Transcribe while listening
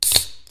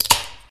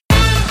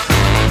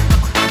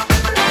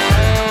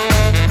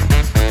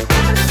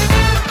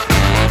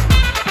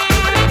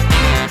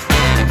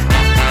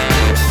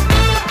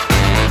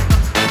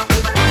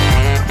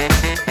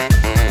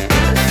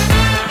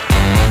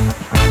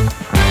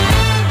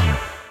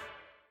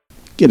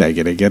G'day,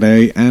 g'day,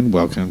 g'day, and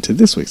welcome to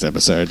this week's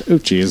episode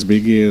of Cheers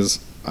Big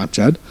Ears. I'm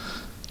Chad.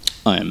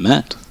 I am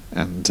Matt.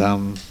 And,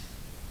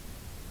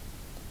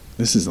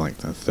 this is like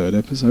the third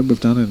episode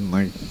we've done in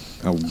like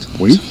a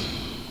week.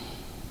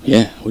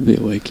 Yeah, would be a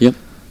week, yep.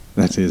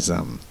 That is,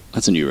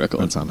 that's a new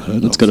record. That's unheard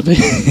of. That's got to be.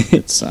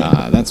 It's,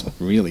 that's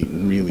really,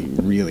 really,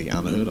 really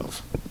unheard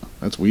of.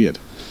 That's weird.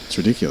 It's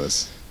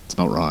ridiculous. It's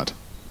not right.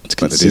 It's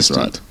but it is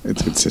right.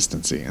 It's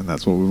consistency, and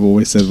that's what we've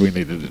always said we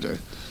needed to do.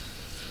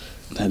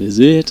 That is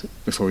it.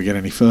 Before we get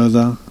any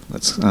further,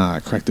 let's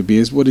crack the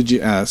beers. What did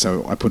you...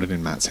 so I put it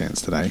in Matt's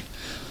hands today.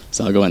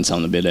 So I'll go and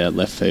something a bit out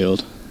left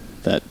field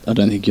that I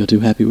don't think you're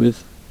too happy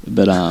with.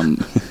 But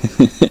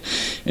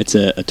it's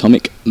a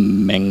Atomic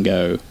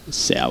Mango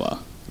Sour.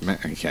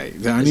 Okay.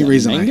 The only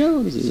reason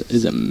mango? Or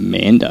is it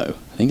Mando?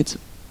 I think it's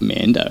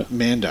Mando.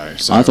 Mando.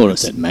 So I thought it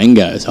said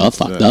mango, so I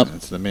fucked up.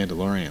 It's the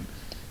Mandalorian.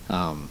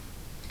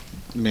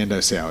 Mando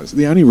sours.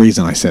 The only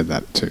reason I said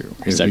that too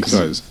is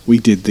because we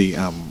did the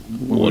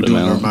when we were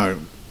doing the remote,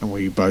 and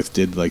we both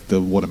did like the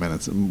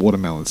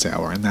watermelon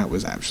sour, and that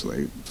was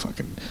actually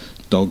fucking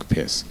dog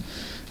piss,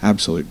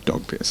 absolute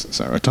dog piss.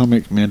 So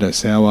Atomic Mando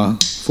Sour,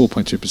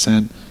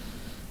 4.2%,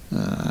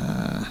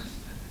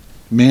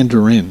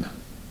 Mandarin.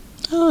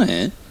 Oh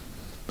yeah.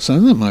 So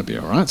that might be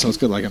alright. So it's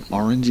got like an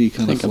orangey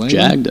kind of flavor. I've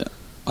jagged it.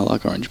 I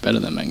like orange better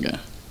than mango.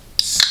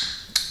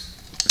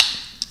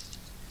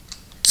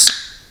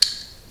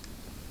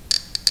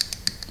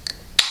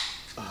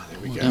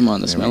 I don't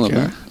mind the smell of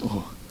it.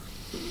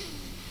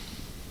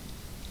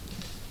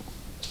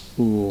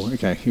 Oh,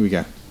 okay, here we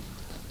go.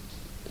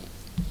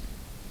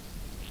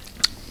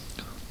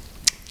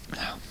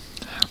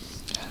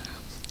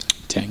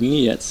 Tangy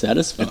yet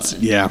satisfying. It's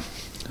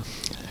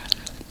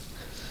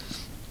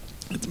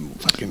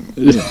fucking...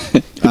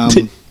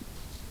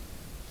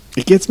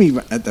 it gets me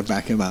at the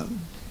back of my...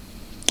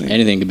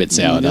 Anything a bit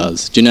sour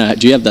does. Do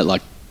you have that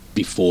like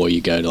before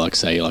you go to like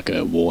say like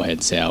a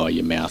Warhead sour,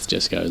 your mouth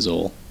just goes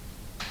all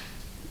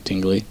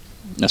tingly?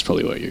 That's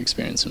probably what you're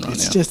experiencing right now.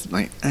 It's just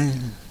like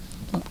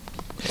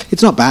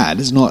it's not bad.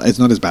 It's not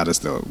as bad as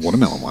the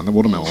watermelon one. The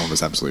watermelon one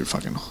was absolute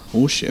fucking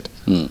horseshit.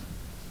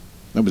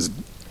 That was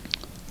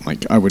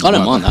like I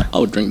don't mind that. I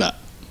would drink that.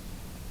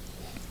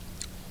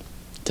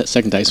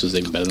 Second taste was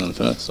even better than the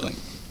first, I think.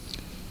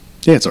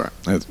 Yeah, it's alright.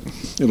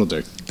 It'll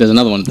do. There's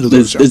another one.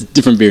 There's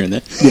different beer in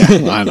there. Yeah,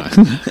 I know.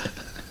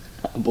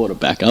 I bought it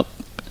back up.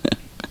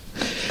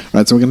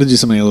 Right, so we're going to do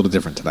something a little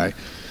different today.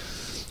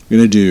 We're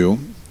going to do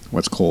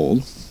what's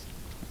called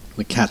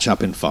the catch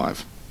up in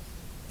 5.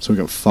 So we've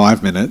got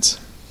 5 minutes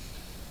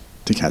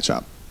to catch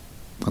up.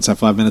 Once that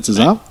 5 minutes is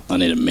up, I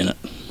need a minute.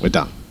 We're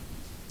done.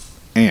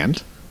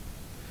 And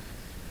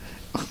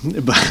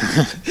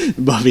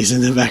Bobby's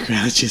in the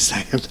background just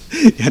saying,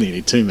 you only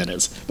need 2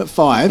 minutes. But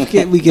 5,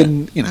 we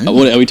can, you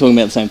know. Are we talking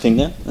about the same thing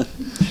now?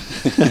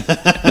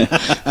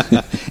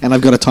 And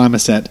I've got a timer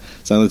set,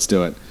 so let's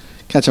do it.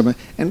 Catch up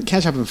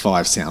in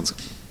 5 sounds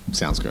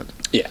good.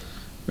 Yeah.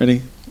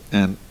 Ready?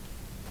 And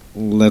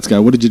let's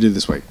go. What did you do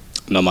this week?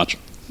 Not much.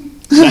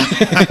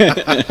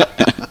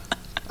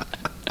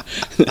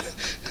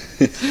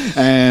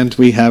 And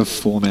we have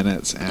 4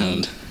 minutes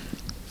and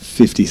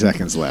 50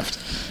 seconds left.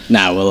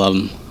 Went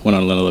on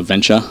a little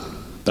adventure,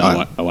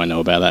 but I won't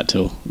know about that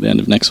till the end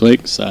of next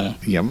week. So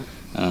yep,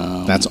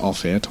 that's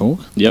off-air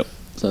talk. Yep.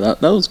 So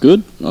that was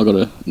good. I got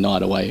a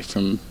night away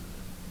from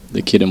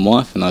the kid and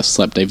wife, and I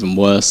slept even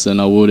worse than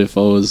I would if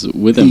I was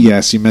with him.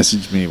 Yes, you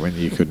messaged me when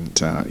you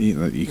couldn't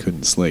you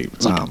couldn't sleep.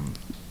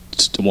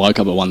 Just woke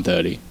up at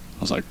 1:30. I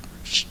was like,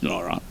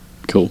 all right,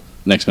 cool.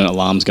 Next minute,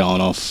 alarm's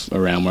going off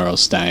around where I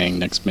was staying.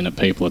 Next minute,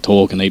 people are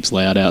talking heaps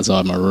loud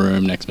outside my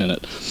room. Next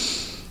minute,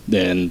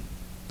 then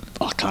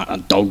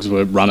dogs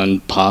were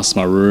running past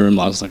my room.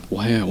 I was like,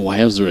 why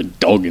is there a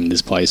dog in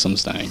this place I'm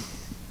staying?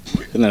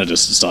 And then I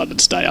just decided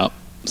to stay up.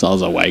 So I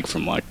was awake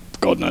from like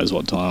God knows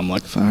what time,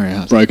 like far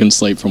out. Broken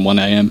sleep from 1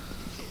 a.m.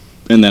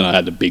 And then I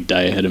had a big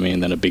day ahead of me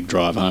and then a big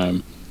drive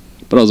home.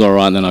 But I was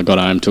alright. And then I got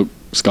home, took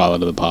Skylar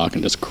to the park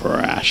and just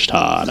crashed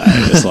hard.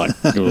 Just like,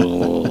 I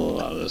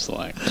was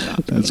like,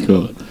 that's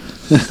cool.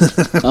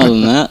 Other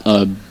than that,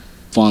 I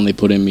finally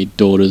put in my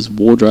daughter's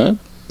wardrobe.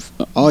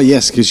 Oh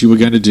yes, because you were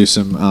going to do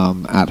some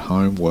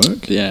at-home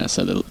work. Yeah,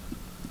 so the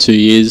 2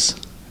 years,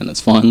 and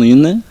it's finally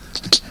in there.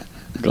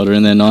 Got her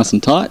in there nice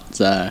and tight.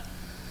 So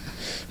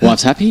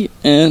wife's happy,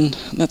 and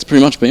that's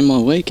pretty much been my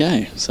week,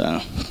 eh? So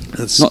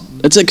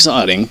it's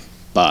exciting,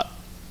 but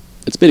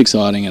it's a bit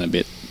exciting and a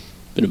bit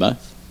of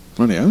both.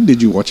 Rightio.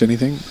 Did you watch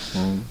anything?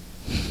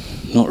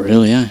 Not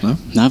really, eh? No,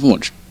 I haven't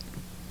watched.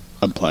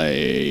 I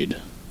played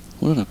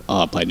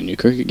a new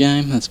cricket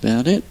game. That's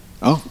about it.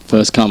 Oh,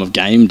 first time I've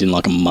gamed in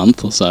like a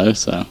month or so.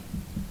 So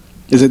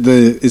is it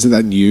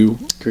that new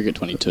Cricket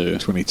 22?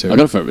 22. I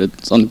got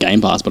it's on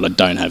Game Pass, but I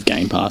don't have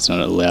Game Pass, and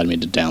it allowed me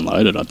to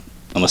download it.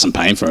 Unless I'm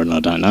paying for it, and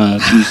I don't know.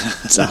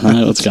 So I don't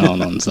know what's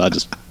going on. So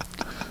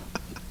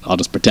I'll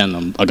just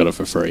pretend I got it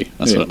for free.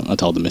 That's what I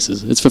told the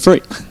missus. It's for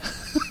free.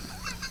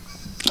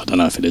 I don't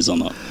know if it is or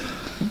not.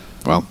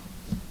 Well,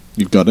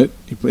 you've got it.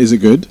 Is it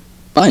good?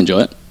 I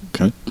enjoy it.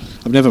 Okay.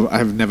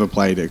 I've never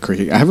played a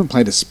cricket. I haven't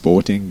played a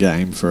sporting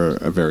game for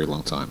a very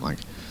long time.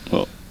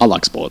 Well, I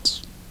like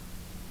sports.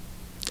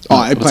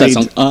 I played.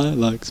 I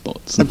like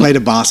sports. I played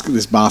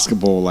this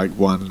basketball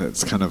one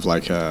that's kind of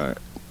like a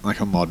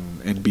modern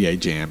NBA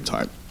Jam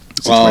type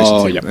situation.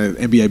 Oh, yep.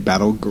 NBA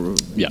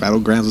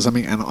Battlegrounds or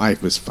something, and I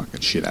was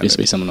fucking shit at it. Used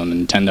to be someone on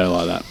Nintendo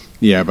like that.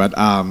 Yeah, but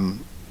I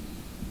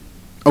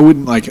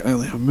wouldn't I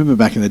remember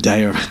back in the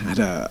day I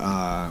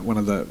had one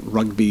of the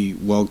Rugby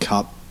World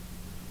Cup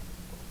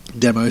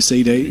demo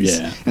CDs,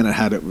 and it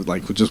had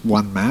with just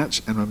one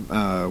match, and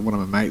one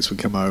of my mates would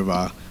come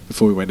over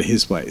before we went to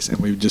his place, and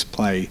we would just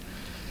play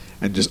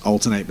and just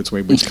alternate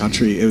between which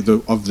country of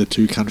the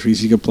two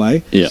countries you could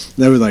play. Yeah,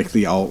 they were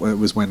it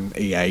was when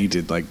EA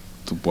did the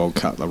World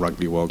Cup, the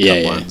Rugby World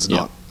Cup ones.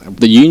 Yeah.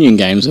 The Union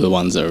games are the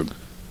ones that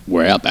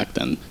were out back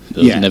then.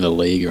 There was never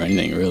league or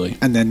anything really.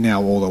 And then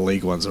now all the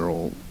league ones are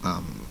all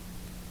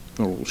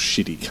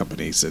shitty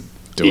companies that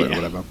do it or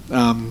whatever.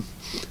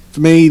 For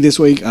me this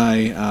week,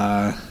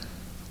 I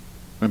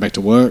went back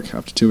to work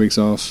after 2 weeks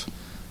off.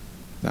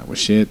 That was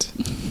shit.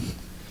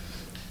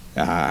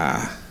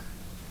 Had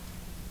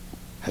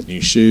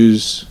new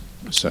shoes,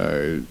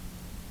 so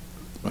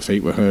my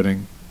feet were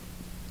hurting.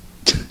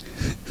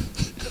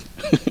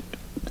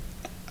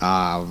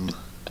 Wow.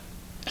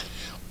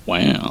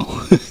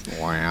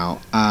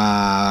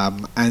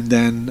 And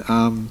then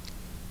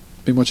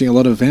been watching a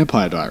lot of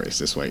Vampire Diaries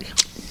this week.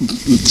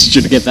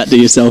 Should get that to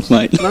yourself,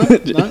 mate.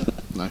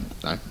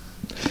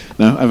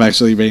 No, I've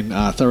actually been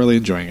thoroughly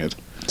enjoying it.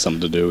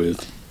 Something to do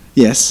with...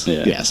 Yes.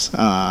 Yeah. Yes.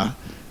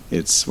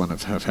 It's one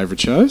of her favourite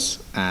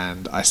shows,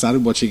 and I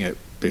started watching it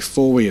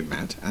before we had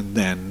met, and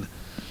then...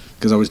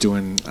 Because I was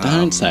doing...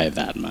 Don't say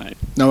that, mate.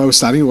 No, I was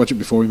starting to watch it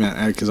before we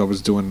met because I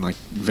was doing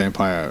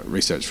vampire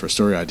research for a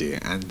story idea,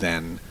 and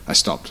then I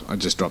stopped. I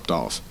just dropped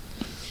off.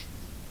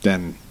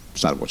 Then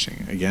started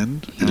watching it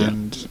again,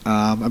 and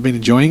I've been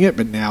enjoying it,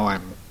 but now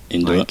I'm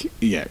into it.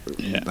 Yeah,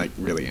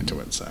 really into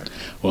it. So.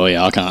 Well,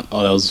 yeah, I can't.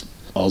 I was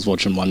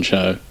watching one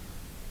show.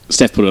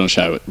 Steph put it on a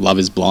show, Love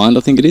Is Blind,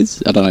 I think it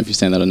is. I don't know if you've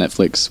seen that on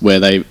Netflix, where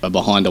they are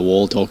behind a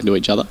wall talking to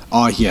each other.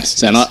 Oh yes.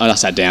 So yes. I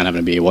sat down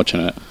having a beer watching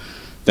it.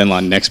 Then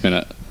next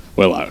minute.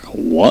 We're like,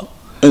 what?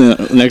 And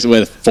then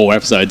we're 4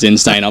 episodes in,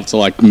 staying up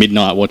till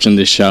midnight watching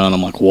this show, and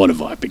I'm like, what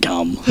have I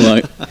become?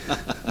 I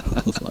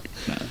was like,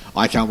 no.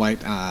 I can't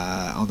wait.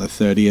 On the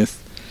 30th,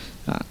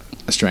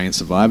 Australian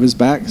Survivor's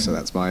back, so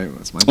that's my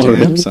jam.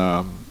 Really?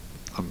 So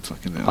I'm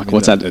fucking.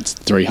 What's that? It's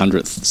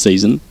 300th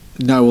season.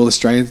 No, well,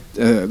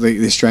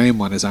 the Australian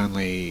one is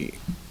only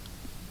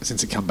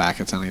since it come back.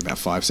 It's only about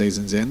 5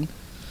 seasons in.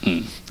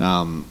 I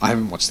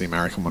haven't watched the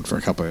American one for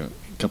a couple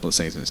of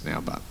seasons now,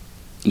 but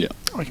yeah.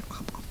 I'm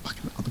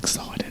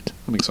excited.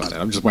 I'm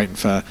just waiting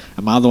for...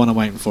 And my other one I'm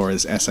waiting for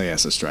is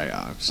SAS Australia.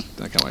 I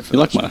can't wait for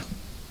that.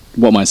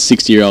 What my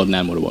 60-year-old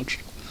nan would have watched.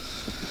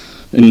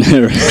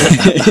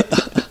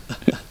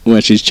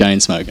 Where she's chain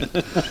smoking.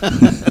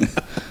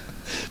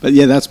 But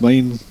yeah, that's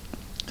been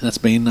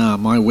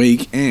my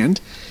week. And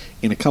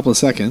in a couple of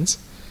seconds,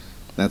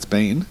 that's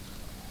been...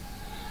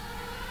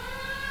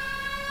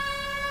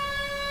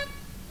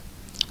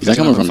 Is that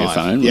coming from 5. Your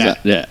phone?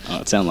 Yeah.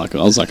 Oh, it sounded like...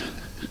 I was like...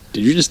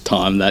 Did you just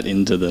time that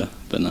into the...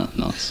 But no,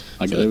 nice.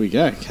 So there we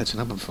go. Catching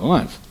up on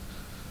 5.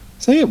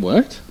 So it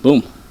worked.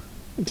 Boom.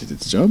 It did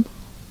its job.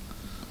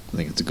 I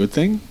think it's a good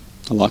thing.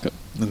 I like it.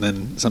 And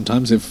then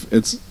sometimes if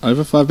it's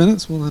over 5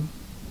 minutes, well then...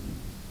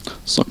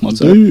 Suck my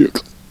dick.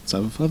 It's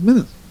over 5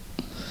 minutes.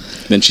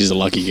 Then she's a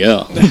lucky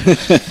girl.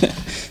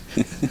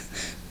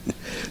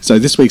 So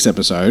this week's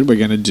episode, we're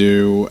going to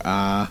do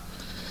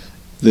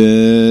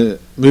the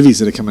movies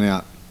that are coming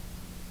out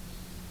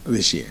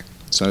this year.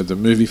 So the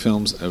movie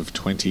films of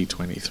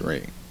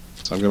 2023.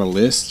 So I've got a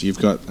list. You've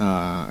got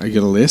I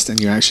got a list, and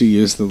you actually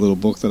used the little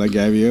book that I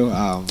gave you.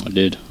 I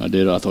did.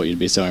 I thought you'd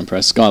be so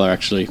impressed. Skylar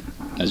actually,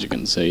 as you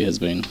can see, has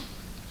been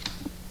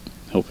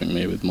helping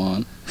me with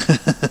mine.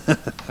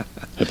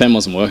 Her pen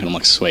wasn't working. I'm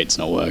like, sweet, it's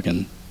not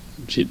working.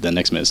 The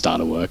next minute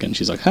started working.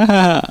 She's like, ha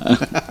ha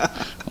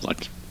ha. I was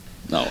like,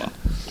 oh well.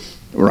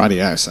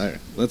 Rightio. So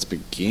let's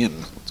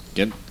begin.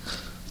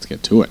 Let's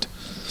get to it.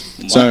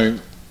 What? So,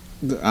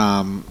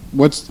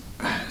 what's...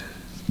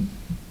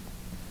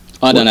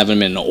 I don't have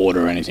them in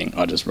order or anything.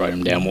 I just wrote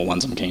them down, what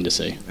ones I'm keen to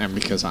see. And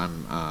because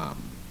I'm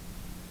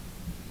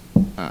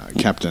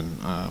Captain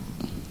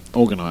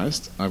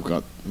organised, I've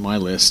got my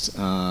list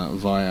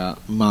via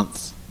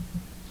month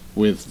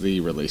with the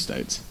release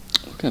dates.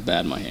 Look how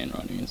bad my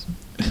handwriting is.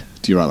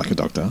 Do you write like a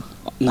doctor?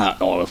 No,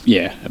 I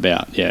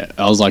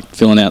was like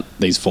filling out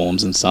these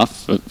forms and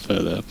stuff for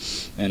the...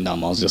 And I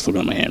was just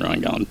looking at my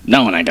handwriting going,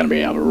 no one ain't going to be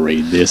able to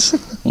read this.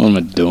 What am I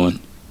doing?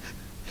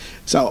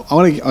 So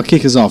I'll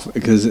kick us off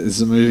because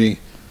it's a movie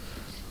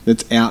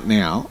that's out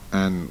now,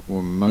 and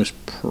we're most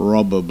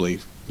probably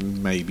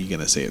maybe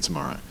going to see it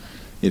tomorrow.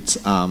 It's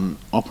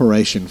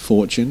Operation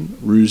Fortune,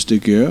 Ruse de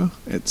Guerre.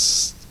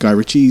 It's Guy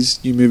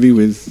Ritchie's new movie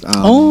with...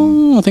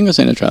 I think I've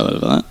seen a trailer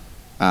for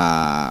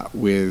that.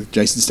 With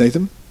Jason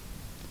Statham.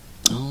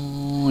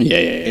 Oh,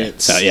 yeah.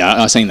 So,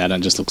 yeah, I've seen that,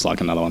 and it just looks like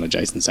another one of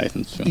Jason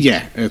Statham's films.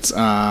 Yeah, it's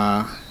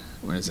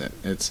Where is it?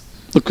 It's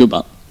Look good,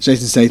 but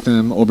Jason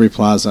Statham, Aubrey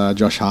Plaza,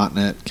 Josh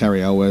Hartnett,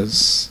 Carrie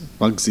Elwes,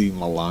 Bugsy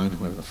Malone,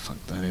 whoever the fuck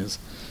that is.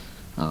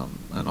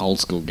 An old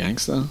school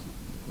gangster.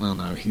 Oh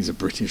no, he's a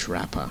British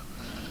rapper.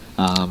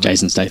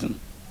 Jason Statham.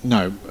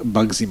 No,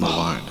 Bugsy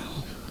Malone.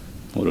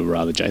 Would have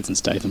rather Jason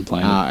Statham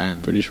playing a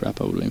British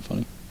rapper would have been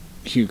funny.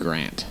 Hugh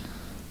Grant.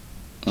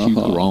 Hugh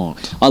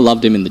Grant. I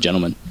loved him in The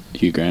Gentleman.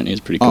 Hugh Grant is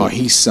pretty cool. Oh,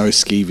 he's so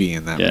skeevy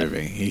in that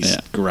movie. He's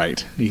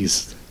great.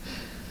 He's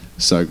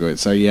so good.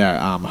 So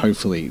yeah,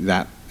 hopefully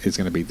that is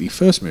going to be the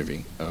first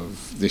movie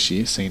of this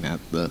year seen at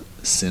the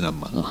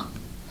cinema.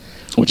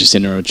 Which is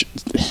cinema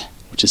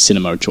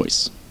of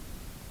choice?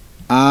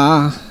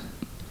 I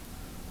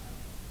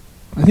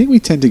think we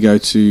tend to go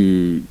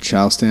to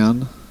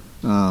Charlestown,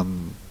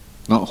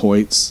 not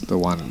Hoyt's, the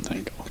one.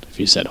 Thank God. If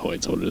you said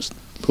Hoyt's, I would have just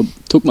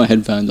took my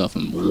headphones off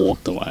and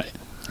walked away.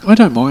 I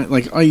don't mind.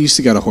 Like, I used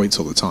to go to Hoyt's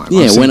all the time.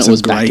 Yeah, when it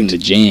was back in the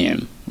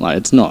jam.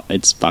 Like,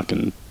 it's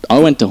fucking... I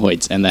went to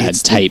Hoyt's and they had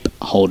tape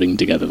holding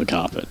together the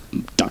carpet.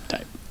 Duct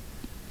tape.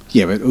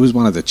 Yeah, but it was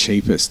one of the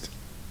cheapest.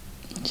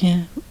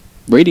 Yeah.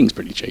 Reading's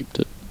pretty cheap,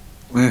 too.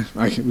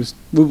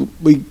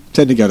 We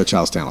tend to go to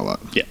Charlestown a lot.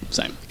 Yeah,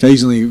 same.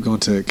 Occasionally we've gone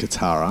to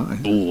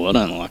Katara. Ooh, I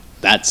don't like...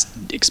 That's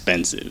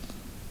expensive.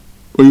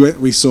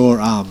 We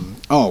saw...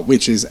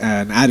 which is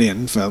an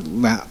add-in for...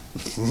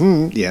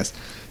 yes.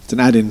 It's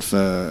an add-in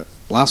for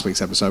last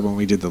week's episode when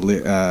we did the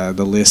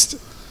list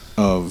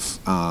of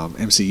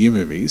MCU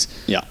movies.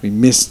 Yeah. We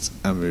missed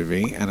a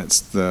movie, and it's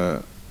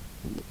the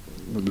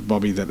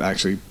Bobby that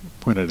actually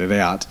pointed it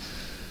out.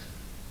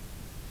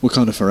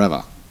 Wakanda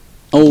Forever.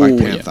 Oh, Black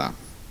Panther.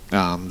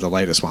 Yeah. The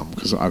latest one,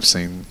 because I've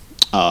seen...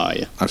 Oh,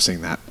 yeah. I've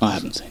seen that. I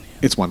haven't seen it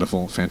yet. It's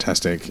wonderful,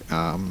 fantastic.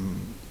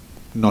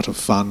 Not a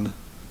fun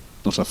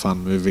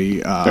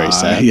movie. Very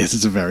sad. Yes,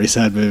 it's a very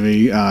sad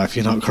movie. If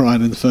you're not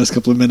crying in the first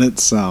couple of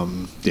minutes,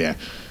 yeah.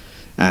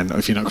 And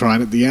if you're not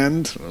crying at the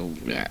end, well,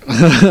 yeah.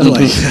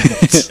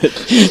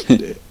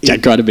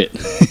 Jack cried a bit.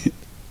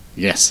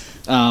 Yes.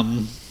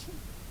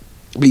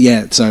 But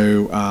yeah,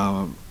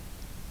 so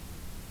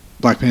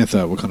Black Panther,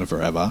 Wakanda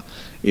Forever,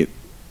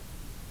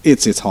 it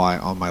sits high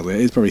on my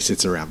list. It probably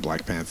sits around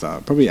Black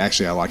Panther. Probably,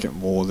 actually, I like it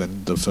more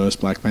than the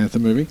first Black Panther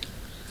movie.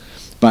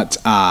 But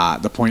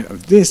the point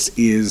of this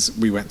is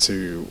we went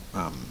to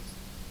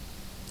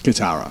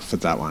Katara for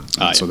that one.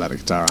 Saw that at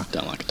Katara.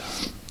 Don't like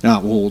Katara.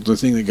 Well, the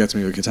thing that gets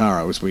me with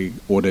Katara was we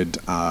ordered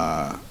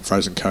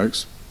frozen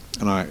Cokes.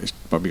 And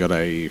Bobby got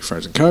a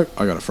frozen Coke,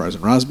 I got a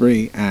frozen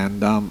raspberry,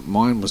 and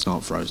mine was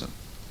not frozen.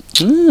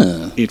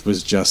 It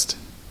was just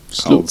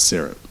cold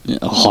syrup. Yeah.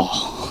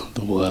 Oh,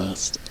 the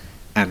worst.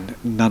 And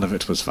none of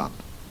it was fun.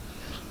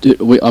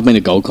 Dude, I've been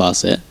to Gold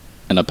Class there,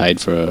 and I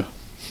paid for a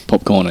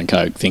popcorn and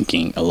Coke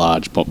thinking a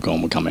large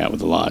popcorn would come out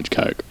with a large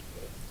Coke.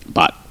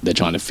 But they're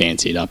trying to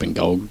fancy it up in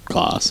Gold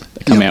Class.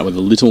 They come out with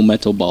a little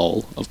metal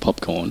bowl of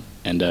popcorn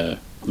and a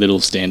little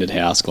standard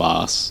house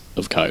glass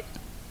of Coke.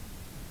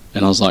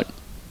 And I was like, that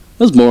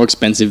was more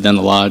expensive than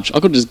the large. I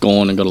could have just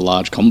gone and got a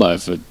large combo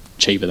for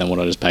cheaper than what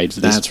I just paid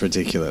for this. That's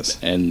ridiculous.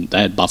 And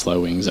they had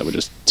buffalo wings that were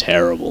just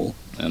terrible,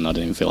 and I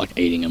didn't even feel like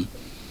eating them.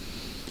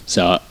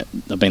 So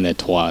I've been there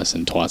twice,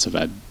 and twice I've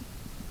had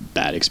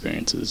bad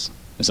experiences.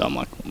 So I'm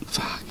like,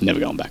 fuck, never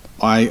going back.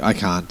 I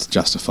can't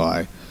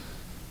justify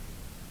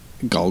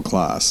Gold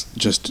Class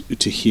just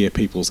to hear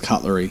people's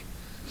cutlery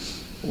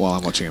while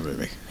I'm watching a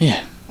movie.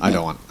 Yeah, I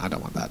don't want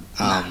that.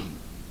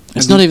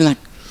 It's not even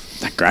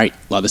that great.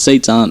 Like, the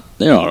seats aren't.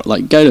 They're all right.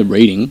 Like, go to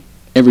Reading.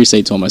 Every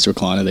seat's almost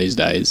recliner these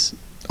days.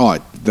 Oh,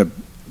 the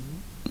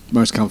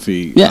most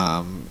comfy.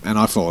 Yeah. And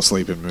I fall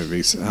asleep in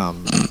movies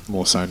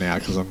more so now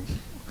because I'm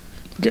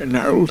getting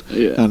old.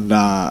 Yeah. And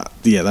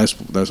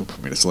those will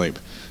put me to sleep.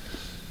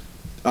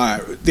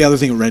 The other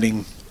thing at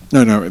Reading,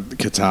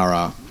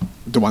 Katara,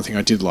 the one thing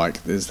I did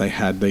like is they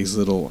had these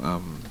little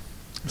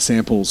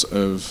samples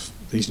of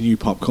these new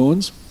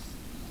popcorns,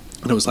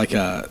 and it was like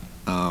a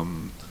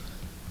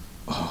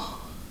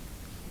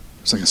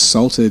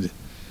salted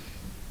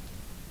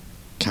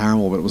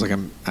caramel, but it was like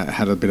it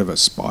had a bit of a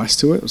spice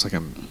to it. It was like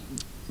a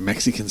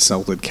Mexican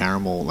salted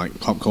caramel like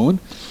popcorn,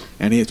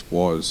 and it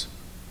was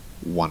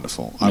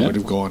wonderful. I would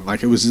have gone,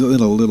 like, it was in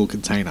a little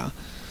container.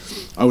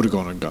 I would have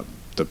gone and got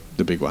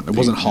the big one. It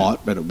wasn't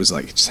hot, but it was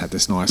like, it just had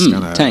this nice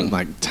kind of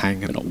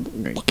tang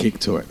and kick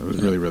to it. It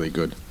was really, really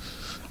good.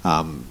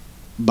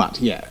 But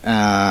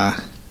yeah,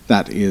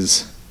 that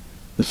is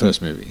the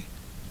first movie.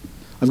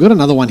 I've got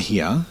another one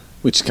here,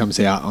 which comes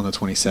out on the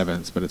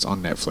 27th, but it's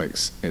on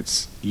Netflix.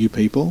 It's You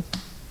People.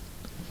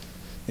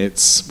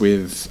 It's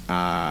with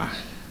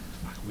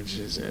which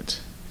is it?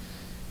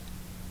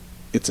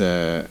 It's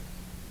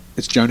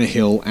Jonah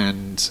Hill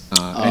and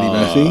Eddie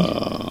Murphy.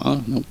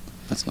 Nope,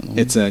 that's not the one.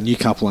 It's a new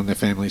couple and their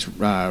families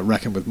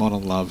reckon with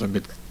modern love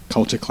amid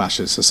culture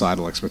clashes,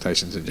 societal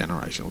expectations, and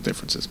generational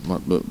differences.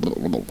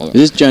 Is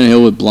this Jonah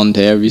Hill with blonde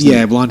hair?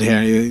 Yeah, blonde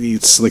hair.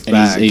 He's slicked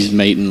back. He's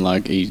meeting,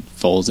 like, he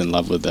falls in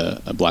love with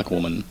a black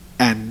woman.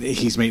 And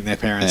he's meeting their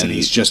parents, and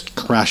he's just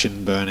crashing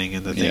and burning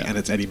in the thing. And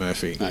it's Eddie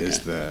Murphy is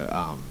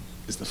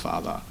the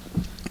father.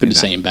 Good to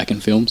see him back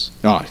in films.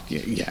 Oh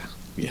yeah.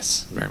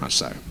 Yes, very much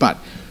so. But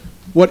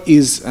what have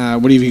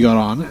you got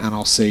on? And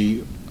I'll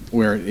see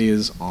where it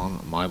is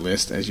on my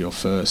list as your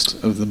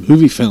first of the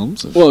movie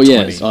films. Of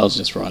yes, I was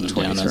just writing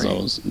them down as I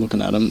was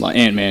looking at them. Like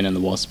Ant-Man and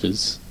the Wasp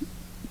is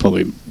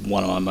probably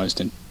one of my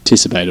most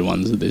anticipated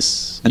ones of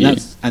this year.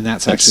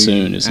 That's actually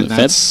soon, isn't it?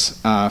 That's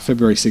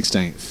February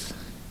 16th.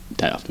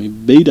 Day after me,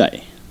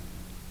 B-Day.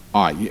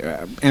 Oh,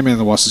 yeah. Ant-Man and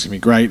the Wasp is going to be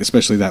great,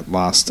 especially that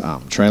last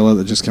trailer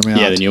that just came out.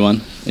 Yeah, the new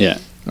one. Yeah.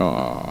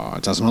 Oh,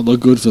 it does not look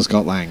good for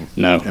Scott Lang.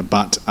 No.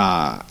 But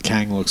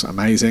Kang looks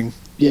amazing.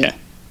 Yeah.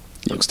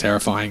 Looks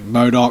terrifying.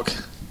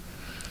 MODOK.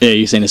 Yeah,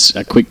 you've seen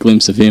a quick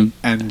glimpse of him.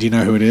 And do you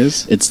know who it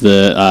is? It's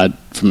the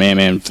from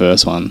Ant-Man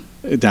first one.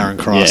 Darren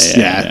Cross.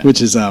 Yeah.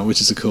 Which is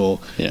a cool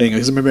thing.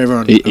 Because I remember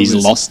everyone... He's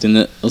lost in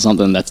it or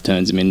something that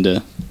turns him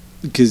into...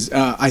 Because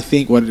I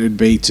think what it would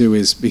be too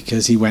is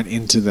because he went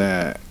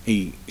into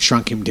he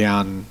shrunk him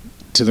down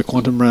to the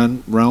quantum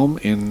realm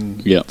in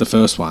the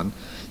first one.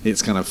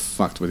 It's kind of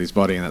fucked with his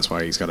body, and that's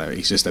why he's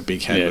just a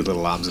big head with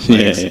little arms and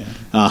legs.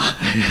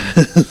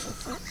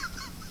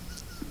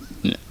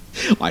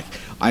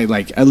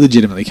 I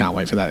legitimately can't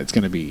wait for that. It's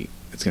gonna be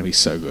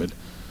so good.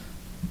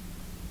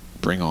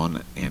 Bring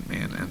on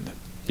Ant-Man and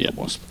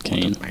Wasp,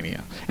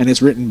 Quantumania, and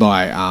it's written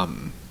by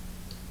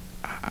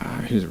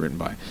who's it written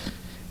by?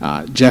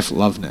 Jeff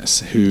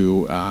Loveness,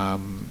 who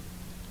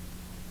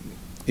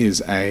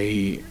is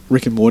a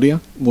Rick and Morty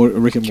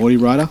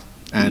writer,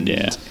 and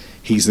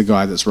he's the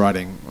guy that's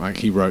writing. Like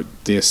he wrote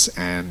this,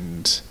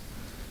 and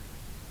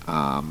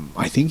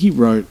I think he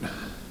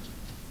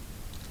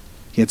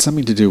had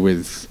something to do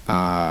with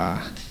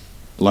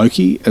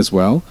Loki as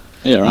well.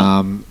 Yeah,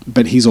 right.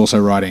 But he's also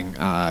writing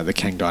the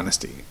Kang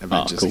Dynasty,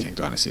 Avengers the Kang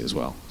Dynasty as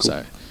well. Cool.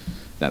 So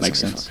that makes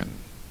sense.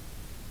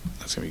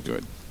 That's gonna be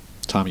good.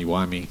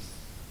 Timey-wimey.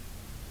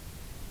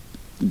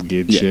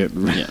 Weird shit.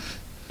 Yeah.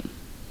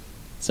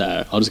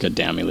 So I'll just go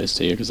down my list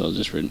here because I was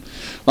just reading.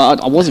 Well,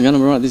 I wasn't going to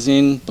write this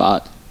in,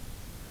 but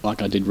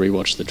like I did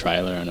rewatch the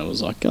trailer and it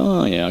was like,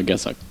 oh yeah, I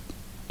guess I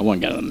won't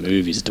go to the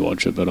movies to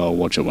watch it, but I'll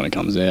watch it when it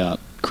comes out.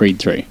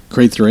 Creed 3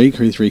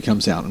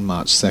 comes out on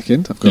March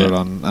 2nd. I've got it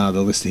on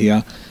the list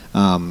here.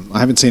 I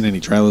haven't seen any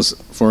trailers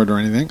for it or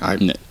anything.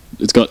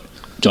 It's got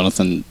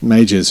Jonathan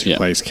Majors who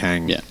plays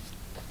Kang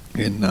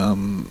in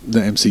the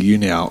MCU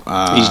now.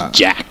 He's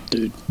jacked,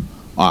 dude.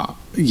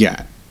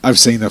 Yeah, I've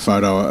seen a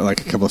photo,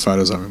 like a couple of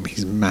photos of him.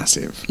 He's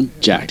massive.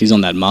 Jacked. He's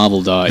on that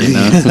Marvel diet, you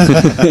know.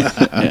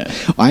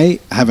 I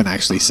haven't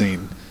actually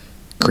seen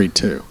Creed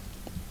 2.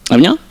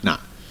 Haven't you? Nah.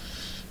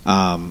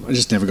 I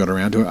just never got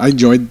around to it. I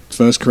enjoyed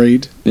first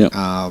Creed. Yeah.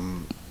 I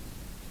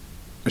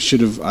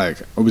should have. I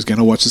was going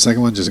to watch the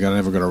second one, just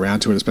never got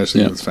around to it,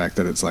 especially with the fact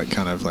that it's like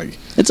kind of like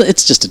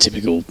it's just a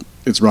typical.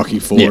 It's Rocky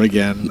 4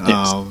 again.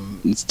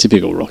 It's a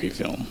typical Rocky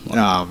film.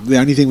 The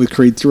only thing with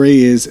Creed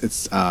 3 is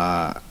it's.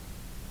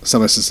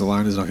 Sylvester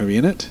Stallone is not going to be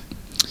in it.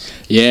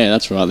 Yeah,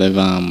 that's right. They've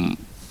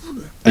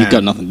he's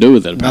got nothing to do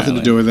with it. Nothing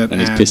to do with it, and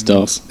he's pissed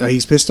off.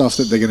 He's pissed off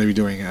that they're going to be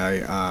doing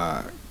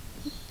a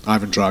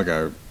Ivan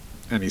Drago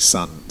and his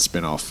son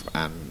spin-off,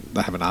 and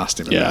they haven't asked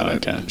him about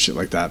it and shit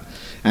like that.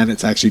 And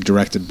it's actually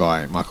directed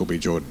by Michael B.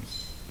 Jordan.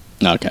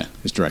 Okay,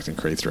 he's directing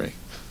Creed 3.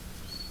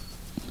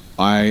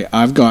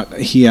 I've got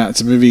here.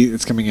 It's a movie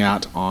that's coming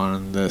out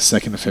on the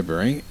 2nd of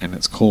February, and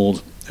it's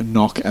called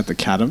Knock at the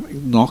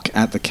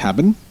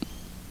Cabin.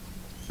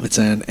 It's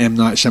an M.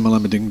 Night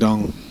Shyamalan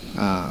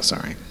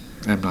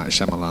M. Night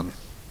Shyamalan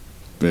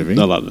movie.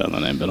 I love that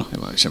name better.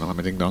 M. Night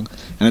Shyamalan Ding Dong.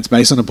 And it's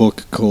based on a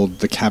book called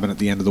The Cabin at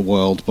the End of the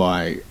World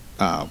by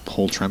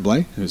Paul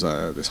Tremblay, who's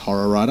this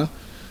horror writer.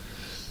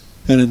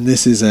 And then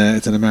it's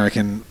an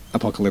American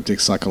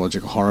apocalyptic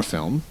psychological horror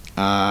film.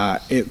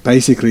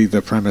 Basically,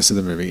 the premise of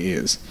the movie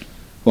is,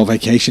 while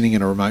vacationing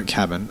in a remote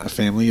cabin, a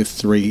family of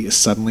 3 is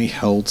suddenly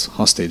held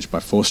hostage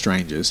by 4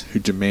 strangers who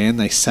demand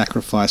they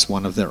sacrifice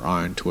one of their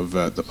own to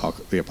avert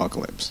the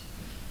apocalypse.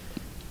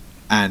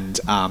 And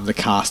the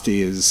cast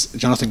is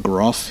Jonathan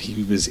Groff.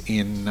 He was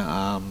in...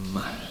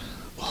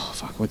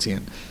 what's he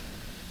in?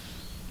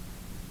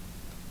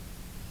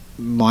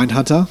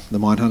 Mindhunter, the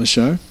Mindhunter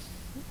show.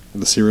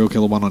 The serial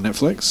killer one on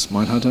Netflix,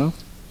 Mindhunter.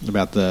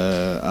 About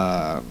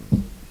the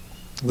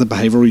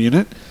behavioural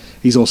unit.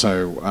 He's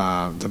also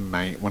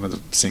one of the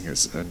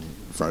singers in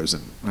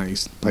Frozen. He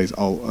plays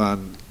the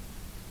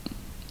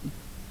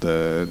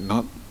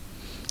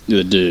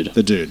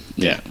dude.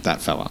 Yeah,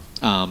 that fella.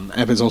 And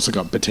it's also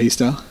got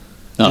Batista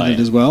in it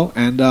as well,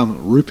 and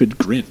Rupert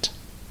Grint.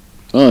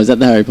 Oh, is that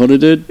the Harry Potter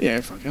dude?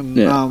 Yeah,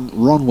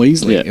 Ron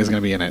Weasley is going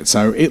to be in it.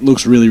 So it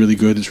looks really, really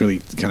good. It's really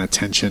kind of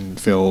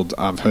tension-filled.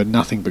 I've heard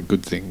nothing but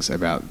good things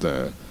about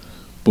the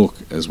book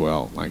as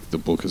well. Like, the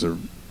book is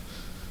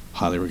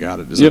highly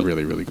regarded as a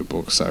really, really good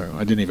book. So I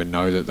didn't even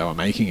know that they were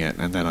making it.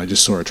 And then I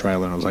just saw a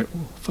trailer and I was like,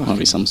 oh, fuck. Might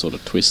be some sort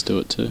of twist to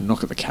it too.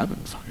 Knock at the Cabin.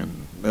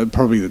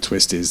 Probably the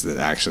twist is that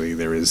actually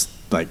there is,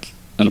 like...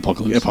 An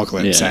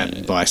apocalypse.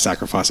 And by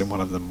sacrificing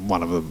one of them,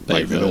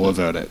 they'll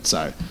avert it.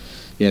 So,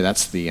 yeah,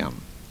 that's the...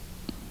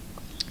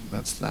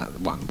 That's that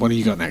one. What do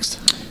you got next?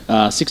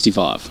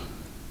 65.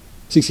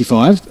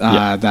 65.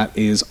 That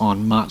is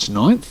on March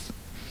 9th.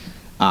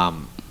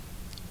 I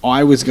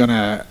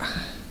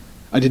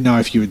didn't know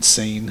if you had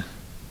seen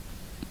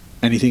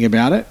anything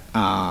about it.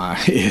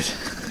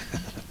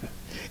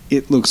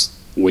 It looks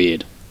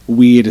weird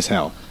as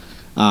hell.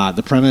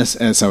 The premise,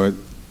 it's a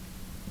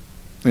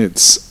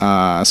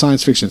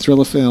science fiction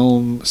thriller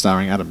film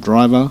starring Adam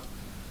Driver,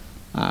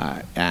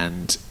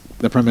 and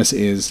the premise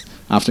is,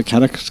 after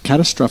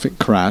catastrophic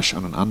crash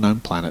on an unknown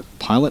planet,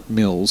 pilot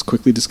Mills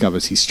quickly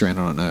discovers he's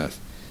stranded on Earth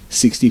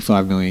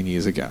 65 million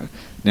years ago.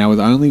 Now, with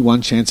only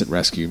one chance at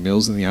rescue,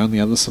 Mills and the only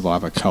other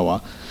survivor,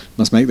 Koa,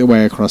 must make their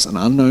way across an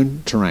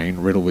unknown terrain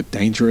riddled with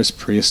dangerous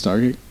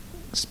prehistoric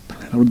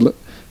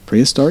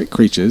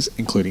creatures,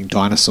 including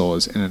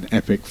dinosaurs, in an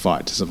epic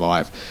fight to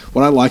survive.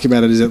 What I like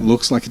about it is it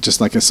looks like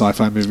just like a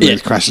sci-fi movie where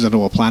it crashes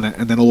onto a planet,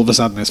 and then all of a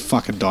sudden there's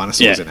fucking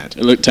dinosaurs in it.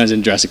 It turns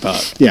into Jurassic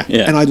Park. Yeah,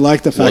 and I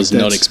like the fact that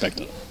not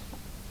expecting.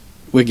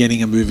 We're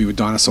getting a movie with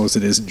dinosaurs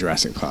that isn't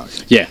Jurassic Park.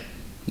 Yeah.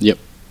 Yep.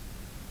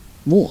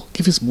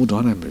 Give us more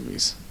dino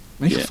movies.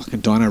 Make a fucking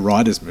Dino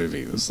Riders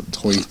movie. It was a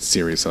toy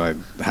series that I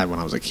had when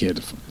I was a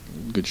kid.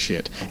 Good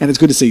shit. And it's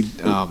good to see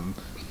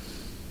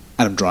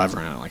Adam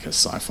Driver in like a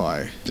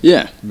sci-fi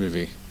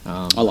movie.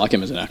 I like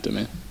him as an actor,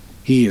 man.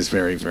 He is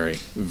very, very,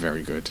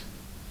 very good.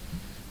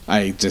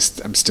 I'm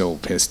still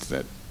pissed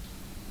that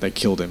they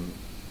killed him.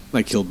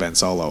 They killed Ben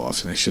Solo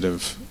off, and they should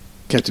have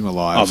kept him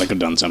alive. Oh, they could have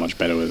done so much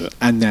better with it.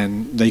 And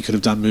then they could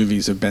have done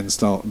movies of Ben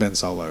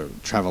Solo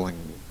traveling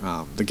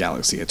the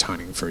galaxy,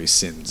 atoning for his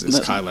sins as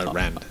Kylo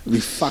Ren. It'd be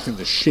fucking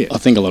the shit. I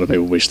think a lot of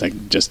people wish they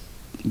could just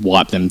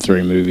wipe them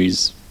through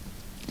movies.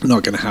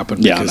 Not going to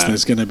happen because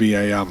there's going to be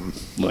a well,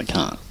 they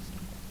can't.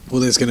 Well,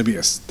 there's going to be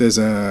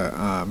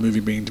a movie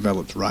being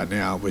developed right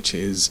now which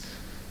is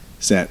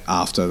set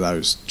after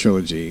those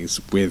trilogies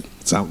with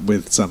some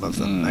of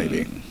them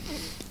maybe,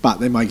 but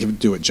they might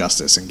do it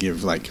justice and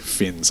give like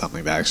Finn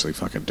something to actually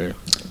fucking do.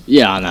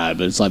 Yeah, I know,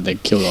 but it's like they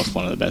killed off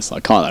one of the best.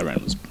 Like Kylo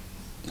Ren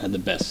had the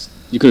best.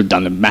 You could have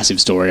done a massive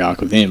story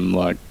arc with him,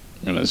 like,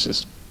 and it's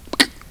just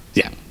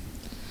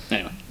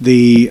Anyway,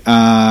 the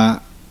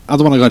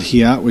other one I got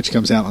here, which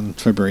comes out on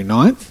February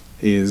 9th,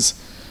 is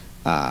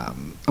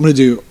I'm going to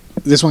do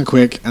this one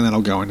quick, and then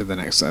I'll go into the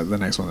next one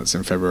that's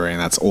in February, and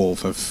that's all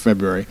for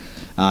February.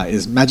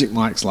 Is Magic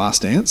Mike's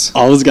Last Dance.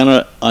 I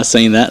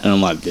seen that, and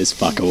I'm like, this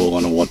fucker will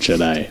want to watch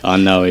it. I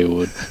know he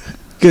would.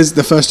 Because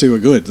the first two are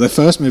good. The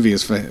first movie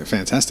is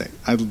fantastic.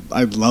 I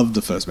loved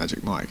the first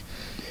Magic Mike.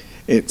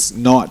 It's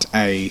not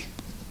a.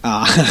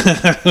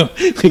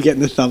 We're getting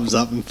the thumbs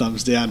up and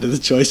thumbs down to the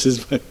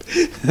choices, but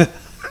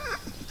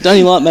don't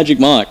you like Magic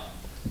Mike?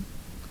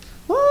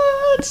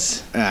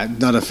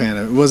 Not a fan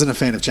of. Wasn't a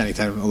fan of Channing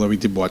Tatum, although we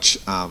did watch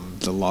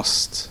The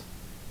Lost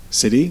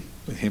City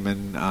with him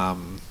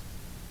and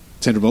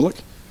Sandra Bullock.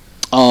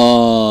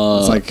 Oh,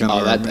 it's like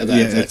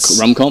it's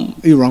rom-com.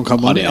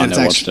 Rom-com one. I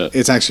never watched it.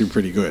 It's actually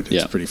pretty good.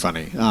 It's pretty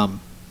funny.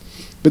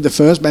 But the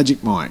first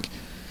Magic Mike,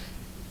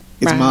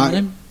 it's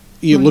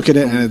you look at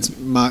it and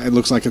it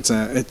looks like it's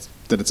a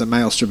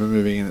male stripper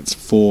movie and it's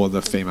for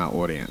the female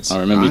audience. I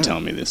remember you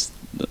telling me this.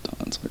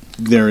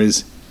 There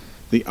is.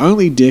 The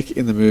only dick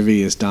in the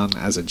movie is done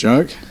as a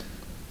joke.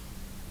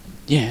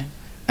 Yeah.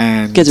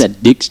 And because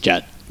about dicks,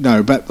 chat.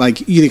 No, but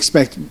like you'd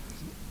expect.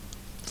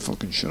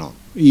 Fucking shit on.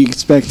 You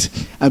expect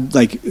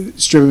like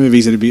stripper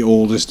movies that'd be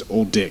all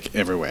dick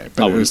everywhere,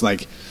 but it was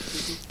like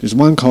there's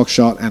one cock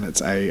shot and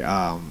it's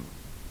a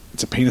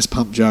penis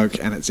pump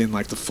joke and it's in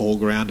like the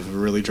foreground of a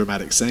really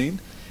dramatic scene.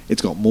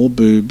 It's got more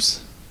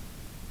boobs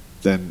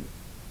than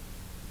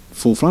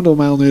full frontal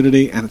male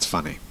nudity and it's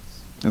funny.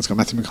 It's got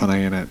Matthew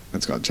McConaughey in it.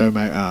 It's got Joe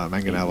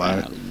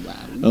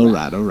Manganiello. All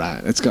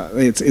right.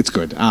 It's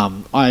good.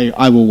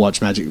 I will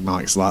watch Magic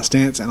Mike's Last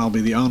Dance, and I'll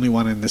be the only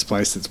one in this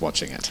place that's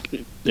watching it.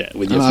 Yeah,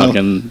 with your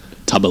fucking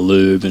tub of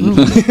lube and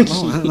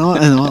and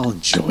I'll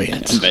enjoy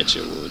it. I bet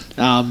you would.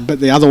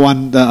 But the other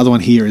one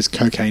here is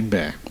Cocaine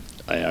Bear.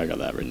 Oh, yeah, I got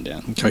that written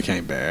down.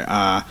 Cocaine Bear.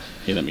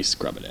 Here, let me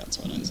scrub it out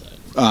so I don't say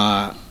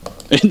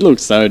it. It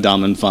looks so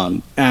dumb and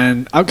fun.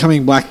 And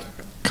upcoming black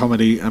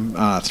comedy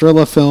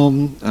thriller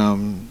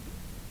film.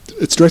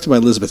 It's directed by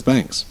Elizabeth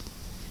Banks.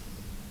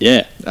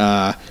 Yeah.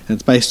 And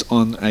it's based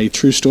on a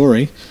true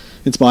story,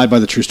 inspired by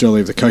the true story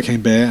of the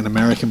Cocaine Bear, an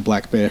American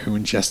black bear who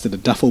ingested a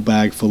duffel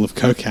bag full of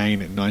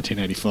cocaine in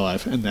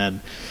 1985, and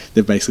then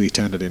they've basically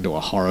turned it into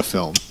a horror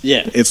film.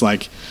 Yeah. It's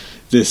like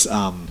this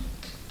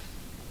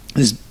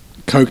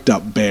coked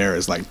up bear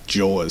is like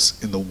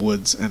Jaws in the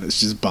woods, and it's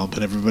just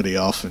bumping everybody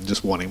off and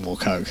just wanting more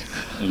coke.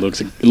 It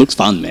looks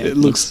fun, man. It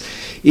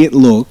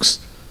looks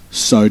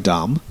so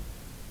dumb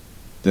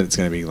that it's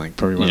going to be like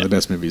probably one of the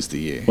best movies of the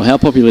year. Well, how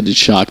popular did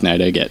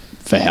Sharknado get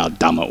for how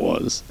dumb it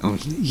was?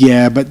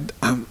 Yeah, but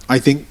I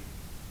think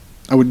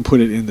I wouldn't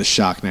put it in the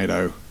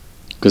Sharknado.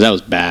 Because that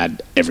was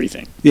bad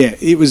everything. Yeah,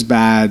 it was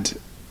bad.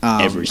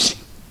 Everything.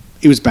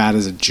 It was bad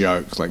as a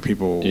joke. Like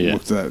people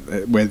looked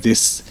at where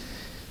this...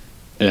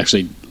 It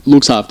actually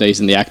looks half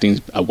decent. The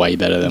acting's way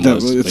better than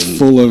what it's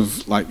full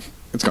of like...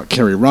 It's got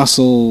Kerry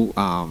Russell,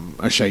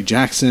 O'Shea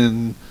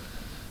Jackson,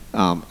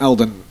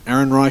 Eldon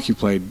Ehrenreich, who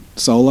played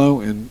Solo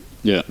in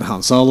Yeah.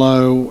 Han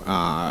Solo.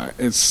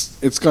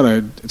 It's got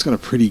a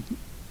pretty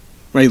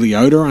Ray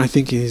Liotta, I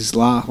think, in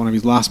one of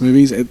his last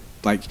movies.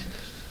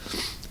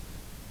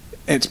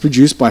 It's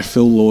produced by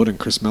Phil Lord and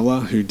Chris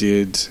Miller, who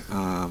did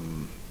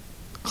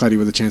Cloudy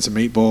with a Chance of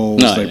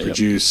Meatballs. They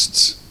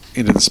produced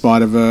Into the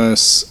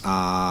Spider-Verse.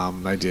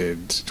 They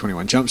did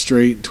 21 Jump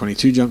Street,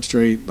 22 Jump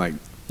Street.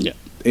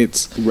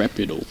 It's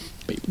reputable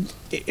people.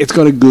 It's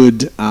got a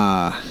good. It's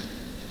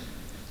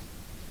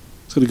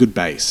got a good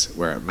base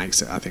where it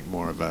makes it, I think,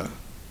 more of a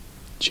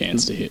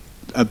chance to hit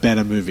a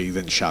better movie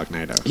than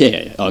Sharknado.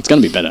 Yeah. Oh, it's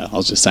going to be better. I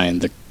was just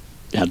saying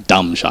how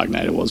dumb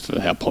Sharknado was for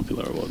how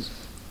popular it was.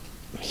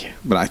 Yeah,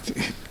 but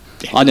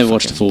I never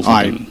watched the full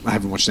I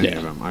haven't watched any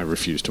of them. I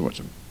refuse to watch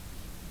them.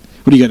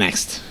 What do you got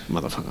next,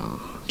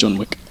 motherfucker? John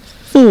Wick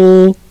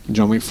 4.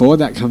 John Wick 4.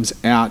 That comes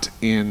out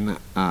in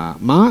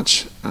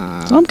March. So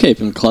I'm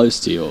keeping close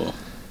to your,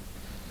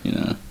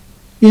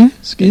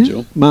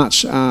 schedule. Yeah.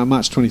 March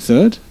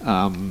 23rd.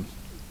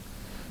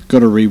 Got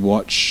to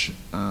rewatch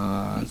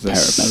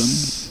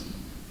Parabellum.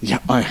 Yeah,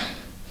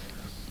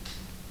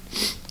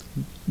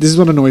 this is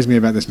what annoys me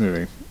about this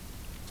movie.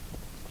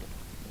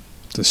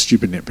 It's a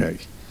stupid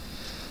nitpick.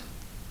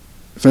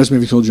 First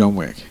movie called John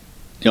Wick.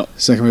 Yep.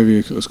 Second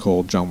movie was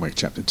called John Wick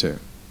Chapter 2.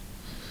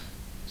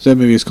 Third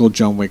movie is called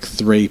John Wick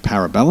 3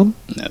 Parabellum.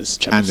 No, this is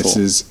Chapter 4. This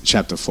is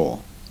Chapter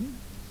 4.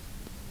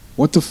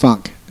 What the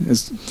fuck? What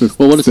does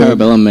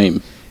Parabellum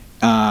mean?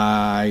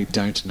 I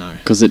don't know.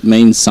 Because it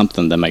means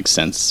something that makes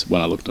sense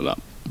when I looked it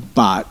up.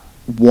 But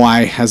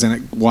why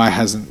hasn't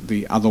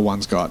the other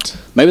ones got...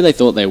 Maybe they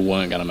thought they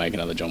weren't going to make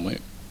another John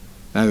Wick.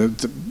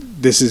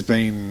 This has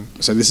been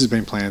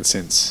planned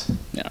since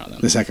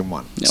the second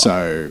one. Yeah.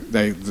 So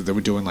they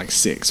were doing like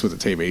 6 with a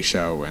TV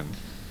show, and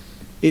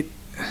it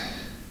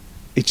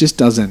just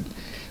doesn't.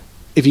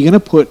 If you're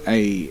going to put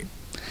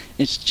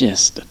it's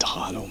just a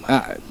title,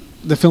 man.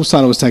 The film's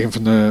title was taken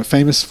from the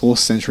famous 4th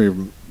century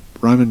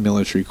Roman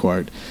military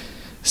quote: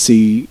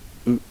 "Si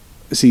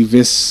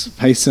vis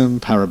pacem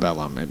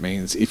parabellum." It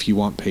means if you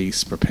want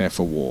peace, prepare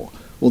for war.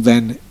 Well,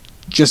 then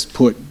just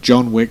put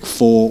John Wick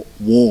 4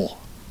 War.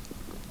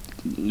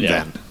 Yeah.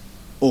 Then.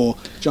 Or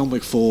John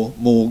Wick 4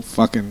 more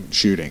fucking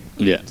shooting.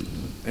 Yeah.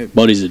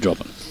 Bodies are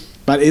dropping.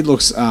 But it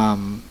looks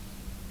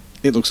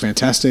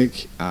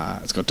fantastic.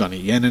 It's got Donnie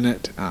Yen in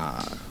it,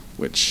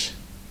 which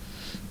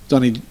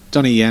Donnie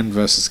Yen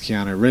versus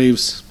Keanu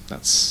Reeves.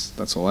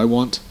 That's all I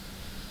want.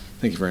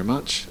 Thank you very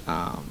much.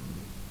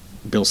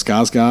 Bill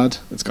Skarsgård.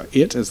 It's got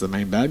It as the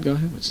main bad guy,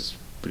 which is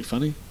pretty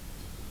funny.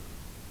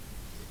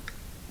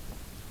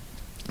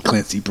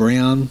 Clancy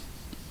Brown.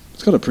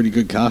 It's got a pretty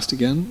good cast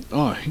again.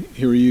 Oh,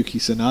 Hiroyuki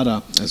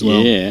Sanada as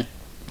well. Yeah.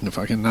 If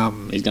I can,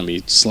 he's going to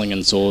be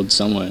slinging swords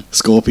somewhere.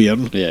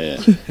 Scorpion. Yeah.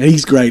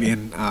 He's great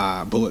in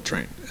Bullet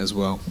Train as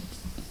well.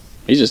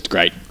 He's just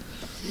great.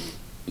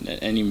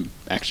 Any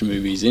action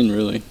movie he's in,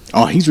 really.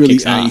 Oh, he's really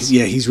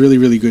he's really,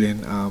 really good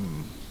in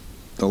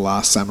The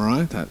Last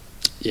Samurai.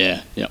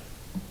 Yeah.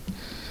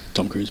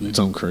 Tom Cruise movie.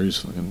 Tom Cruise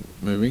fucking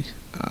movie.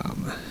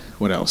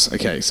 What else?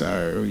 Okay,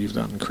 so you've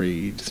done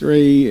Creed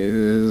 3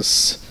 is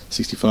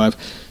 65.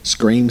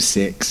 Scream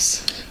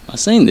 6. I've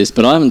seen this,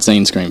 but I haven't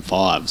seen Scream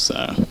 5,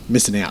 so...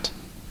 Missing out.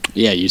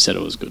 Yeah, you said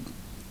it was good.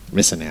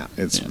 Missing out.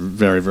 It's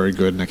very, very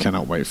good, and I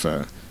cannot wait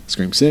for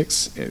Scream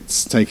 6.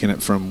 It's taken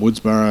it from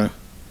Woodsboro,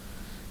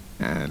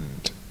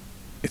 and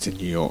it's in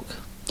New York.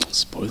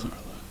 Spoiler alert.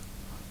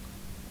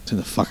 It's in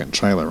the fucking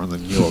trailer on the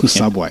New York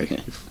subway.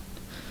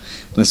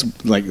 This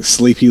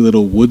sleepy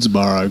little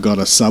Woodsboro got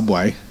a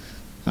subway,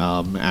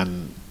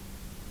 and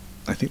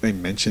I think they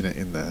mention it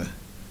in the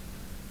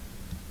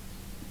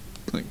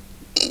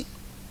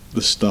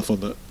stuff on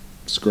the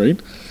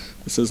screen.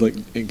 It says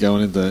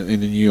going into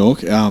New York.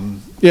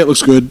 It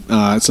looks good.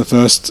 It's the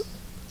first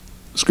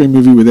Scream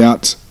movie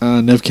without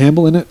Neve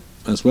Campbell in it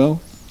as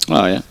well.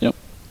 Oh yeah, yep.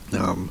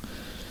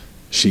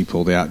 She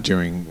pulled out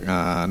during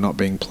not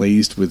being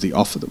pleased with the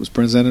offer that was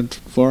presented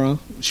for her.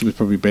 She was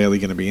probably barely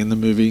going to be in the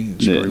movie,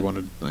 and she really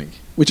wanted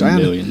which I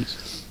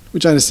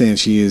understand.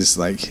 She is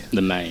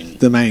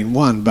the main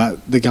one,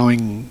 but they're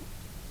going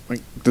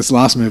this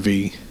last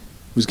movie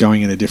was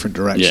going in a different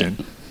direction.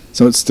 Yeah.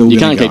 So it's still. You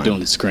can't keep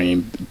doing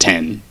Scream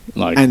 10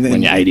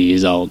 when you're 80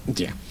 years old.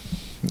 Yeah.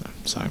 No,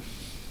 so,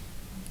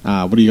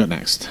 what do you got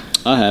next?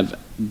 I have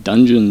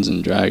Dungeons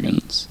and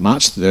Dragons.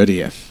 March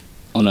 30th.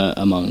 Honor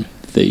Among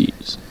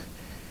Thieves.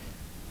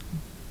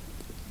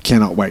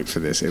 Cannot wait for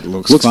this. It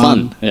looks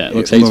fun. Yeah, it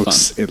looks fun.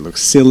 It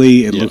looks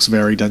silly. It looks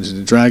very Dungeons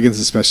and Dragons,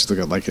 especially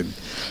got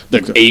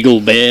the eagle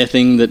bear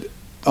thing that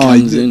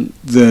comes in.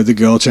 The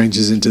girl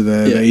changes into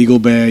the eagle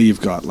bear. You've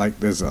got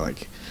there's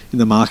in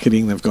the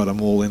marketing, they've got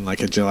them all in a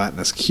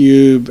gelatinous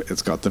cube.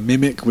 It's got the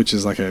mimic, which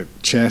is a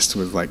chest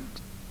with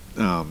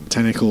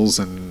tentacles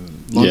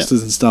and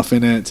monsters and stuff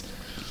in it.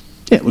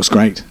 Yeah, it looks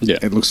great. Yeah.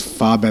 It looks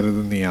far better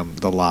than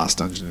the last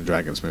Dungeons and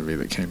Dragons movie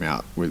that came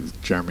out with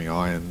Jeremy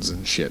Irons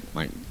and shit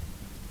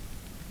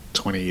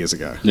 20 years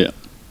ago. Yeah.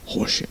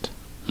 Horseshit.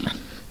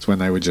 It's when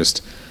they were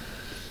just...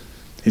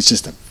 It's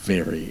just a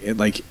very...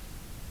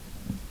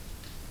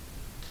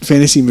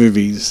 fantasy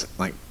movies,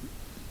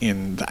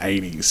 in the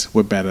 80s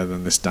were better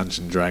than this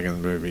Dungeons &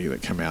 Dragons movie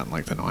that came out in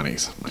like the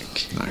 90s.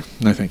 I'm like,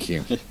 no thank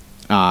you.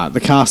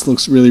 The cast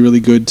looks really, really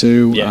good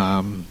too.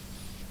 Yeah.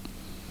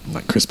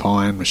 Like Chris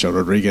Pine, Michelle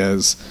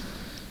Rodriguez,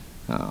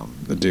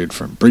 the dude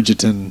from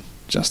Bridgerton,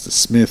 Justice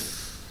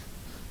Smith,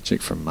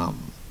 chick from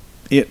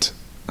It,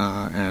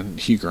 and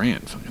Hugh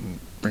Grant. Fucking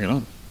bring it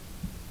on.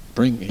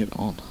 Bring it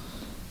on.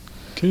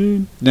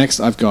 Cool. Next,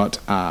 I've got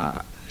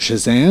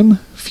Shazam!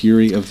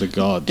 Fury of the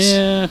Gods.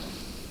 Yeah.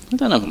 I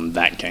don't know if I'm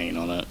that keen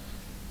on it.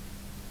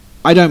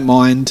 I don't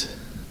mind.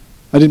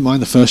 I didn't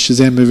mind the first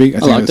Shazam movie. I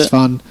think it was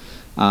fun.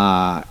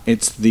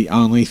 It's the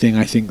only thing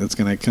I think that's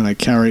going to kind of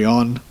carry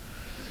on,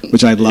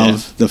 which I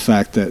love the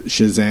fact that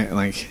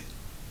Shazam's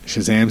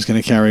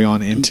going to carry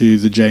on into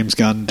the James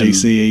Gunn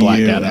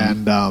DCEU,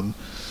 and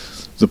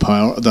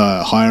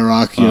the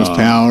hierarchy of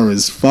power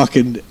is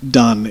fucking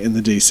done in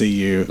the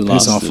DCU.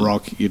 Piss off,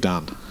 Rock, you're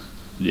done.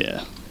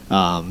 Yeah.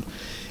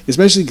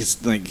 Especially because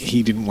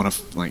he didn't want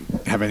to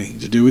have anything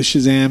to do with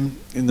Shazam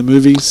in the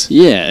movies.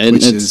 Yeah,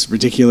 which is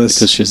ridiculous.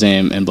 Because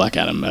Shazam and Black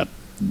Adam,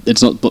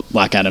 it's not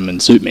Black Adam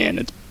and Superman.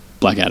 It's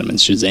Black Adam and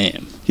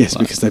Shazam. Yes,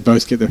 because they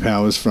both get their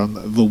powers from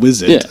the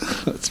Wizard. Yeah,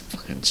 that's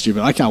fucking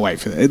stupid. I can't wait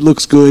for that. It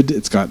looks good.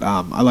 It's got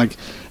I like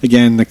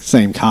again the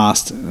same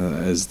cast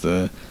as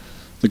the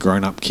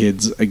grown-up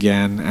kids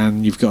again,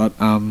 and you've got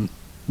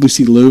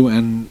Lucy Liu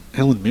and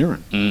Helen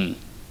Mirren.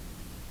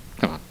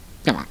 Come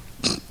on.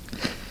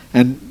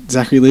 And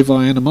Zachary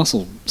Levi in a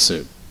muscle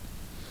suit,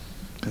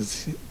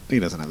 because he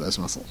doesn't have those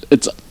muscles.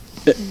 It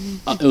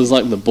was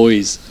like The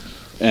Boys,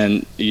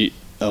 and I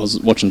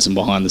was watching some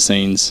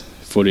behind-the-scenes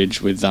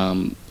footage with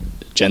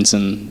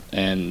Jensen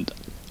and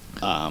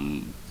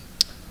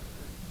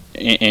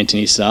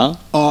Anthony Starr.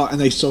 Oh,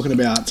 and they're talking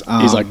about...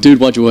 he's like,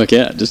 dude, why'd you work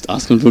out? Just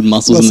ask him to put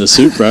muscles in the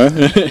suit, bro.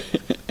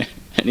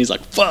 And he's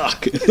like,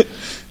 fuck.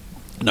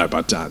 No,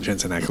 but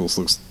Jensen Ackles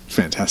looks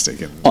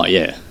fantastic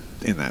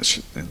in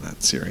that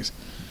series.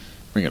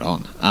 Bring it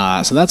on.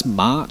 So that's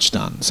March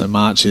done. So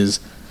March is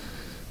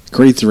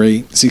Creed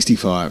 3,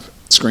 65,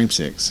 Scream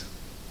 6,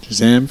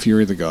 Shazam!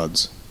 Fury of the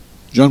Gods,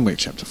 John Wick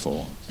Chapter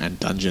 4, and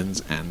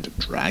Dungeons and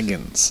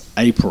Dragons.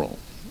 April.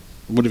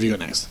 What have you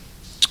got next?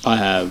 I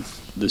have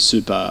the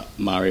Super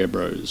Mario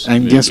Bros.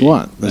 And movie. Guess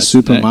what? The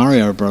Super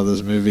Mario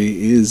Brothers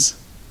movie is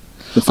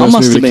the first I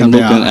must movie have been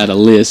looking out. at a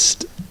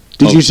list.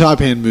 Did you type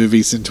in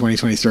movies in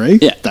 2023?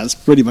 Yeah. That's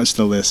pretty much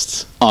the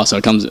list. Oh, so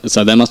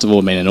they must have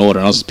all been in order,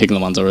 and I was just picking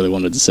the ones I really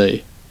wanted to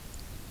see.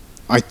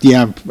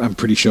 I'm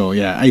pretty sure,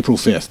 yeah. April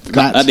 5th.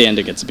 At the end,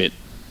 it gets a bit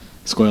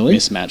squirrely,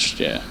 mismatched,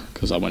 yeah,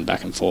 because I went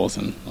back and forth,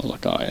 and I was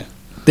like, oh, yeah.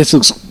 This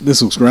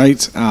looks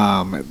great.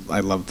 I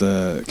love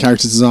the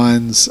character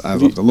designs. I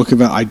love the look of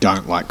it. I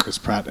don't like Chris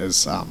Pratt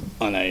as I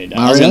know you don't.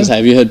 Mario. I was going to say,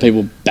 have you heard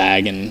people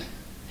bagging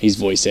his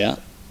voice out?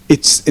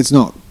 It's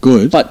not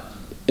good. But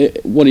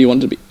what do you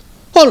want it to be?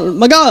 Oh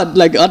my god!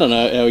 Like, I don't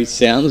know how he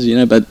sounds,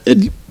 but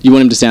you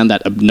want him to sound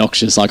that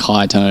obnoxious, like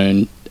high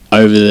tone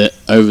over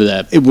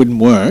the. It wouldn't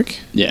work.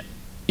 Yeah,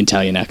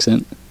 Italian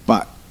accent.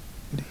 But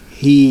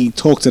he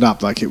talked it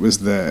up like it was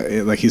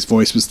his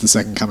voice was the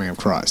second coming of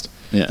Christ.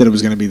 Yeah. That it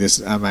was going to be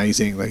this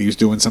amazing. Like he was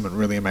doing something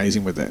really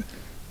amazing with it.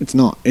 It's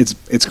not. It's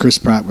Chris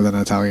Pratt with an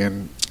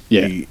Italian.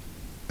 Yeah.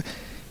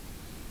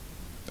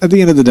 At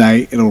the end of the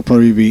day, it'll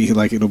probably be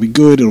it'll be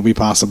good. It'll be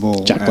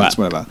passable. Jack Black.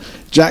 Whatever.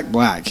 Jack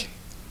Black.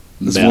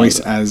 His voice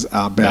as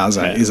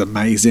Bowser is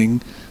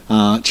amazing.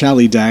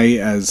 Charlie Day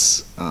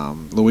as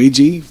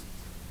Luigi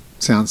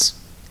sounds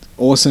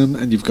awesome,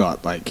 and you've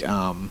got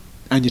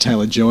Anya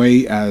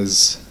Taylor-Joy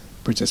as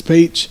Princess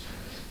Peach,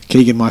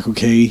 Keegan Michael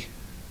Key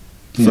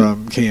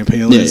from Key and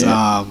Peele as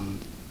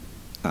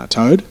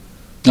Toad.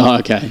 Oh,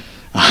 okay.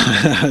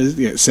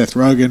 Seth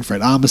Rogen,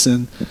 Fred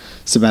Armisen,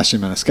 Sebastian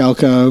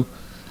Maniscalco.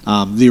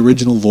 The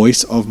original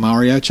voice of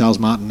Mario, Charles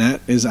Martinet,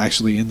 is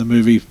actually in the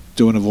movie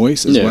doing a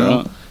voice as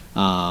well. Right.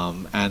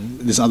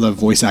 And this other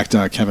voice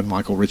actor, Kevin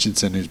Michael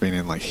Richardson, who's been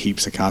in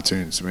heaps of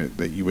cartoons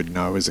that you would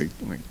know as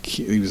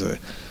he was a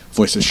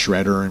voice of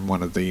Shredder in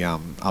one of the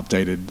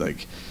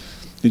updated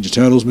Ninja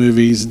Turtles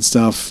movies and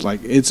stuff.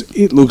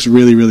 It looks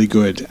really, really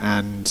good,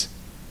 and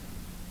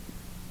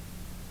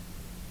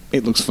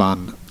it looks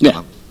fun.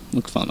 Yeah,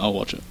 looks fun. I'll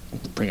watch it.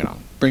 Bring it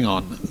on. Bring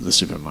on the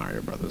Super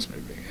Mario Brothers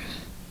movie.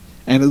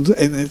 And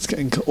it's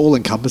all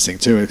encompassing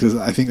too, because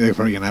I think they're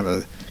probably going to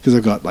have because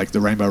they've got the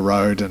Rainbow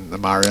Road and the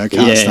Mario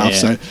Kart stuff,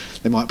 so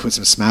they might put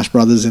some Smash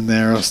Brothers in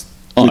there.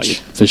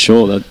 For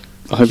sure.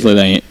 Hopefully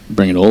they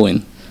bring it all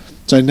in.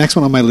 So next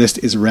one on my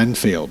list is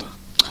Renfield.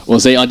 Well,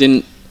 see, I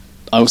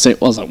was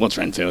like, what's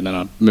Renfield? And then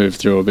I moved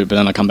through a bit, but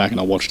then I come back and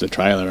I watched the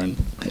trailer, and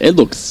it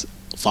looks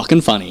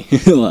fucking funny.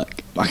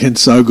 Fucking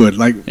so good.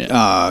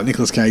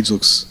 Nicolas Cage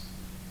looks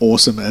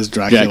awesome as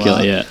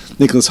Dracula.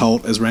 Nicholas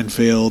Hoult as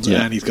Renfield,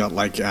 and he's got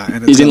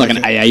and he's in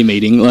an AA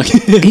meeting,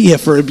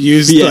 for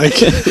abuse,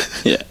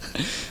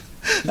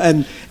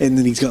 and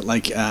then he's got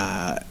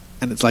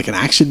and it's an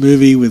action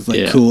movie with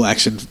cool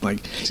action,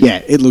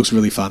 it looks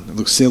really fun. It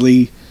looks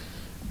silly,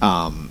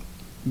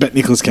 but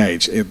Nicolas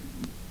Cage,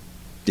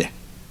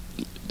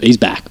 he's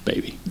back,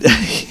 baby.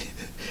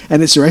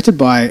 And it's directed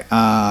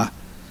by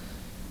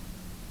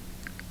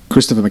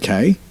Christopher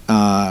McKay,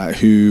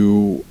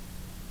 who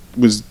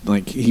was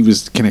like he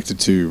was connected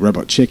to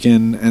Robot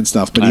Chicken and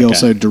stuff, but he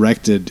also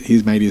directed.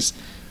 He's made his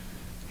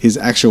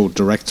actual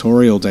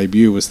directorial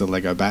debut was the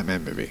Lego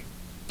Batman movie.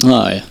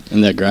 Oh yeah,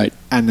 and they're great.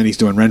 And then he's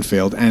doing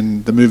Renfield,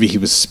 and the movie he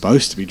was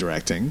supposed to be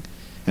directing,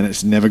 and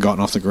it's never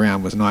gotten off the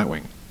ground, was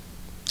Nightwing.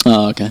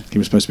 Oh, okay. He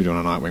was supposed to be doing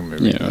a Nightwing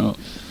movie. Yeah, right.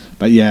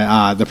 But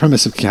yeah, the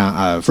premise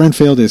of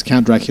Renfield is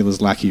Count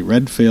Dracula's lackey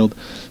Redfield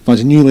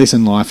finds a new lease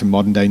on life in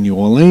modern-day New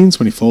Orleans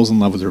when he falls in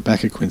love with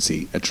Rebecca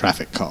Quincy, a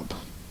traffic cop.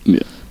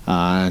 Yeah.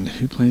 And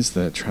who plays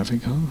the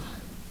traffic cop?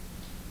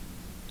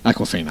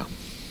 Awkwafina.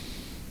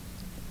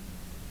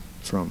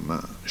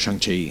 From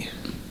Shang-Chi.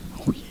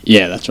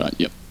 Yeah, that's right.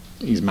 Yep.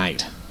 His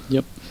mate.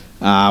 Yep.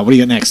 What do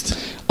you got next?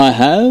 I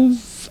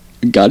have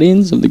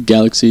Guardians of the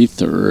Galaxy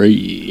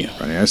 3.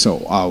 Right,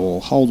 so I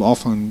will hold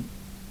off on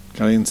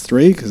Guardians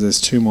 3 because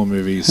there's 2 more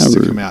movies to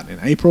come out in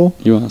April.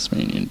 You asked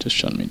me and you just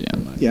shut me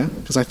down, mate. Yeah,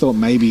 because I thought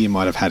maybe you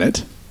might have had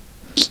it.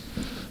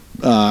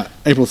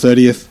 April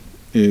 30th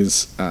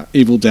is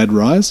Evil Dead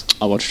Rise.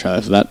 I watched a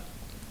trailer for that.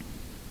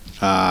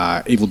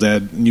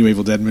 New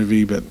Evil Dead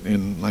movie, but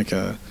in like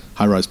a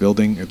high-rise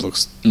building. It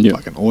looks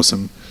fucking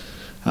awesome.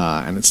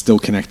 And it's still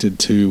connected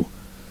to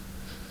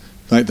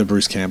like the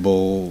Bruce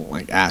Campbell,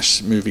 like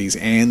Ash movies,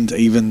 and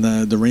even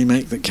the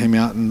remake that came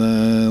out in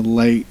the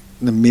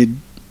mid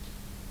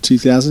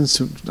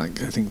 2000s,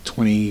 like I think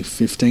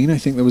 2015. I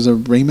think there was a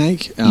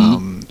remake.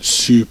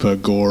 Super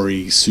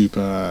gory,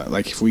 super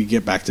like if we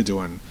get back to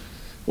doing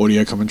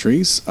audio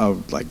commentaries,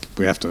 like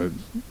we have to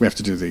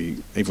do the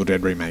Evil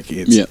Dead remake.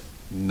 It's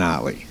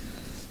gnarly,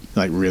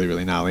 like really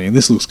really gnarly, and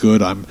this looks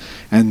good. And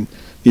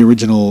the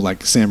original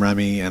like Sam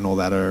Raimi and all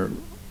that are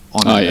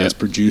on it as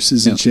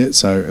producers and shit,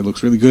 so it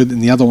looks really good.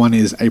 And the other one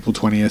is April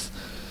 20th,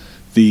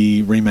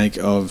 the remake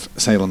of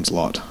Salem's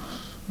Lot,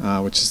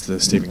 which is the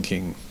Stephen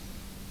King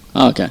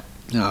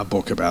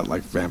book about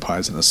like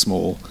vampires in a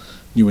small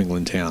New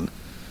England town.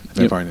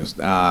 There's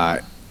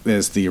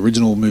the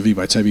original movie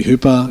by Toby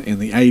Hooper in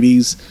the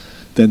 80s,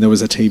 then there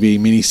was a TV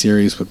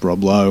miniseries with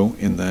Rob Lowe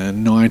in the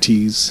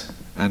 90s,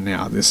 and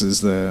now this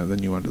is the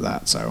new one to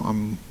that, so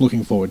I'm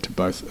looking forward to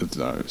both of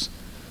those.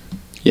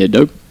 Yeah,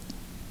 dope.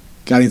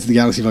 Guardians of the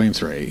Galaxy Volume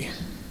 3.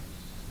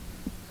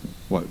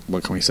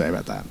 What can we say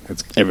about that?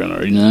 Everyone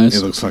already knows.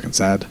 It looks fucking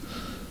sad.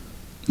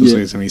 Looks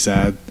like it's going to be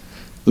sad.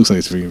 Looks like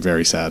it's going to be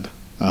very sad.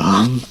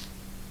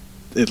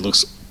 It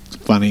looks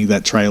funny.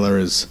 That trailer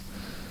is...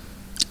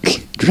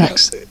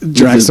 Drax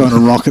throwing a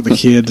rock at the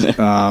kid.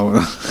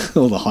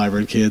 All the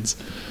hybrid kids.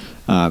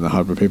 The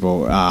hybrid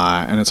people.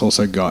 And it's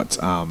also got...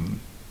 the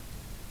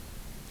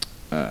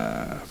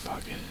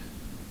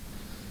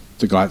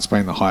guy that's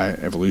playing the High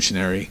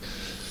Evolutionary...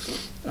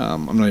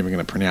 I'm not even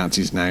going to pronounce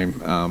his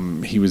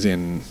name. He was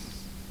in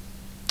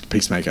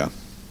Peacemaker.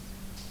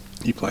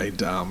 He played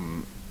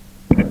the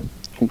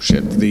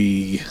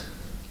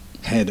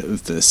head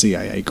of the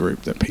CIA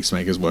group that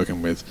Peacemaker's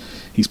working with.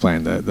 He's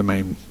playing the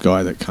main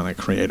guy that kind of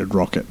created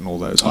Rocket and all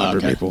those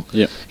hybrid people.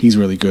 Yep. He's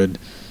really good.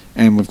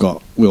 And we've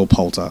got Will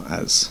Poulter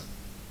as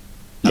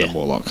Adam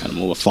Warlock. Adam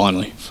Warlock,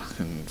 finally.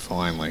 Fucking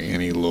finally.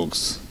 And he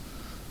looks...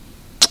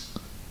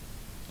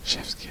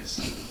 Chef's kiss.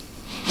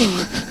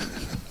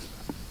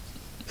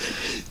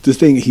 The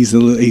thing, he's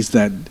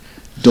that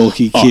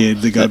dorky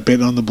kid that got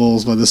bitten on the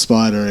balls by the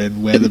spider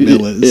and Where the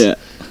Mill Is. Yeah.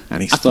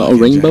 And he's I saw a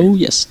rainbow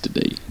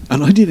yesterday.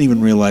 And I didn't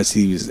even realise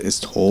he was as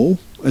tall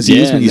as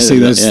he is when you see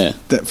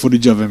that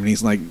footage of him, and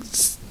he's like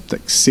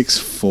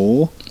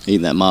 6'4".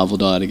 Eating that Marvel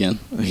diet again.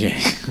 Yeah.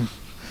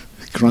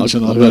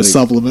 Crunching on those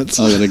supplements.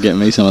 I'm going to get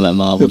me some of that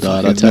Marvel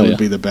diet, I tell you. That would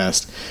be the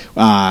best.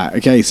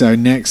 Okay, so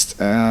next,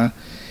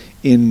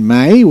 in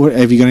May,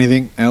 have you got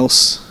anything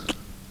else?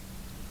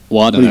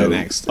 Well, I don't know.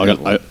 Next? I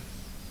got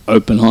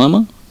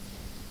Oppenheimer.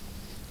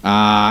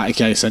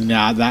 Okay, so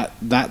now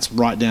that's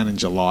right down in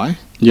July.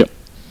 Yep.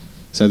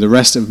 So the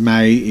rest of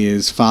May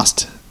is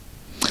Fast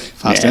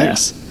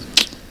X.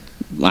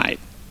 Mate,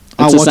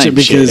 I'll watch it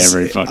because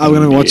I'm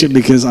going to watch it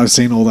because I've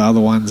seen all the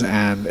other ones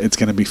and it's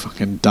going to be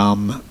fucking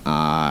dumb.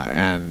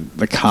 And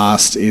the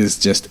cast is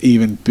just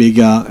even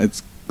bigger.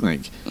 It's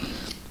like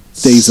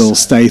Diesel,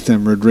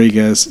 Statham,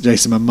 Rodriguez,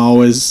 Jason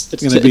Momoa's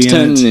going to be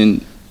in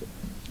it.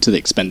 To the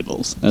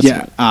Expendables.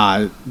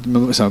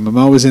 So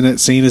Momoa's in it.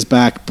 Cena's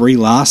back. Brie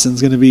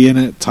Larson's going to be in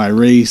it.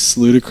 Tyrese,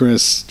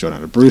 Ludacris,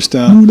 Jordana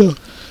Brewster,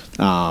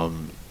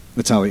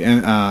 Natalie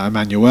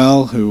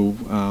Emmanuel, who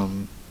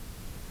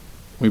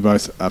we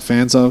both are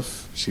fans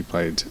of. She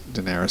played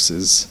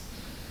Daenerys's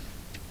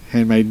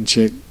handmaiden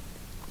chick.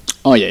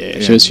 Oh yeah.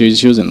 She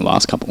was in the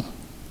last couple.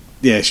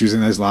 Yeah, she was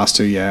in those last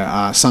two.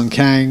 Yeah, Sung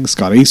Kang,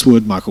 Scott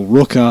Eastwood, Michael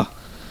Rooker,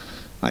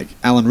 like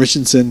Alan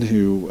Richardson,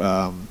 who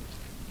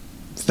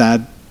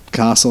Thad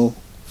Castle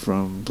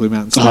from Blue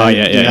Mountain State. Oh,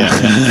 yeah.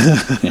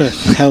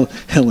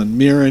 Helen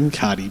Mirren,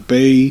 Cardi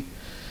B,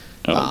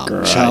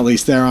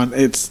 Charlize Theron.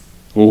 Charlize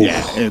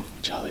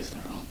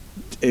Theron.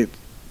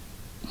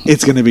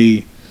 It's going to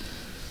be,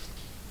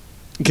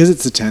 because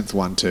it's the 10th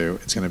one too,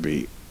 it's going to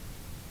be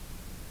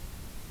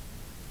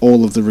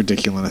all of the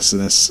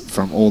ridiculousness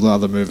from all the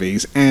other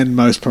movies, and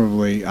most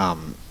probably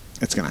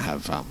it's going to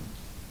have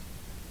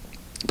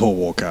Paul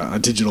Walker, a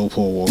digital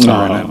Paul Walker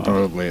in it,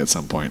 probably at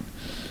some point.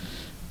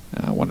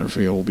 I wonder if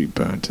he'll all be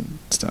burnt and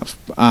stuff.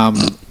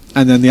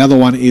 And then the other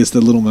one is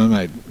The Little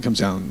Mermaid. It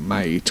comes out on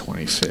May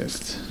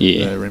 25th.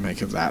 Yeah. The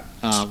remake of that.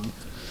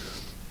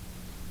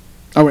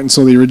 I went and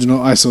saw the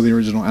original. I saw the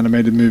original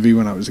animated movie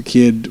when I was a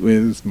kid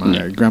with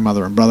my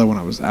grandmother and brother when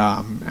I was,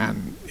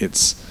 and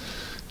it's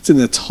in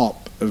the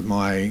top of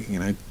my,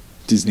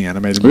 Disney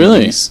animated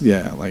movies. Really?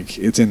 Yeah, like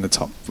it's in the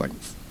top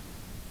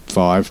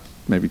 5,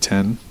 maybe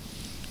 10.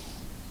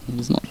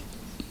 There's not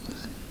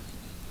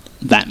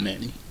that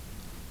many.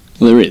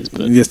 Well, there is,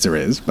 but yes, there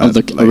is. But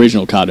of the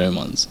original cartoon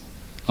ones,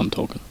 I'm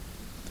talking.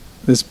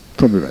 There's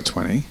probably about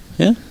 20.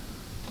 Yeah,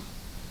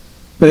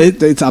 but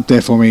it's up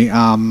there for me.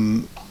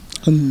 I'm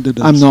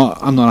not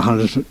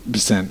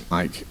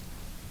 100%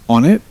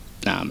 on it.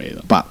 Nah, me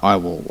either. But I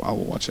will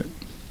watch it.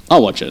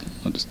 I'll watch it.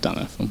 I just don't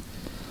know if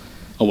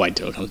I'll wait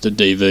till it comes to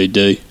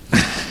DVD.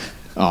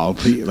 Oh,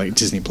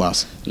 Disney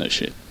Plus. No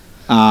shit.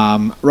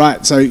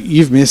 Right, so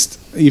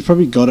you've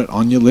probably got it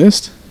on your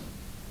list,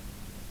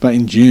 but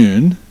in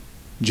June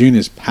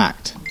is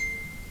packed.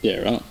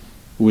 Yeah, right.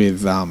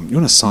 With, you want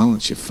to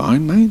silence your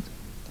phone, mate?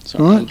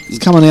 Sorry, all right? It's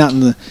coming out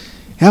in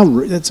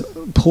that's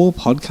poor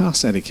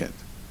podcast etiquette.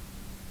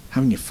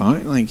 Having your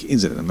phone,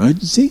 is it an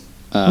emergency?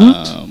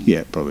 Yeah,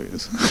 it probably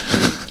is.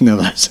 Now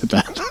that I said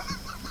that.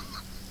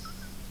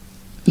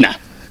 Nah,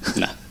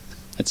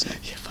 that's not.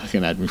 You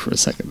fucking had me for a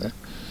second there.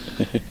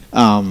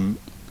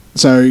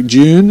 So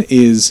June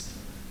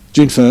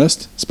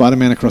 1st,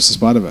 Spider-Man Across the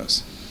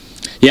Spider-Verse.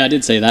 Yeah, I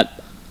did see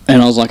that, and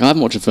I was like, I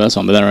haven't watched the first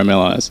one, but then I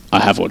realised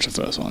I have watched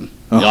the first one.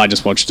 Oh. I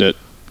just watched it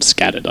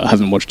scattered. I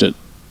haven't watched it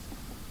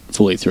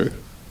fully through.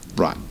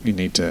 Right, you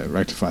need to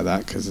rectify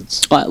that because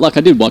it's... I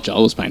did watch it. I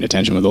was paying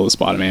attention with all the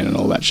Spider-Man and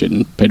all that shit,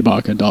 and Peter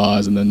Parker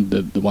dies, and then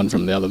the one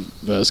from the other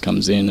verse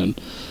comes in, and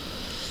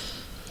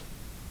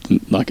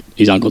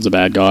his uncle's a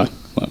bad guy.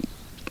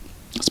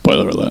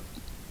 Spoiler alert.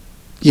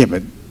 Yeah,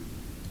 but...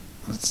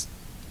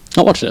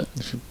 I watched it.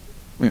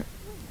 Yeah,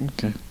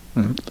 okay.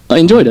 Right. I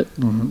enjoyed it.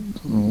 We'll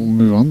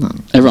move on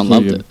then. Everyone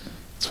loved it.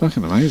 It's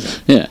fucking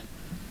amazing. Yeah.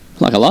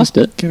 I liked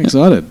it. Getting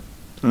excited.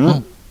 All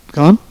right.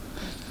 Come on.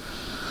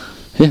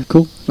 Yeah,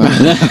 cool.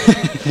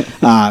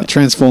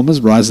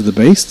 Transformers, Rise of the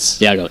Beasts.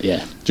 Yeah, I got it,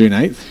 yeah. June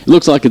 8th. It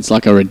looks like it's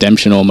like a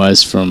redemption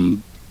almost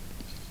from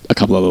a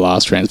couple of the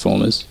last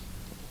Transformers.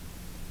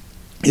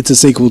 It's a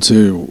sequel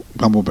to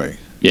Bumblebee.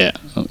 Yeah,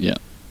 yeah.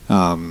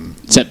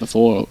 Set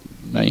before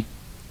me.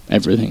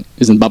 Everything.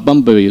 But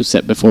Bumblebee was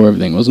set before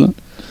everything, wasn't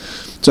it?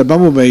 So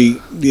Bumblebee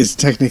is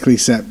technically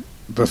set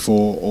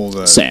before all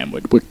the... Sam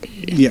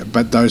Witwicky. Yeah,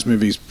 but those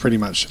movies pretty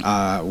much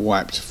are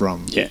wiped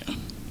from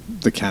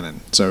the canon.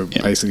 So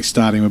basically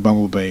starting with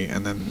Bumblebee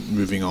and then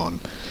moving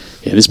on.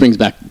 Yeah, this brings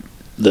back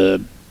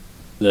the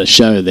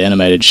show, the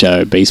animated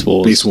show, Beast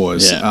Wars. Beast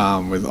Wars,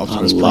 with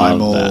Optimus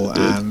Primal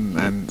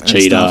and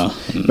Cheetah.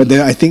 And but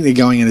I think they're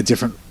going in a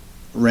different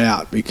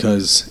route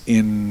because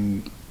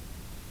in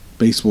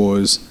Beast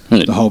Wars,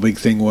 the whole big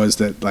thing was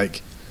that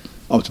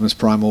Optimus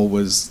Primal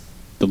was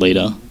the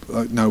leader.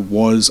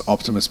 Was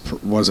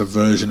a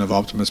version of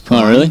Optimus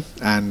Prime. Oh, really?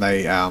 And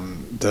they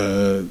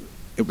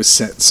it was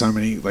set so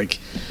many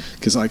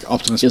because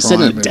Optimus Prime set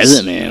in a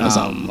desert, man, or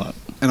something.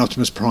 And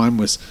Optimus Prime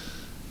was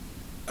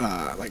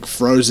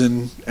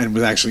frozen and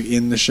was actually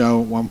in the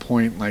show at one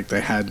point.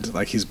 They had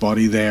his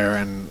body there,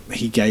 and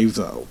he gave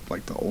the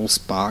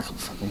Allspark,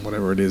 fucking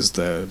whatever it is,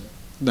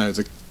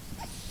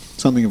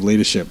 something of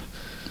leadership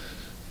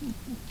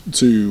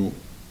to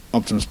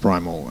Optimus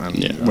Primal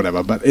and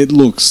whatever. But it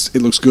looks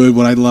good.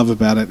 What I love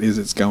about it is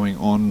it's going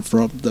on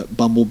from the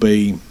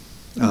Bumblebee,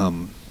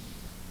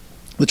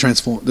 the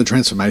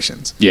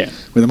transformations. Yeah,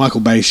 where the Michael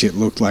Bay shit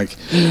looked like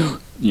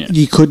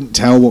you couldn't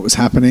tell what was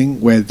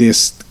happening. Where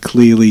this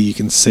clearly you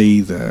can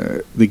see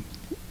the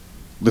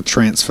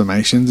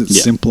transformations.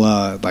 It's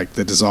simpler.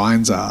 The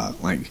designs are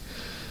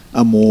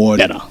a more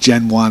better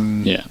Gen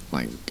 1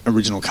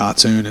 original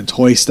cartoon and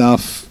toy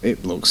stuff.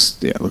 It looks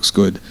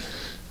good.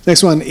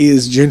 Next one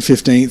is June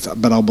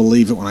 15th, but I'll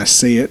believe it when I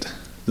see it.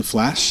 The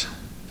Flash.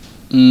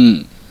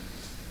 Not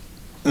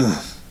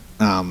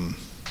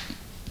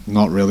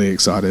really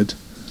excited.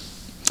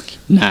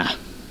 Nah,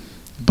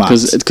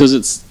 because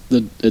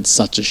it's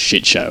such a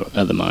shit show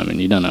at the moment.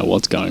 You don't know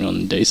what's going on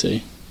in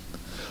DC.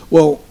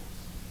 Well,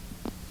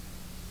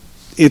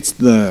 it's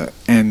the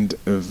end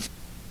of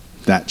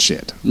that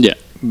shit. Yeah,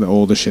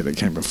 all the shit that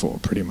came before,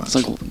 pretty much.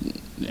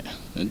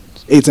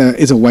 It's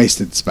It's a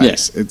wasted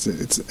space. Yeah.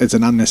 It's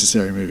an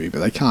unnecessary movie, but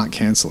they can't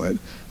cancel it.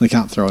 They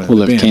can't throw it in the bin.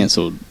 Well, they've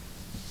cancelled.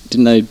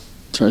 Didn't they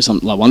throw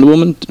something like Wonder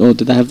Woman, or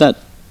did they have that?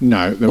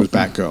 No, there was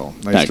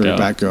Batgirl. They threw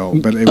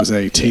Batgirl, but it was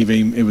a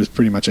TV. It was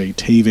pretty much a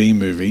TV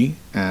movie,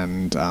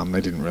 and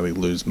they didn't really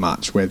lose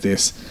much. Where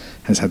this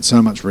has had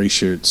so much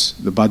reshoots,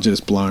 the budget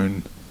is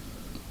blown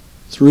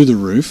through the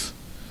roof.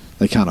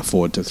 They can't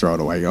afford to throw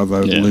it away.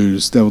 Although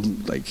they'll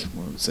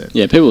what was it?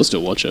 Yeah, people will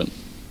still watch it.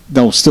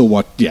 they'll still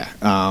watch. Yeah.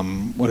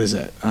 What is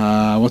it?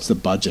 What's the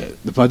budget?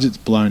 The budget's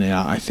blown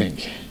out, I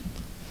think.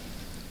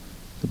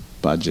 The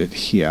budget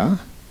here,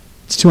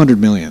 it's 200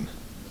 million,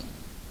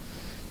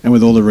 and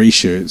with all the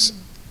reshoots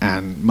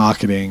and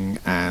marketing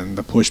and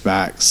the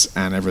pushbacks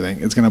and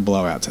everything, it's going to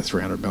blow out to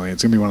 300 million.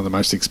 It's going to be one of the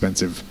most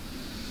expensive.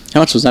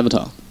 How much was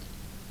Avatar?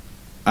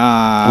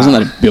 Wasn't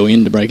that $1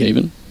 billion to break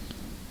even?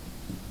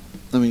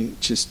 I mean,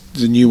 just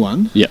the new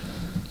one. Yeah,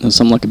 it was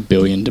something like $1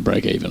 billion to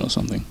break even or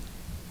something.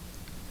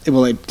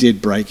 Well, it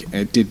did break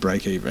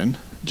even,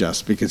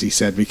 just because he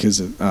said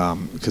because of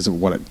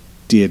what it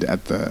did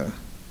at the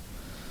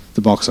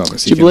box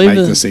office. He can make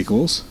the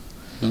sequels.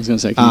 I was going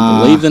to say, can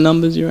you believe the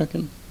numbers, you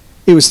reckon?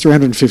 It was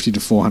 350 to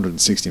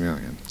 460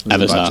 million.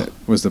 Avatar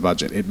was the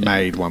budget. It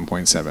made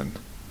 1.7.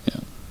 Yeah.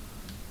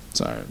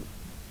 So,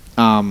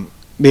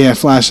 yeah,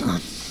 Flash.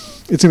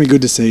 It's gonna be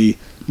good to see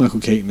Michael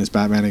Keaton as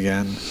Batman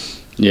again.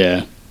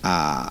 Yeah.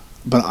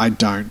 But I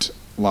don't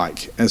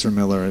like Ezra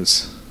Miller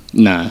as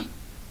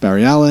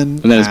Barry Allen,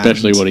 and then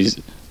especially what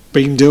he's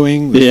been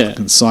doing. The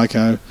fucking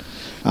psycho.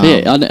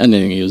 I don't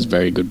think he was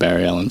very good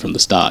Barry Allen from the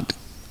start.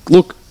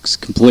 Looks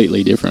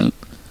completely different.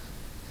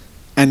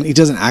 And he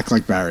doesn't act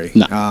like Barry.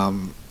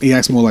 No. He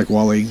acts more like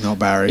Wally, not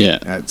Barry. Yeah.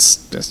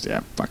 It's just,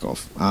 fuck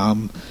off.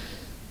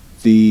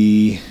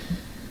 The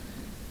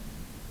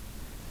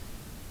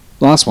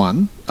last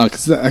one,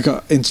 because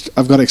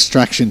I've got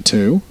Extraction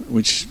 2,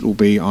 which will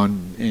be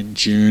in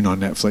June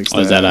on Netflix.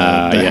 Is that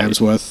the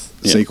Hemsworth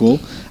sequel?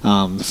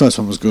 The first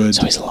one was good.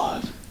 So he's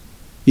alive.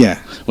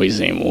 Yeah. Well, you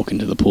see him walk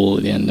into the pool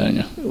at the end, don't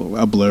you?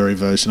 A blurry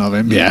version of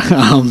him.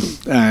 Yeah.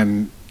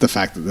 And the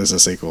fact that there's a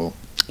sequel.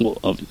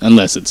 Well,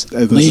 unless it's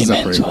this is a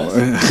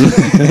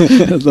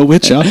prequel. The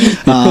Witcher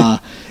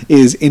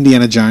is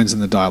Indiana Jones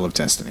and the Dial of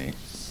Destiny.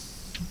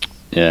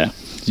 Yeah.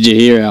 Did you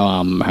hear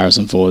how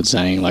Harrison Ford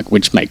saying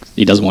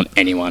he doesn't want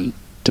anyone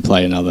to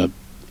play another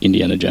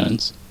Indiana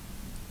Jones?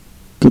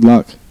 Good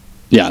luck.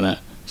 Yeah, I know.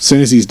 As soon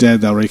as he's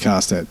dead, they'll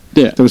recast it.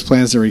 Yeah. There was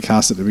plans to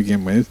recast it to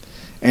begin with,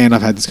 and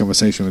I've had this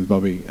conversation with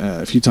Bobby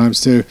a few times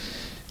too.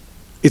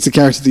 It's a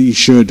character that you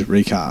should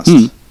recast.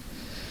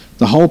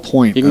 The whole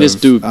point you can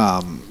just do. You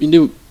can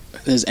do.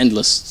 There's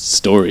endless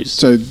stories.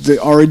 So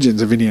the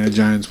origins of Indiana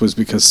Jones was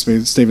because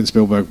Steven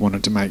Spielberg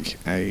wanted to make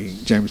a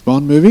James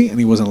Bond movie, and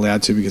he wasn't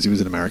allowed to because he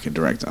was an American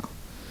director.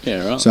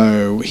 Yeah, right.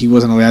 So he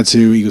wasn't allowed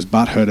to. He was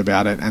butthurt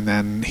about it, and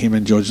then him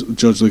and George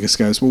Lucas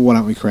goes, well, why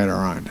don't we create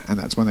our own? And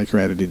that's when they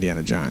created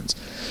Indiana Jones.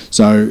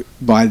 So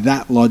by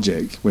that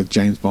logic, with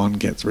James Bond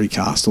gets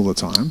recast all the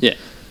time,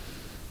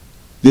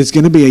 there's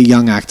going to be a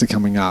young actor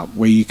coming up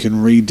where you can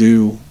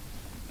redo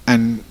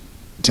and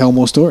tell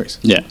more stories.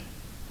 Yeah.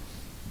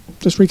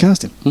 Just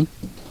recast him.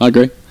 I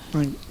agree.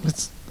 Like,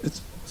 it's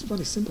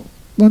bloody simple.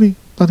 Bloody.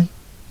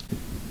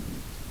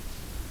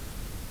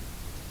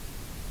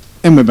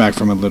 And we're back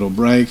from a little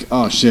break.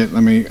 Oh shit!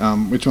 Let me.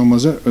 Which one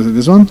was it? Was it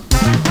this one?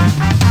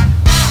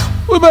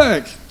 We're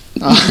back.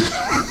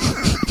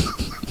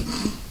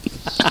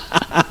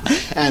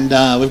 And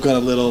we've got a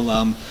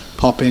little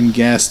pop-in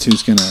guest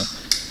who's gonna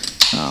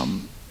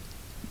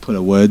put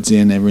her words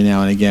in every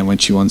now and again when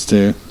she wants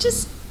to.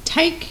 Just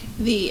take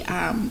the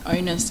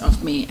onus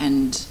off me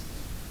and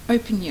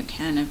open your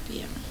can of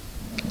beer.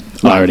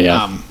 I already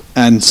have.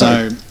 And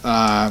so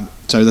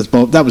that's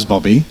Bob. That was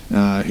Bobby,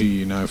 who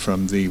you know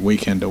from the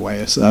Weekend Away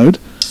episode.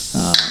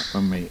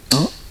 When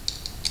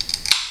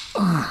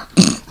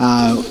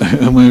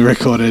we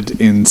recorded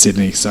in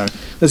Sydney. So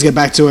let's get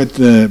back to it.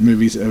 The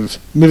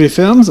movie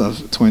films of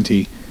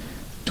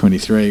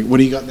 2023. What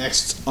do you got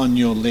next on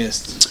your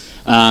list?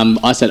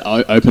 I said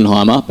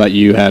Oppenheimer, but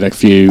you had a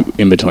few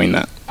in between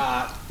that.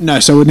 No,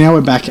 so now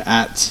we're back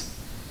at...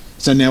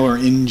 So now we're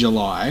in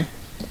July.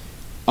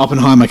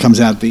 Oppenheimer comes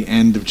out at the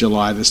end of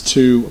July. There's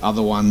two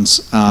other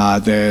ones.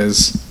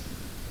 There's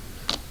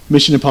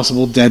Mission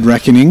Impossible Dead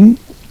Reckoning,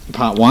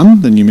 Part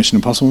 1, the new Mission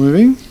Impossible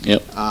movie.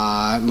 Yep.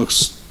 It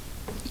looks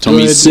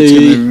Tommy good.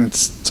 C.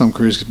 It's Tom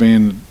Cruise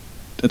being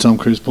a Tom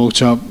Cruise pork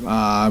chop.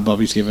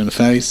 Bobby's giving a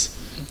face.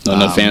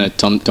 Not a fan of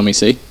Tommy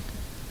C?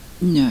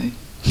 No.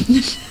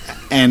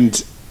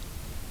 And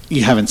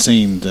you haven't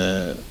seen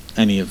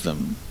any of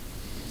them.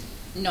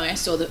 No, I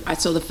saw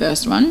the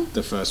first one.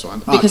 The first one.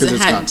 Because it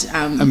had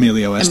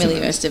Emilio Estevez.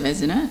 Emilio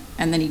Estevez in it,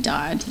 and then he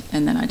died,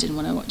 and then I didn't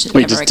want to watch it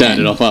We ever just again.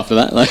 turned it off after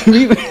that.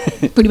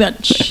 Pretty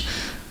much.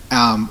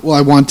 Well,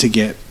 I want to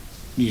get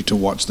you to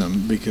watch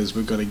them because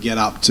we've got to get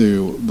up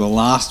to the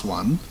last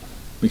one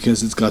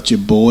because it's got your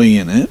boy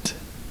in it,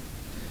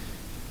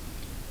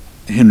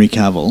 Henry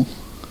Cavill.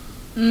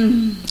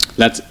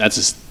 That's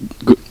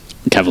good.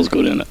 Cavill's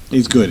good in it.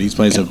 He's good. He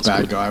plays Cavill's a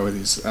bad good. guy with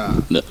his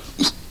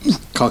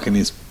cock in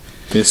his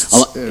fists.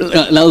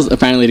 That was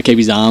apparently to keep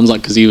his arms,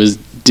 because he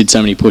did so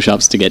many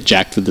push-ups to get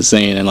jacked with the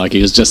scene, and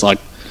he was just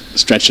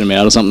stretching them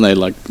out or something. They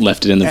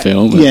left it in the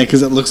film. Yeah,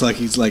 because it looks like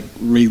he's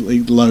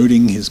really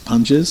loading his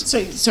punches.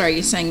 So sorry,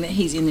 you're saying that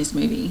he's in this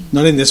movie?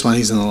 Not in this one.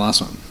 He's in the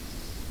last one.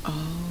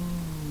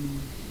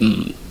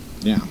 Oh.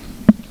 Yeah.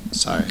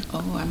 So.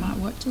 Oh, I might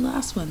watch the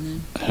last one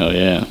then. Hell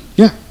yeah.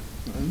 Yeah.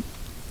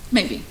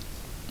 Maybe.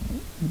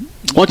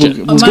 Watch it.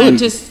 I It's might good.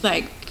 just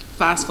like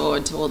fast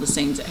forward to all the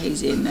scenes that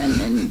he's in, and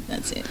then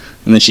that's it.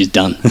 And then she's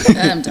done. And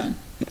I'm done.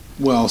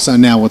 Well, so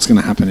now what's going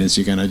to happen is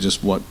you're going to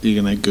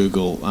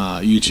Google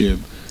YouTube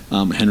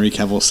Henry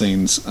Cavill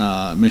scenes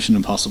Mission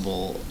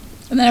Impossible,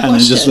 And then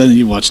then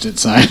you watched it.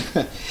 So,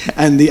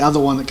 and the other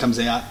one that comes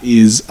out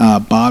is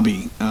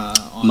Barbie.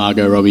 On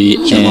Margot Robbie.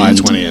 July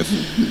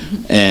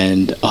 20th.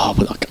 And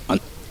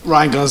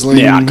Ryan Gosling.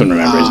 yeah, I couldn't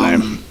remember his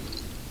name.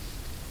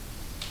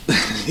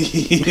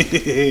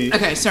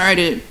 Okay, sorry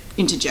to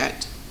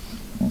interject.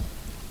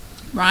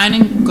 Ryan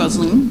and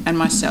Gosling and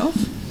myself,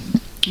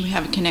 we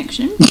have a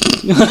connection.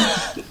 No.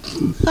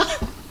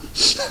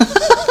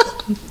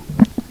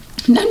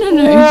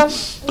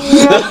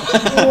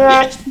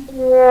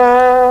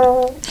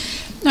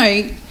 No,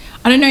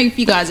 I don't know if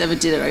you guys ever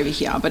did it over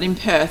here, but in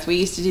Perth we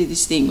used to do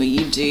this thing where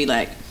you do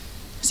like,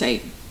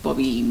 say,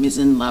 Bobby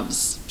Mizzen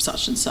loves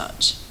such and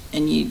such,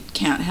 and you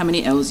count how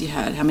many L's you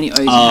had, how many O's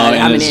you had,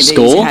 how many D's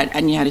you had,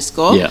 and you had a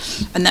score. Yeah.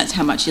 And that's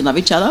how much you love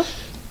each other.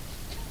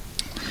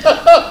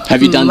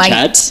 Have you done Mate,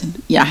 Chad?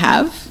 Yeah, I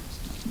have,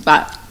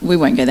 but we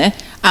won't go there.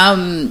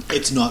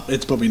 It's not.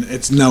 It's probably.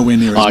 It's nowhere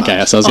near. As Okay,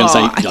 much. so I was going to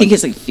say. I think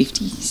it's like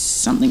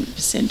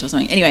 50-something% or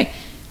something. Anyway,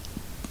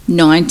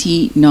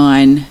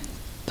 99%.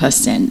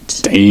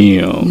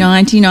 Damn.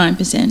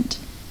 99%.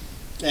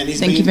 And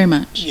Thank you very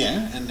much.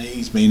 Yeah, and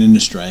he's been in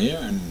Australia,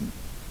 and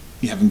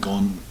you haven't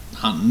gone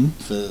hunting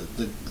for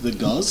the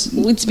goz.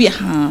 Well, it's a bit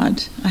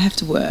hard. I have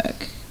to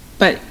work.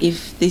 But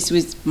if this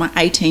was my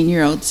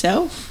 18-year-old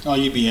self, Oh,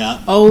 you'd be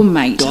out. oh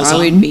mate, Goz I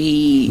hunting? would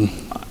be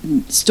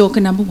stalker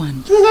number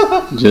one.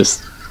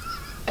 Just.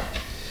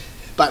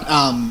 But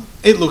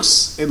it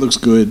looks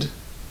good.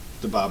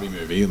 The Barbie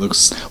movie. It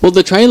looks. Well,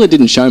 the trailer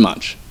didn't show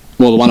much.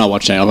 Well, the one I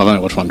watched now, I've only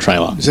watched one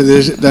trailer. So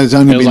there's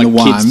only It was been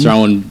like the kids one.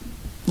 throwing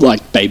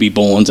like baby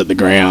borns at the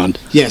ground.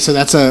 Yeah, so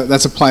that's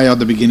a play on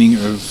the beginning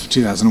of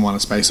 2001: A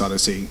Space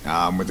Odyssey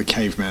with the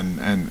cavemen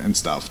and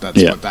stuff.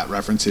 That's what that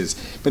reference is.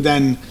 But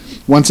then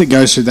once it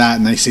goes through that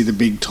and they see the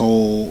big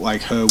tall,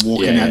 like her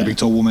walking out, the big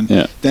tall woman,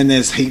 then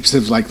there's heaps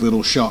of like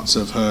little shots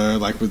of her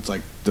like with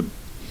like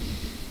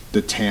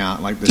the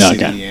town, like the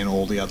city and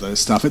all the other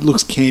stuff. It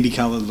looks candy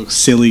coloured, it looks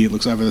silly, it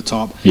looks over the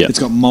top. Yep. It's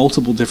got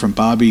multiple different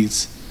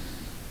Barbies,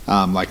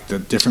 like the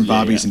different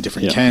Barbies and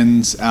different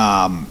Kens.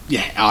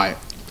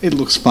 It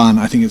looks fun.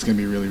 I think it's going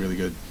to be really, really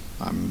good.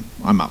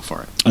 I'm up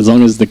for it. As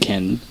long as the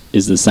Ken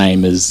is the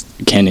same as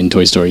Ken in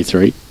Toy Story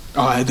 3.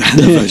 Oh, the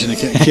version of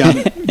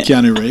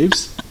Keanu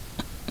Reeves.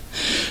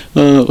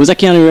 Was that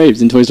Keanu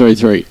Reeves in Toy Story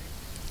 3?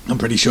 I'm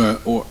pretty sure.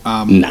 Or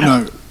No.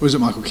 no, was it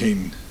Michael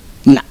Keaton?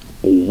 Nah.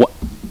 What?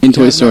 In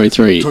Toy Story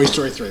 3. Toy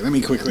Story 3. Let me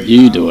quickly.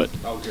 You do it.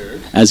 I'll do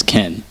it. As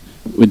Ken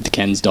with the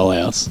Ken's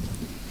dollhouse.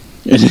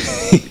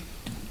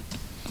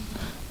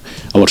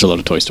 I watch a lot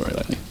of Toy Story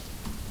lately.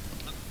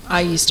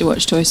 I used to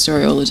watch Toy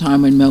Story all the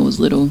time when Mel was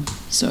little,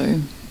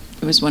 so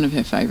it was one of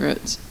her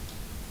favourites.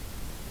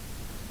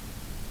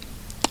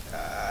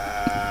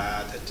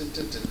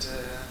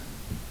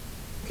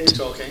 Keep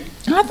talking.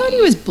 I thought he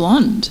was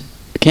blonde.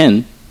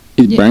 Ken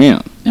is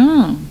brown.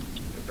 Oh.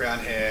 Brown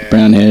hair.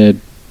 Brown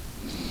haired.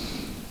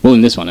 Well,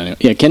 in this one anyway.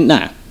 Yeah, Ken,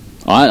 nah.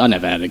 I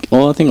never had a...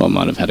 Well, I think I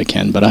might have had a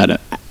Ken, but I had an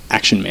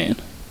Action Man.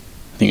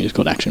 I think it was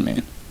called Action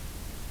Man.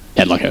 He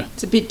had like a...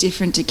 It's a bit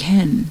different to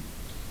Ken.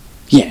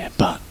 Yeah,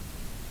 but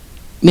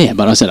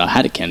I said I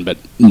had a Ken, but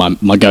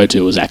my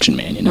go-to was Action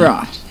Man, you know.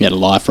 Right. He had a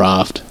life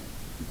raft,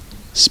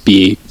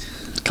 spear,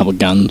 a couple of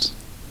guns.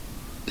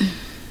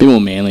 Bit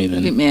more manly A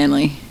bit than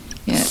manly.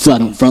 Yeah.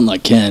 flat on front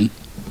like Ken.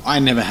 I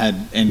never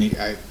had any.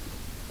 I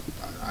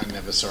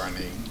never saw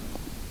any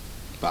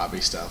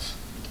Barbie stuff.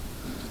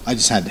 I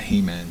just had the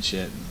He-Man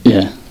shit.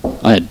 Yeah,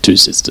 I had two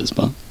sisters,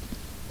 but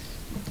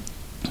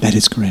That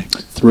is correct.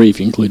 3 if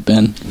you include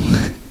Ben.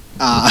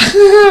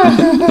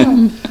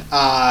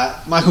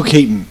 Michael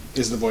Keaton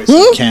is the voice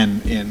of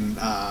Ken in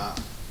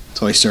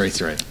Toy Story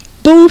 3.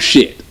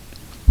 Bullshit.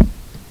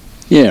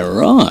 Yeah,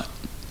 right.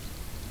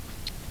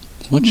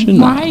 What should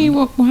Why are you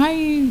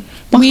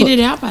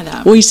weirded out by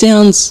that? Well, he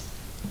sounds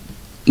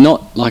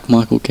not like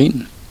Michael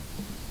Keaton.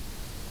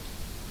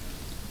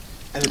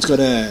 And it's got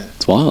a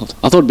It's wild.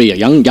 I thought it'd be a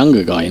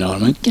younger guy, you know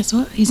what I mean? Guess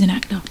what? He's an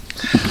actor.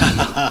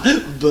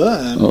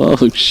 burn.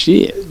 Oh,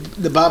 shit.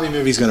 The Barbie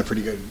movie's got a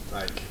pretty good,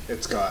 like,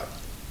 it's got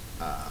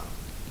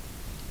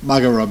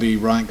Margot Robbie,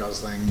 Ryan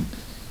Gosling,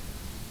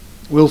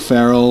 Will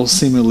Ferrell,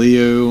 Simu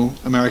Liu,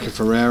 America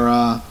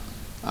Ferrera,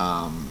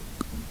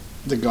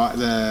 the guy,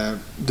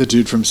 the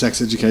dude from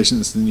Sex Education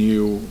that's the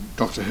new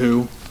Doctor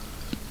Who.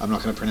 I'm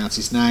not going to pronounce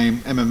his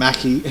name. Emma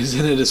Mackey is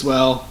in it as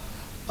well.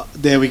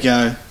 There we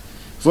go.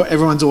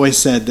 Everyone's always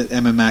said that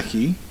Emma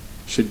Mackey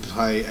should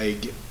play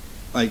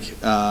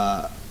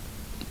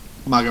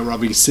Margot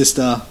Robbie's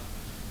sister,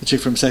 the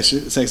chick from Sex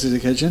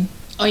Education.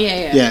 Oh,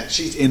 yeah. Yeah,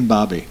 she's in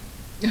Barbie.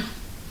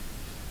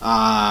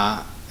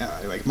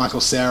 Like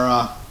Michael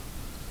Cera.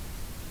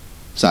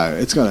 So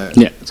it's got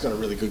a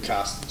really good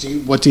cast.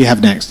 What do you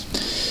have next?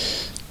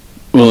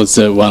 Well, it's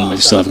the one we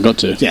still haven't got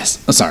to.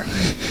 Yes. Oh, sorry.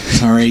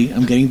 Sorry,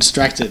 I'm getting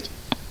distracted.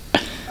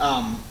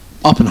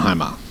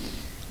 Oppenheimer.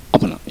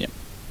 Oppenheimer, yeah.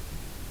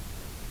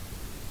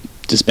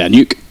 just about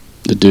Nuke,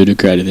 the dude who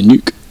created the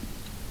Nuke.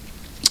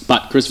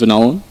 But Christopher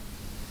Nolan,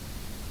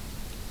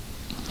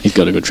 he's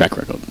got a good track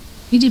record.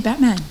 He did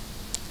Batman.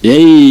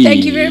 Yay!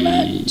 Thank you very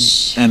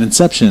much. And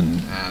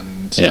Inception,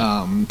 and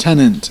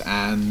Tenet,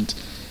 and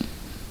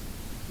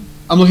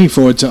I'm looking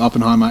forward to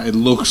Oppenheimer.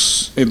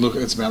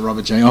 It's about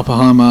Robert J.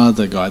 Oppenheimer,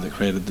 the guy that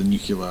created the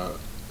nuclear.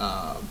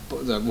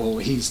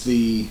 He's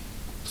the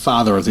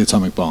father of the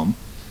atomic bomb,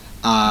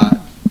 and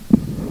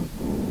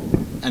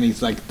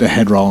he's like the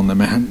head role in the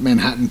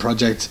Manhattan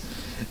Project.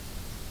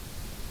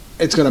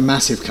 It's got a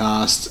massive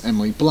cast: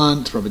 Emily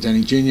Blunt, Robert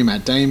Downey Jr.,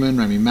 Matt Damon,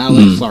 Rami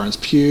Malek, Florence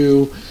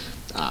Pugh,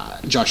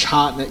 Josh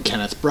Hartnett,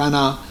 Kenneth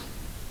Branagh.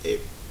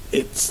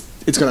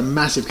 It's got a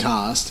massive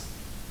cast.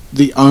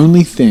 The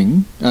only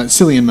thing,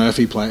 Cillian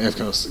Murphy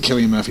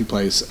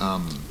plays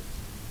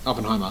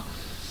Oppenheimer.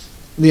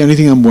 The only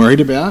thing I'm worried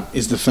about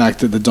is the fact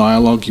that the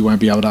dialogue you won't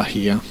be able to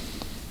hear,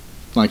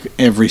 like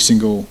every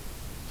single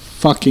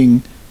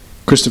fucking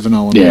Christopher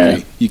Nolan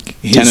movie.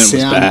 Tenet was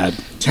bad.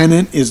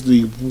 Tenet is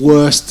the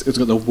worst. It's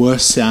got the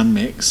worst sound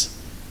mix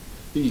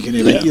you can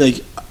ever.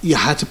 You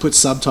had to put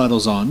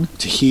subtitles on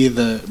to hear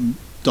the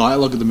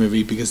dialogue of the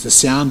movie because the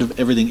sound of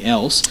everything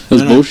else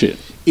bullshit.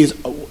 Is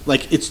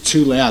like it's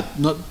too loud.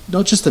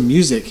 Not just the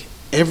music.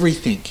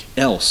 Everything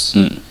else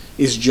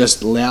is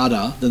just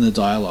louder than the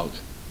dialogue.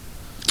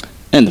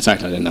 And the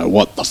fact I didn't know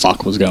what the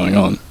fuck was going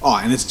on. Oh,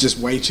 and it's just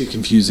way too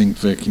confusing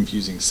for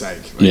confusing's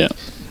sake.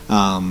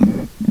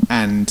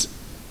 And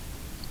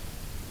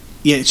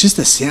it's just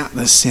the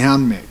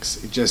sound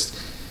mix. It just,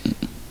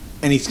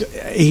 and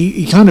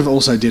he kind of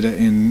also did it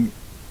in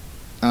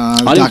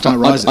Dark Knight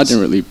Rises. I didn't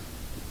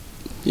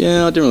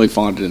really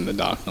find it in the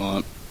Dark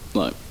Knight,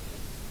 like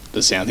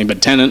the sound thing.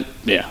 But Tenet,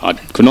 I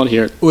could not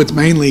hear it. Well, it's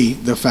mainly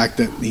the fact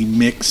that he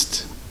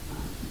mixed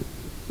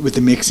with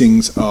the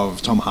mixings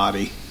of Tom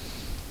Hardy's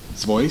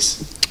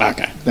voice.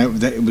 Okay,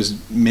 that it was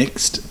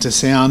mixed to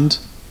sound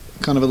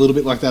kind of a little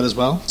bit like that as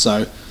well.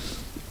 So,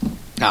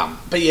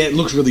 but it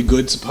looks really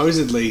good.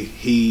 Supposedly,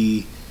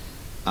 he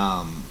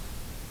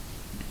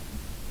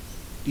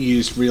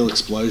used real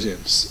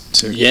explosives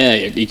to. Yeah,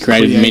 he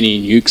created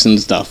mini nukes and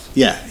stuff.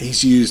 Yeah,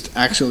 he's used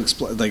actual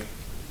to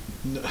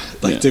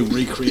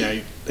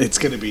recreate. It's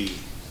going to be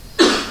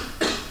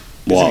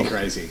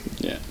crazy.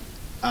 Yeah.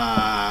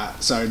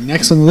 So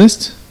next on the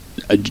list,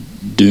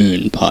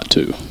 Dune Part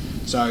 2.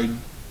 So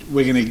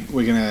we're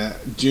gonna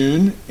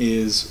Dune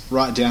is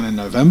right down in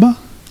November.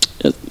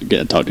 Yeah,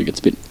 I told you it gets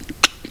a bit.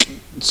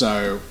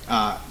 So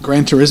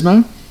Gran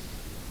Turismo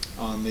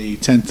on the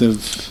 10th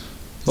of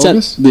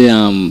August. That the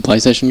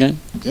PlayStation game?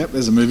 Yep,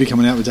 there's a movie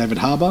coming out with David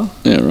Harbour.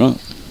 Yeah, right.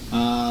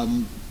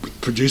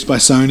 Produced by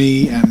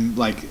Sony, and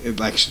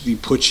it actually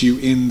puts you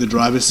in the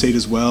driver's seat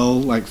as well.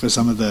 Like for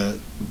some of the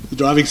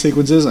driving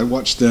sequences, I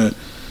watched the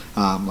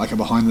a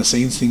behind the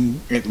scenes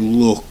thing. It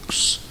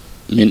looks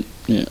mint.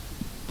 Yeah.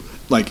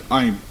 Like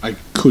I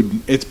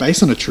couldn't. It's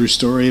based on a true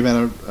story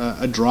about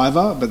a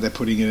driver, but they're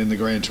putting it in the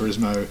Gran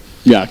Turismo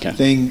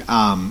thing.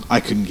 I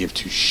couldn't give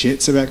two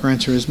shits about Gran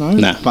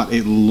Turismo, but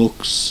it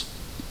looks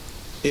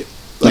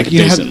like a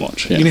decent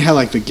watch. Yeah. You know how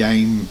like the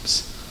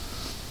games,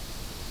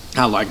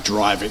 how like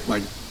drive it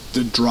like.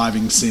 The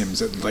driving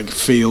sims, it like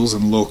feels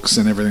and looks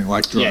and everything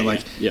that's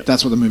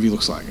what the movie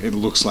looks like. It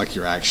looks like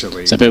you're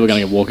actually. So people are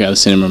going to walk out of the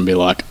cinema and be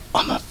like,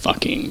 "I'm a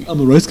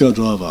race car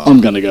driver. I'm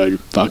going to go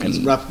fucking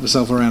just wrap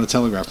myself around a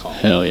telegraph pole."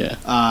 Hell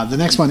yeah! The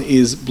next one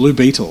is Blue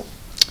Beetle.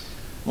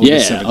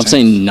 August 17th. I've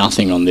seen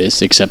nothing on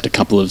this except a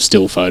couple of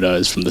still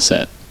photos from the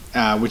set,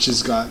 which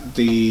has got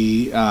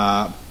the.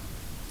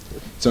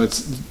 So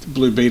it's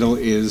Blue Beetle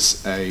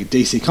is a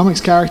DC Comics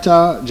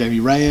character,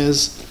 Jamie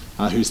Reyes.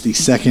 Who's the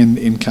second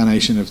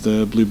incarnation of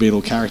the Blue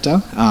Beetle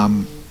character.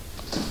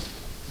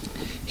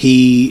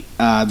 The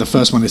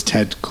first one is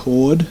Ted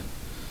Cord.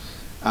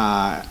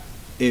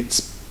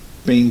 It's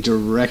being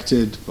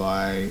directed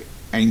by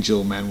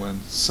Angel Manuel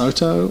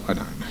Soto. I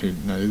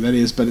don't know who that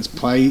is, but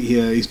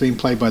he's being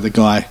played by the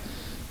guy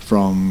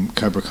from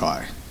Cobra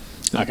Kai.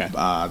 Okay.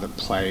 That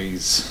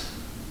plays...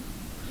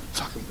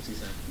 Fucking, what's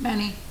his name?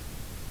 Manny.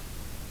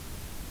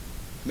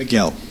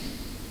 Miguel.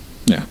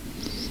 Yeah.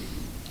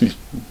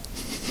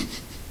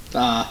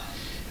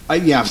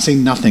 I've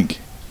seen nothing,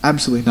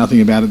 absolutely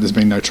nothing about it. There's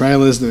been no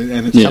trailers,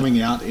 and it's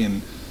coming out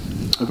in.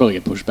 I'll probably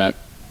get pushed back.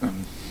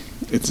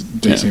 It's a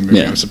DC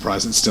movie. I'm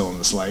surprised it's still on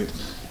the slate.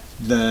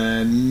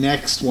 The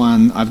next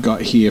one I've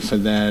got here for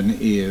then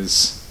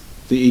is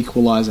The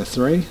Equalizer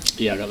 3.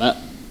 Yeah, I got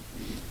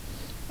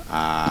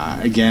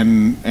that.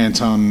 Again,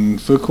 Anton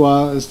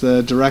Fuqua is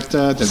the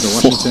director. Denzel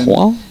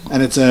Washington,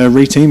 and it's a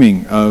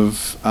reteaming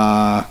of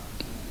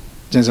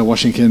Denzel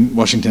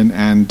Washington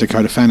and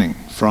Dakota Fanning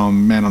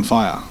from Man on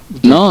Fire.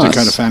 Nice.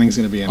 Dakota Fanning's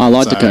going to be in it. I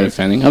like Dakota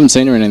Fanning. I haven't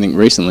seen her in anything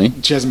recently.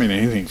 She hasn't been in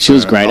anything. She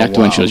was a great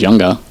actor when she was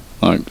younger,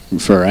 like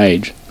for her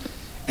age.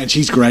 And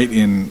she's great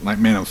in like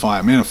Man on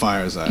Fire. Man on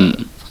Fire is a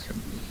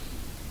fucking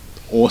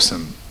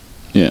awesome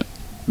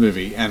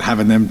movie, and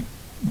having them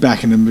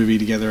back in the movie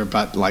together,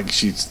 but like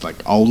she's like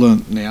older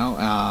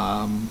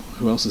now.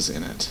 Who else is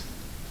in it?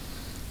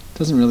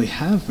 Doesn't really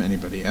have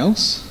anybody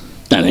else.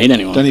 Don't need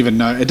anyone. Don't even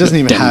know. It doesn't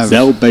even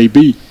Denzel,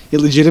 baby. It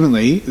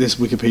legitimately, this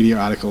Wikipedia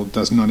article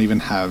does not even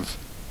have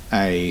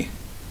a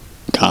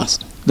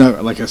cast.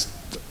 No, like a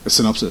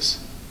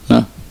synopsis.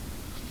 No.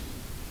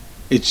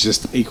 It's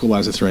just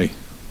Equalizer 3.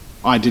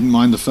 I didn't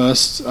mind the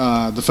first.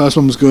 The first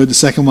one was good. The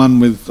second one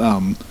with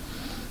the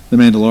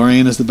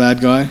Mandalorian as the bad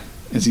guy,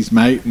 as his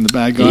mate and the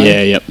bad guy.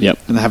 Yeah, yep.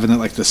 And they're having that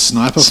like the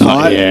sniper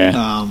fight,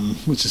 yeah.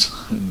 Which is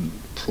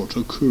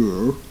pretty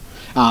cool.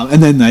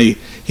 And then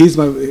here's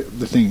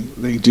the thing.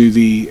 They do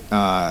the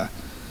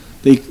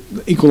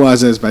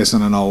Equalizer is based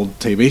on an old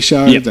TV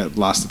show that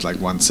lasted like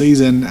one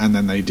season, and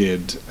then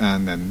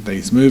then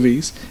these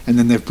movies, and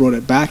then they've brought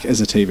it back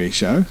as a TV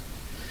show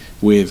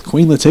with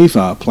Queen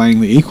Latifah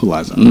playing the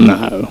Equalizer.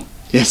 No.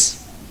 Yes.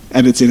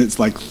 And it's in its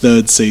like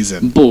third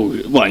season.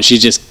 What, and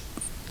she's just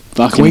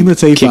fucking Queen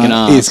Latifah kicking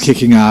ass. is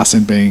kicking ass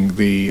and being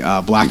the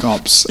Black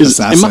Ops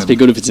assassin. It must be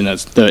good if it's in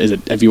its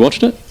third. Have you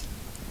watched it?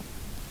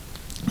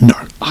 No.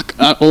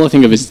 All I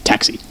think of is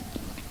Taxi.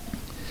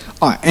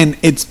 Oh, and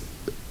it's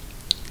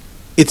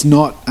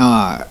not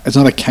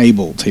a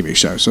cable TV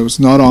show, so it's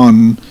not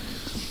on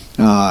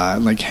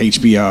like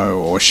HBO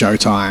or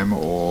Showtime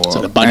or.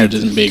 So the budget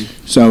isn't big.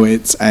 So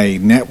it's a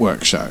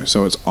network show.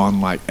 So it's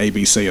on like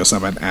ABC or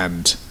something,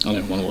 and I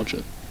don't want to watch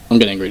it. I'm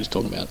getting angry just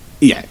talking about it.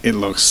 Yeah, it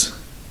looks.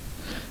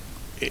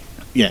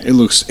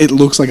 It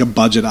looks like a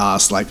budget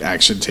ass like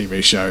action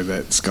TV show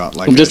that's got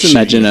like. Just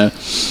imagine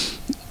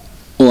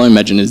all I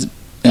imagine is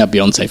how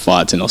Beyonce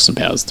fights in Austin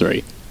Powers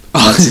 3.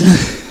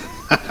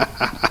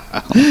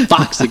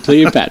 Fuck's the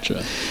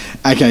Cleopatra.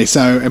 Okay,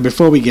 so and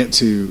before we get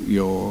to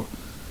your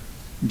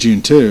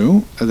June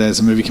 2, there's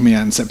a movie coming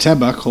out in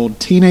September called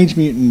Teenage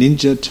Mutant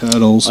Ninja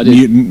Turtles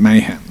Mutant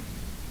Mayhem.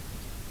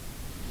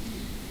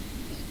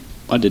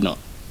 I did not.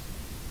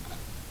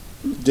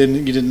 You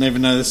didn't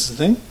even know this is a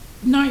thing?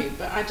 No,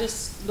 but I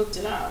just looked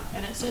it up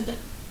and it said that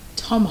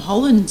Tom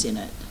Holland's in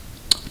it.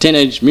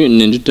 Teenage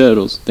Mutant Ninja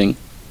Turtles thing.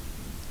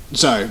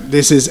 So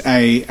this is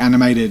an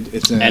animated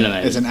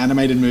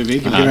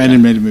movie,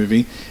 animated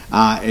movie.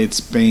 It's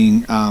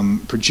being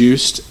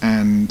produced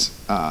and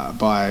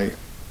by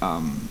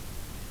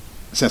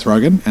Seth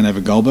Rogen and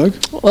Evan Goldberg.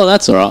 Well,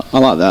 that's all right. I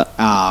like that.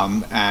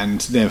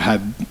 And they've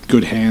had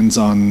good hands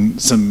on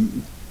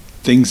some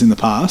things in the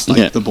past,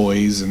 like The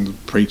Boys and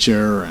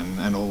Preacher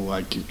and all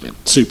like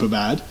super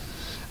bad.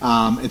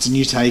 It's a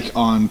new take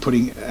on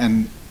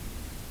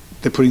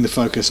they're putting the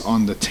focus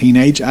on the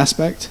teenage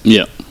aspect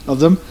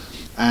of them.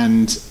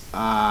 And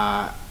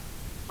there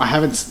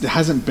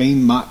hasn't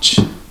been much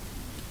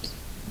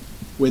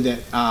with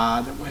it.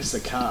 Where's the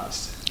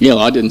cast? Yeah,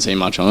 well, I didn't see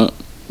much on it.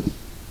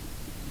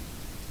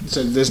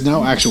 So there's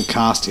no actual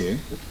cast here.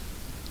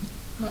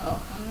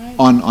 Well,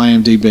 on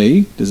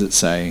IMDb, does it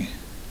say?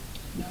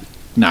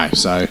 No,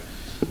 so...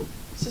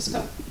 It's just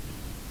got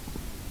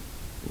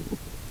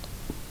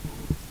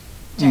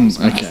James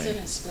Marsden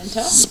and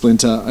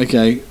Splinter,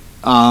 okay.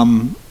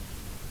 And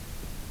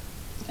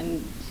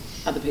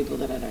other people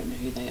that I don't know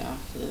who they are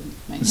for the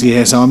main.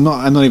 Yeah, so I'm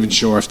not even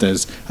sure if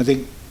there's. I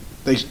think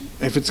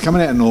if it's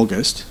coming out in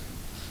August,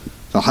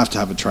 they'll have to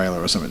have a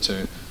trailer or something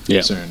too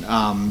soon.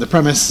 The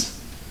premise: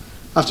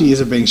 after years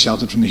of being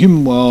sheltered from the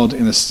human world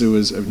in the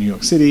sewers of New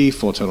York City,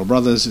 four turtle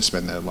brothers who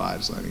spend their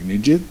lives learning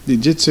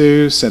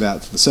ninjutsu set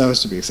out to the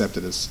surface to be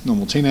accepted as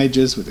normal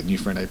teenagers with a new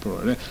friend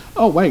April.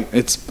 Oh wait,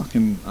 it's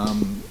fucking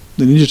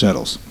the Ninja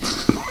Turtles.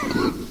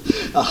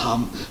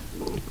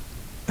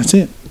 That's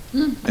it.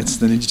 It's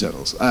the Ninja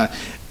Turtles.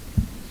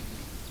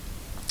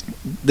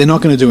 They're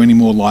not going to do any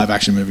more live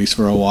action movies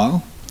for a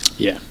while.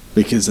 Yeah.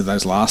 Because of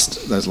those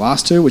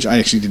last two, which I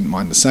actually didn't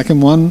mind the second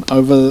one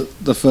over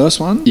the first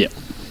one. Yeah.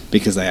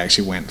 Because they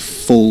actually went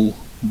full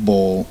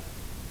ball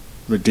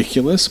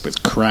ridiculous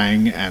with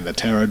Krang and the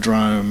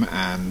Terradrome,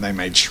 and they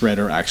made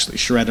Shredder actually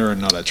Shredder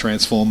and not a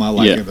Transformer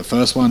like in the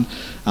first one.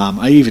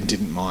 I even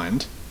didn't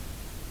mind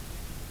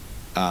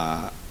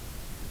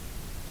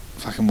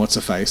fucking what's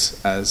her face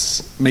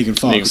as Megan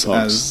Fox.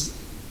 As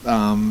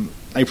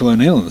April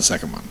O'Neil in the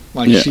second one.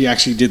 Like she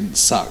actually didn't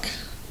suck.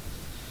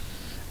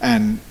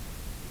 And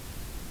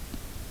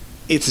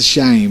it's a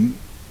shame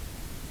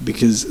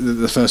because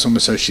the first one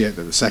was so shit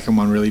that the second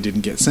one really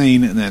didn't get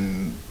seen, and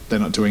then they're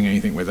not doing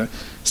anything with it.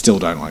 Still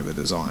don't like the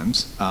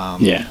designs.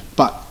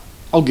 But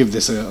I'll give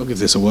this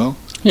a whirl.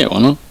 Yeah, why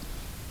not?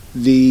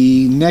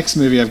 The next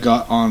movie I've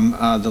got on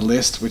the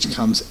list, which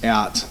comes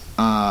out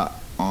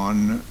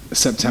on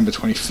September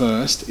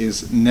 21st,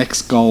 is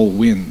Next Goal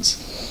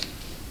Wins.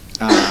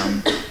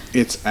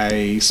 It's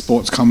a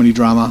sports comedy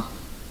drama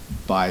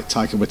by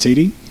Taika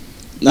Waititi.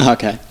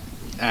 Okay.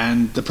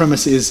 And the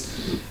premise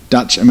is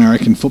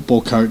Dutch-American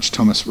football coach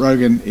Thomas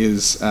Rongen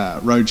is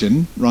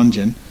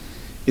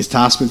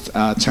tasked with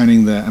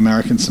turning the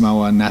American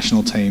Samoa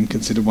national team,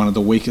 considered one of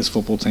the weakest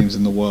football teams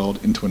in the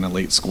world, into an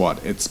elite squad.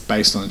 It's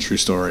based on a true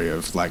story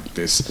of like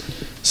this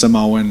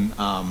Samoan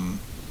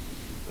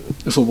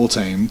football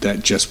team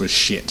that just was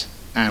shit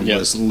and they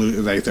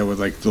were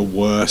like the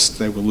worst.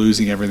 They were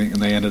losing everything,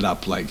 and they ended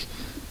up like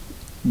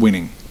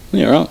winning.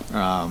 Yeah, right.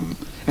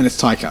 And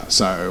it's Taika,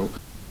 so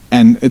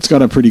And it's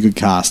got a pretty good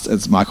cast.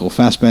 It's Michael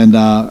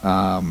Fassbender,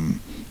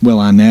 Will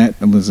Arnett,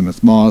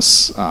 Elizabeth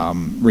Moss,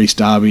 Rhys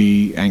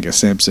Darby, Angus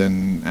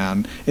Sampson,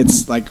 and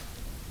it's like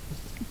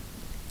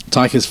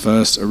Taika's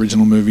first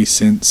original movie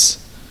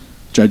since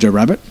Jojo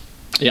Rabbit.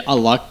 Yeah, I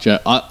like Joe.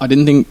 I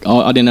didn't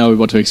know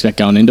what to expect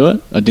going into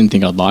it. I didn't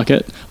think I'd like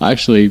it. I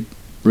actually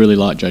really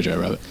like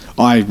Jojo Rabbit.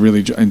 I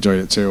really enjoyed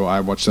it too.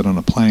 I watched it on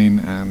a plane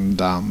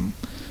and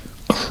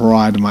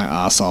cried my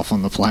ass off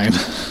on the plane.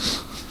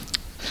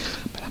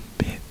 But I'm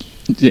a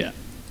bitch. Yeah.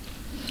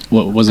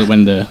 What was it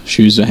when the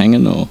shoes were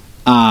hanging, or?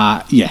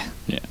 Yeah.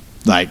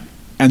 Like,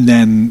 and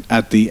then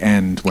at the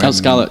end when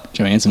Scarlett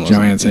Johansson,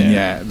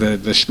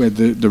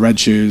 the red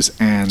shoes,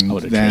 and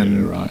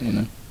then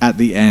right, at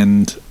the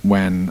end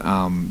when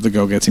the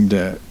girl gets him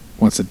to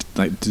to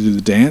do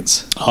the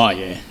dance. Oh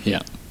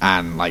yeah.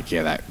 And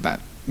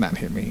that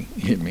hit me.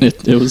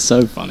 It was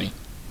so funny.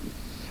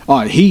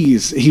 Oh, he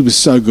was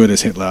so good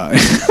as Hitler,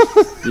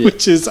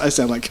 which is, I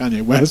sound like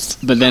Kanye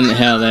West. But then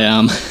how they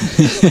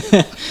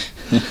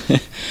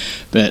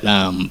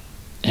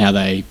how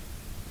they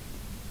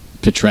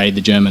portrayed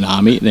the German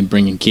army, then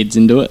bringing kids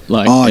into it.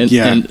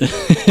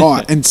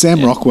 And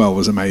Sam Rockwell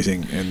was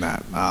amazing in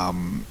that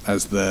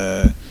as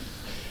the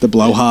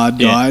blowhard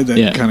guy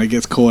that kind of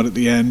gets caught at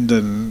the end.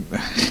 And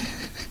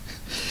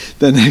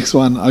the next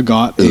one I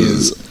got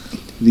is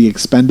The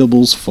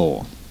Expendables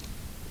 4.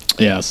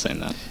 Yeah, I've seen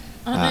that.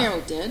 Aren't they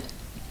all dead?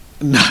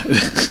 No.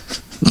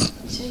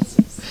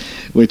 Jesus.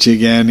 Which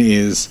again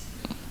is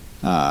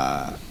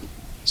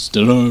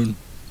Stallone.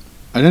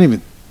 I don't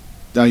even.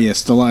 Oh yeah,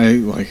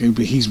 Stallone.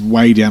 He's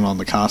way down on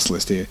the cast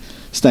list here.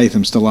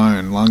 Statham,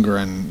 Stallone,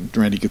 Lundgren,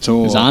 Randy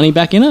Couture. Is Arnie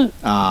back in it?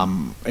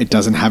 It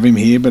doesn't have him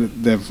here,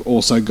 but they've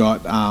also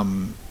got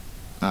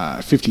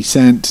 50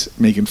 Cent,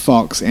 Megan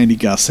Fox, Andy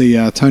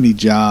Garcia, Tony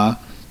Jaa,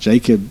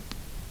 Jacob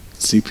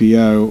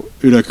CPO,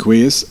 Udo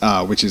Quiz,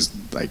 which is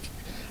like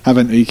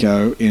having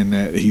Eco in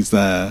it. He's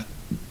the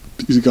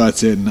guy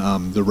that's in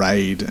the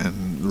Raid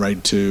and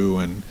Raid 2,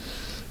 and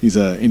he's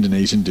a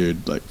Indonesian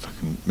dude, like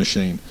fucking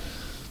machine.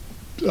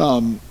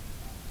 I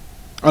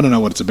don't know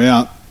what it's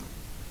about.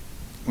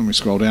 Let me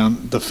scroll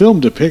down. The film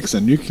depicts a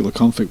nuclear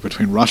conflict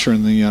between Russia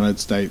and the United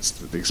States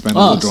that the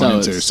Expendables are drawn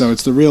into. So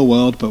it's the real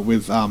world, but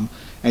with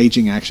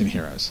aging action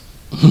heroes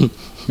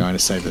going to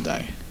save the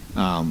day.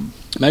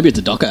 Maybe it's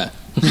a doco.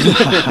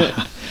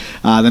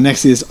 The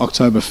next is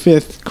October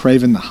 5th,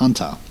 Kraven the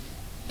Hunter.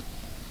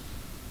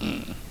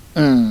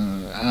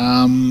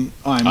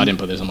 I didn't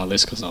put this on my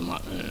list because I'm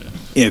like...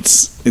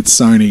 It's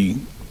Sony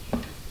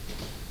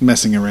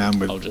messing around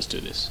with... I'll just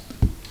do this.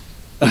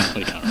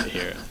 We can't really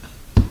hear it.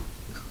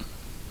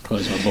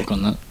 Close my book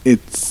on that.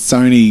 It's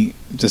Sony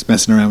just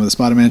messing around with the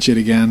Spider-Man shit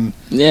again.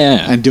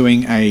 Yeah. And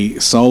doing a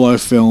solo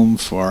film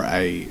for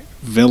a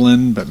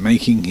villain, but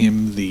making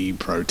him the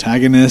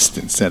protagonist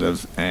instead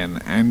of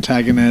an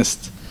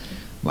antagonist.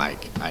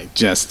 Like, I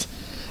just...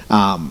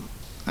 and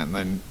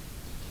then...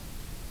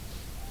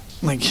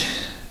 Like,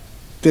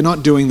 they're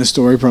not doing the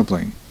story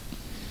properly.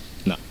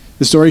 No.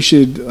 The story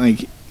should,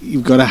 like,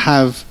 you've got to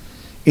have...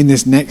 In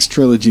this next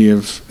trilogy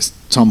of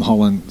Tom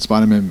Holland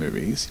Spider-Man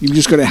movies, you've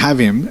just got to have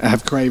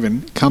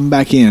Kraven come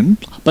back in.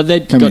 But they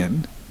got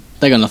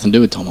nothing to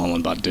do with Tom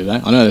Holland, but do they?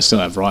 I know they still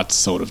have rights,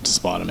 sort of, to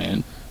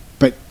Spider-Man.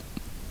 But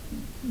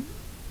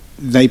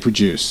they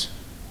produce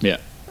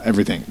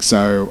everything.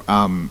 So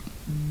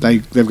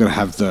they've got to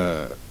have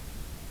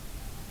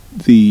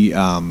they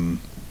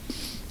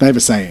have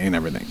a say in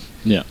everything.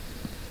 Yeah.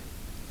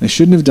 They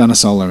shouldn't have done a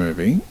solo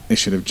movie. They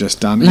should have just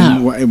done...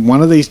 In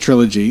one of these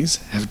trilogies,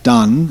 have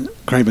done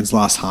Kraven's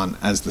Last Hunt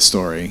as the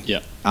story. Yeah.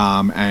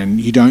 And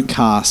you don't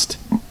cast,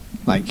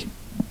 like,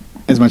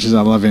 as much as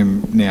I love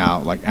him now,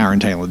 like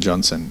Aaron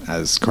Taylor-Johnson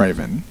as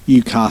Kraven.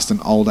 You cast an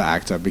older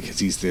actor because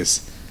he's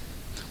this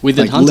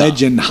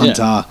legend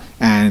hunter,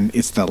 and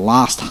it's the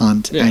last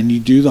hunt, and you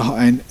do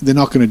and they're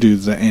not going to do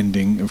the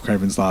ending of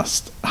Kraven's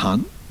Last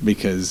Hunt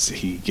because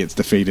he gets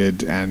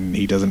defeated and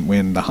he doesn't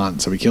win the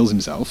hunt, so he kills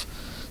himself.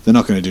 They're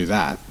not going to do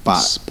that, but...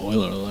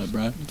 Spoiler alert,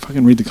 bro.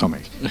 Fucking read the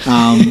comic.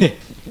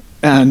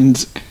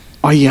 And,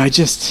 I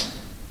just...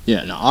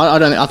 Yeah, no, I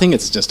don't... I think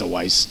it's just a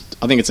waste.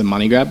 I think it's a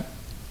money grab.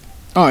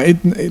 Oh,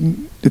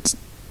 it's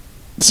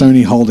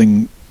Sony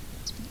holding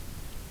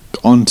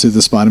onto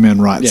the Spider-Man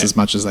rights as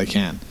much as they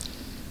can.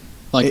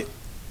 Like,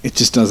 it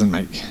just doesn't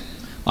make...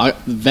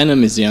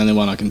 Venom is the only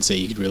one I can see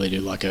you could really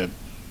do like a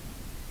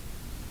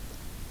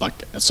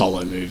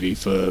solo movie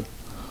for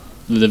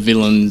the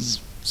villains,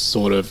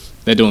 sort of...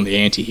 They're doing the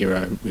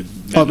anti-hero with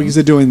Venom. Oh, because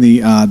they're doing the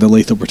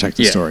Lethal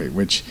Protector story,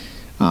 which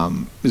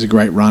is a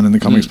great run in the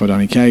comics by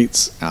Donny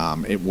Cates.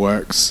 It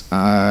works.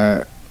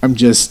 I'm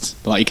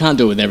just... But you can't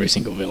do it with every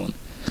single villain.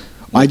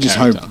 I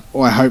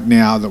hope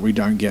now that we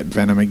don't get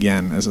Venom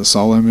again as a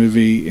solo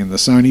movie in the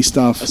Sony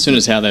stuff. As soon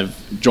as how they've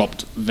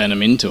dropped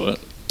Venom into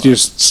it.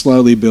 Just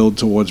slowly build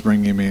towards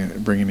bringing him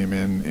in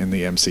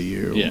the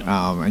MCU.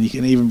 Yeah. And you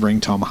can even bring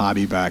Tom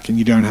Hardy back, and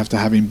you don't have to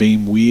have him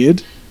being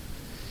weird.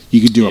 You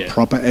could do a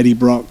proper Eddie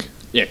Brock.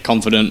 Yeah,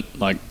 confident,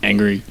 like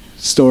angry.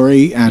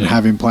 story and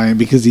have him playing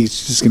because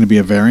he's just going to be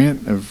a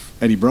variant of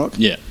Eddie Brock.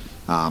 Yeah.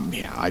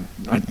 I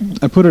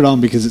put it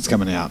on because it's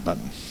coming out, but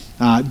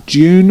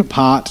June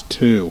Part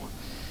 2.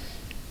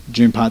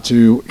 June Part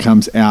 2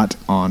 comes out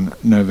on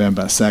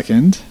November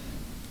 2nd.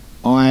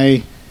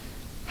 I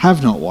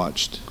have not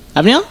watched.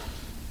 Have you?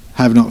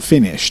 Have not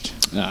finished.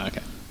 Oh,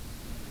 okay.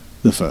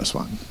 The first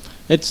one.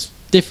 It's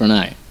different,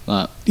 eh?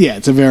 Yeah,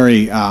 it's a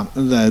very...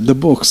 the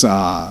books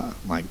are,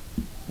 like,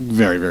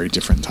 very, very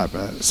different type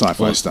of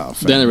sci-fi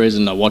stuff. The only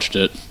reason I watched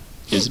it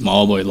is my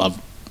old boy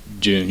loved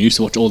Dune. He used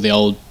to watch all the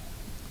old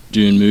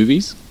Dune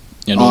movies.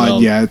 You know,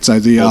 yeah, so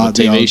the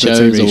TV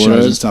shows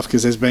and stuff,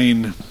 because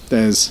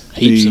there's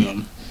heaps of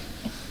them.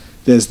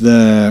 There's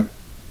the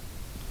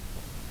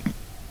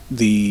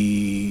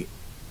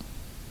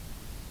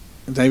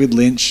David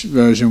Lynch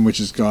version, which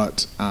has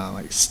got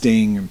like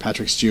Sting and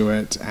Patrick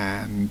Stewart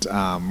and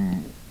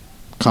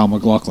Kyle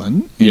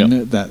MacLachlan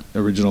in that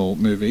original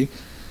movie.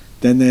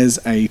 Then there's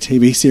a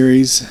TV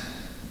series,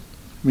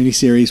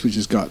 miniseries, which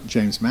has got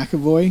James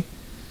McAvoy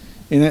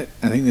in it.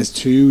 I think there's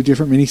 2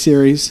 different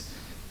miniseries,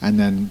 and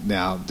then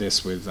now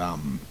this with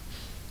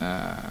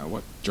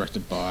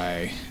directed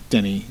by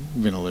Denis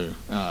Villeneuve.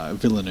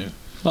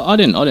 Well, I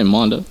didn't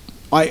mind it.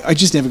 I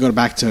just never got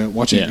back to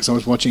watching it because I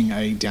was watching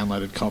a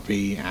downloaded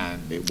copy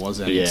and it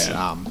wasn't.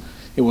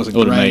 It wasn't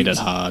great. It made it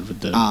hard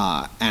with the.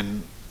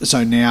 And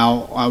so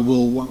now I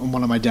will, on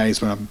one of my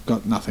days when I've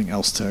got nothing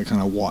else to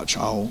kind of watch,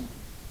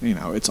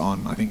 it's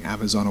on, I think,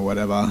 Amazon or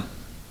whatever.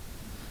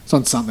 It's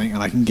on something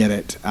and I can get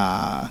it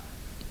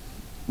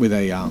with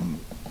a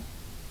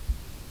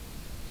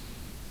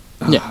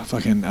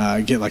fucking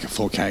get like a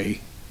 4K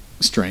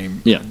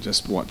stream and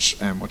just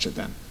watch it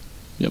then.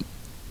 Yep.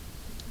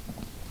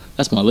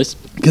 That's my list.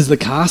 Because the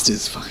cast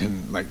is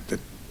fucking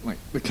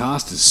the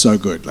cast is so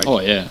good. Like, oh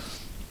yeah.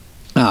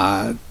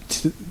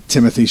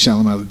 Timothy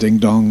Chalamet, the Ding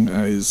Dong,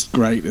 is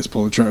great as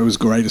Paul. Was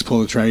great as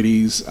Paul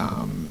Atreides.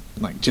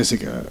 Like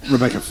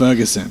Rebecca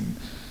Ferguson,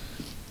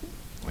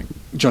 like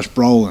Josh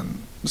Brolin,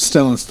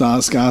 Stellan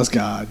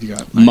Skarsgård. You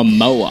got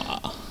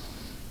Momoa.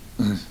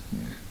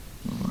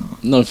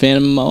 Not a fan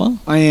of Momoa?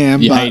 I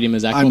am. You hate him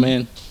as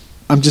Aquaman?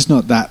 I'm just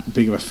not that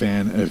big of a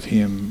fan of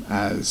him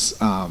as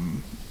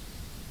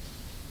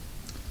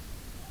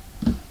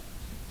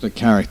the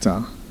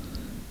character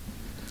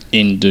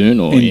in Dune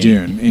or in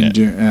Dune.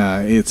 Dune,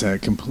 it's a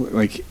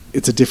complete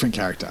it's a different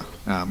character.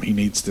 He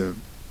needs to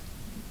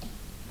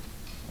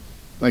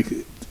I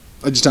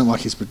just don't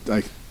like his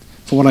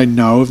for what I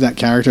know of that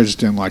character. I just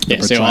don't like the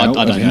portrayal.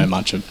 I don't know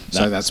much of that.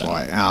 So that's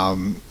why.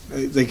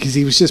 Because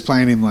he was just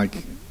playing him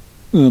like,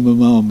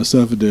 I'm a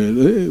surfer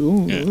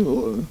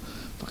dude.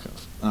 Fuck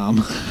off.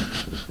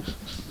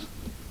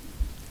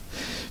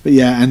 But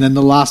yeah, and then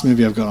the last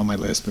movie I've got on my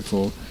list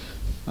before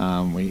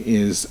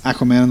is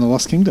Aquaman and the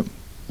Lost Kingdom,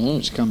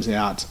 which comes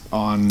out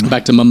on...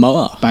 Back to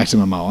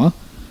Momoa.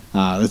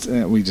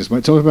 We just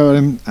won't talk about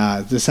him.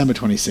 December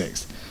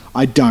 26th.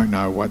 I don't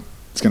know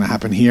what's going to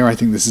happen here. I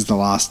think this is the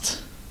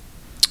last...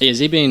 Is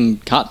he being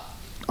cut?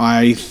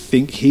 I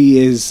think he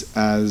is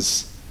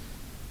as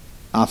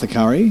Arthur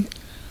Curry,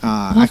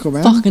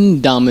 Aquaman. How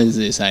fucking dumb is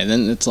this, eh?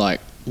 Then it's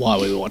like, why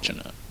are we watching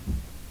it?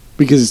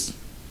 Because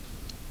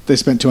they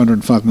spent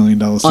 $205 million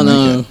to make it. I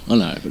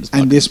know. But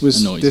and this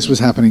was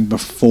happening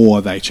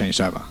before they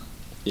changed over.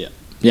 Yeah.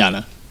 Yeah, I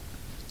know.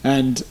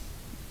 And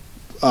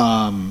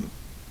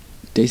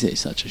DC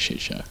is such a shit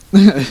show.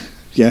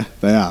 Yeah,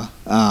 they are.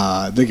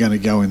 They're going to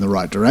go in the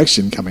right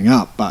direction coming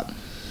up, but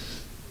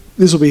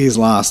this will be his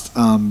last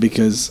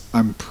because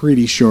I'm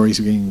pretty sure he's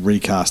getting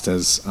recast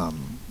as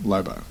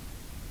Lobo.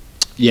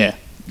 Yeah,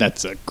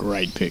 that's a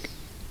great pick.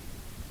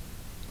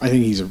 I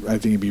think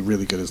he'd be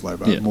really good as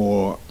Lobo. Yeah.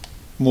 More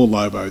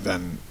Lobo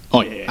than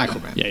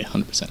Aquaman. Yeah,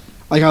 100%.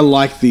 I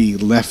like the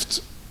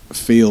left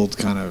field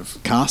kind of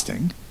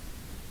casting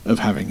of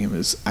having him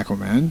as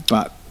Aquaman,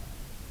 but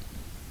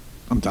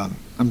I'm done.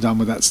 I'm done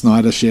with that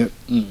Snyder shit.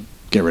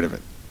 Get rid of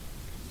it.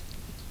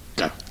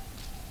 Go.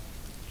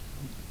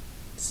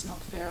 It's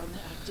not fair on the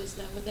actors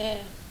that were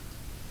there.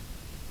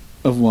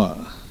 Of what?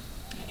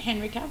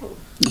 Henry Cavill.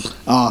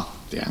 Oh,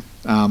 yeah.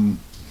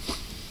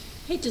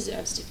 He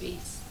deserves to be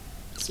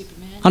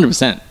Superman.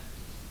 100%.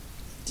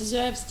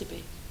 Deserves to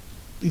be.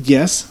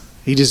 Yes,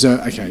 he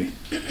deserves... Okay.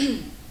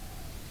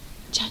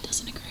 Chad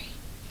doesn't agree.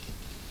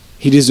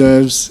 He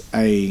deserves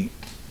another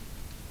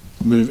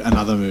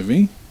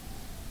movie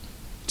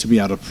to be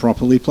able to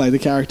properly play the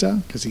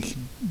character, because he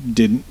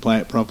didn't play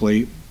it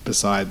properly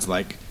besides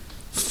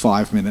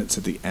 5 minutes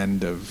at the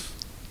end of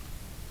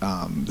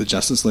the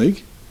Justice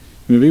League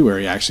movie, where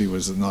he actually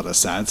was not a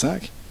sad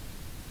sack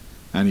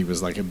and he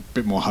was a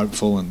bit more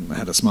hopeful and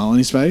had a smile on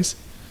his face.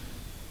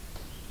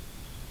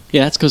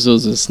 Yeah, that's because it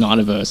was a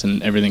Snyderverse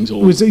and everything's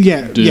all doom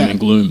and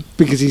gloom.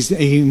 Because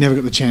he never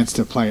got the chance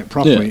to play it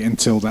properly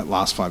until that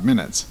last 5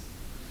 minutes.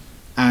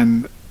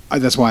 And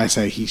that's why I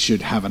say he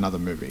should have another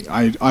movie.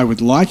 I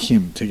would like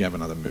him to have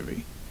another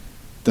movie.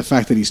 The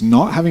fact that he's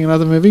not having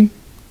another movie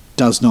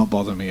does not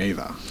bother me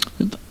either.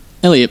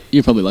 Elliot,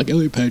 you're probably like,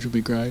 Elliot Page would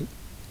be great.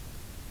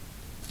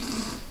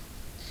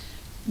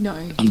 No.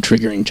 I'm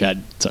triggering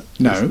Chad. So.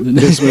 No,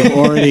 because we've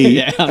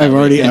already, I've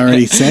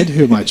already said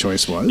who my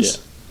choice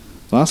was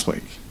last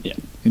week. Yeah.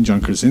 And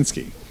John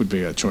Krasinski would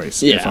be a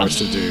choice if I was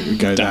to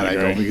go that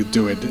angle. We could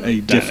do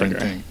a different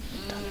thing.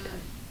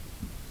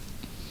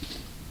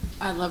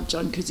 I love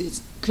John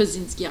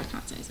Krasinski. I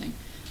can't say his name,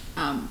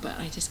 but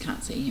I just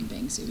can't see him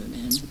being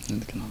Superman.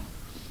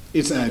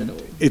 It's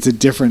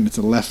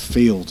a left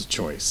field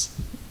choice.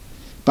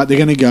 But they're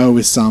going to go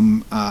with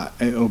some.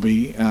 It'll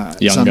be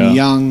some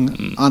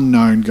young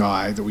unknown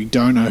guy that we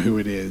don't know who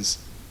it is.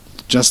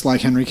 Just like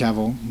Henry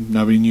Cavill,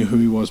 nobody knew who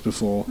he was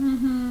before.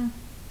 Mm-hmm.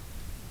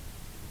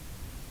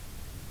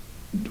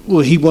 Well,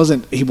 he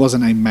wasn't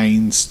a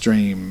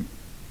mainstream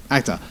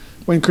actor.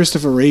 When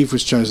Christopher Reeve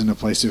was chosen to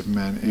play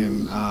Superman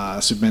in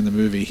Superman the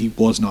movie, he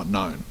was not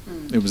known.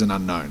 It was an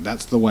unknown.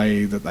 That's the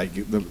way that they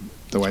they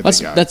go.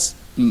 That's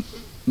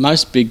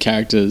most big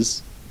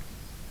characters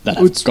that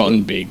have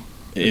gotten big.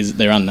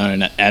 They're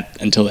unknown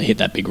until they hit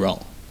that big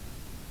role,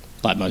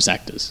 like most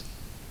actors.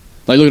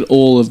 Like look at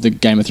all of the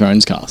Game of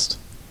Thrones cast.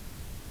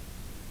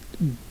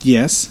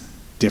 Yes,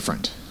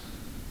 different.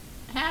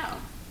 How?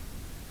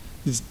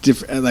 It's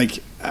different.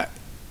 Like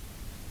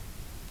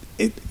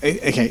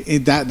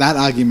that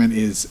argument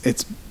is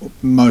it's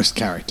most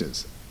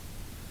characters.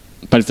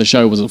 But if the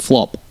show was a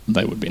flop,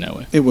 they would be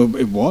nowhere. It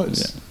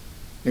was. Yeah.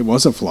 It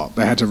was a flop.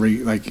 They had to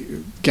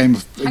Game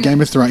of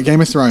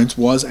Thrones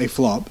was a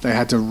flop. They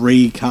had to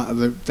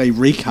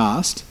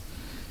recast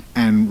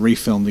and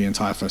refilm the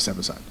entire first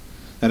episode.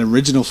 That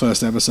original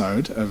first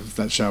episode of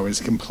that show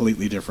is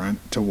completely different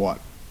to what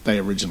they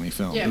originally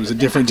filmed. Yeah, it was a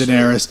different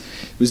Daenerys.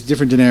 It was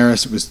different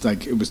Daenerys.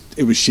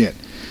 It was shit.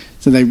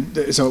 So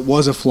it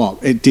was a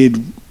flop. It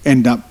did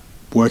end up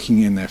working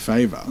in their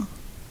favor.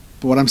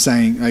 But what I'm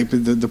saying,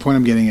 the point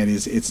I'm getting at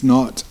is it's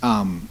not.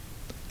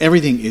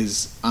 Everything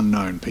is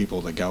unknown people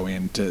that go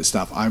into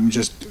stuff. I'm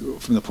just,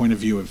 from the point of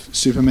view of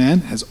Superman,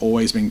 has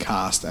always been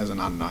cast as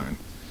an unknown.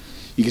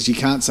 Because you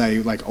can't say,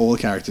 like, all the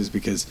characters,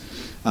 because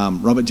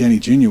Robert Downey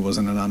Jr.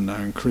 wasn't an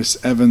unknown. Chris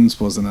Evans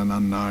wasn't an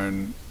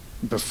unknown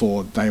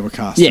before they were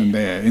cast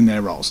in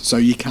their roles. So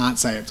you can't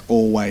say it's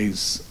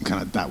always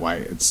kind of that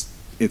way.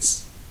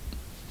 It's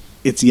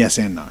yes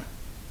and no.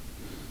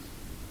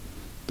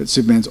 But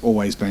Superman's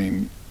always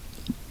been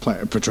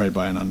portrayed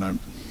by an unknown.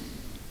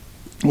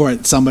 Or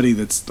it's somebody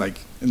that's like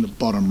in the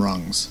bottom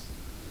rungs,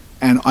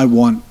 and I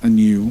want a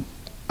new.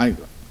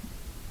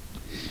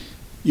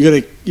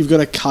 You've got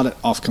to cut it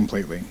off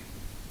completely.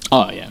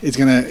 Oh yeah, it's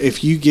gonna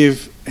if you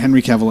give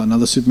Henry Cavill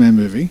another Superman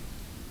movie,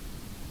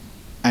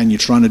 and you're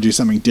trying to do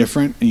something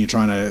different, and you're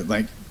trying to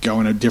like go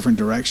in a different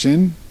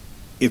direction,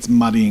 it's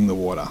muddying the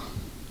water.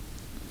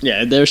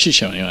 Yeah, they're a shit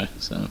show anyway.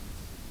 So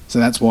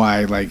that's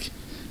why they're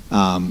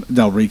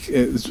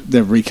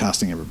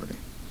recasting everybody.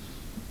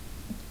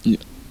 Yeah.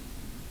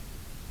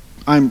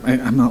 I'm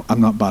not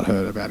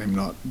butthurt about him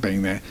not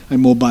being there.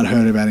 I'm more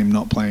butthurt about him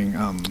not playing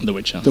The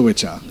Witcher. The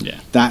Witcher. Yeah.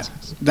 That's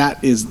a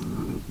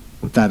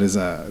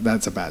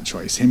bad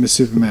choice. Him as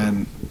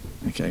Superman,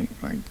 okay,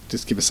 like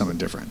just give us something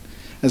different.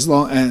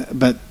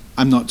 But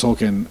I'm not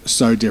talking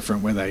so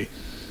different where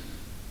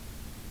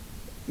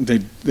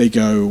they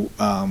go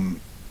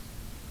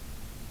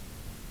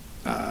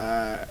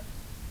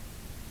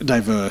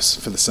diverse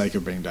for the sake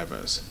of being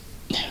diverse.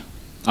 Yeah.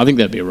 I think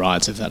there'd be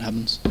riots if that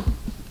happens.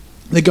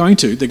 They're going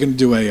to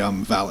do a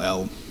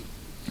Val-El.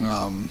 They're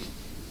going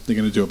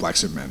to do a Black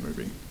Superman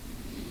movie.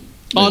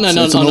 Oh, no, I'm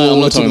not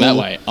talking that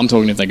way. I'm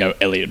talking if they go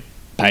Elliot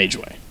Page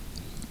way.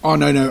 Oh,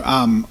 no.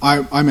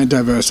 I meant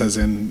diverse as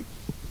in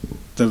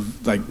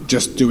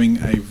just doing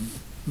a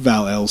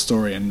Val-El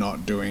story and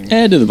not doing...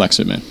 Yeah, do the Black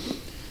Superman.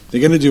 They're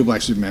going to do a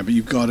Black Superman, but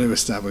you've got to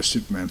establish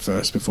Superman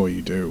first before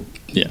you do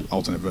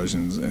alternate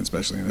versions,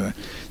 especially in there.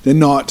 They're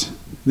not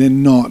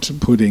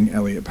putting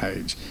Elliot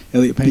Page.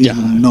 Elliot Page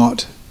will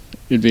not...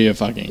 It'd be a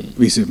fucking...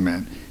 be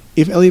Superman.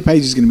 If Elliot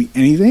Page is going to be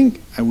anything,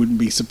 I wouldn't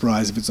be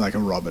surprised if it's like a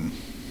Robin.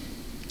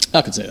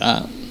 I could say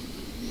that.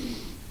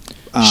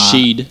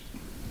 Sheed.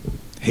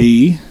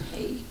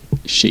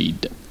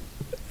 Sheed.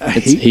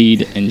 It's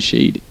heed and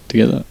sheed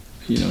together.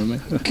 You know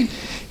what I mean?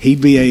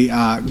 He'd be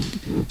a...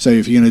 so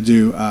if you're going to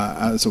do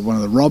one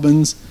of the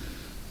Robins,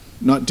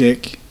 not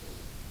Dick,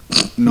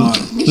 not...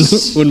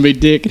 Wouldn't be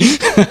Dick.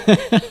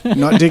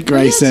 Not Dick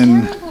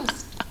Grayson.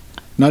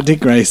 Not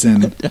Dick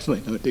Grayson.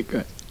 Definitely not Dick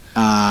Grayson.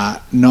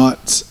 Not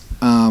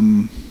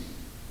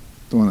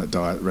the one that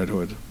died, Red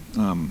Hood.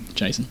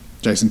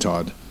 Jason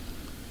Todd.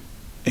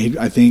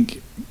 I think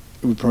it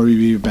would probably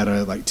be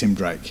better like Tim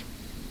Drake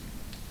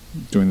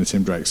doing the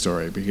Tim Drake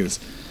story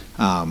because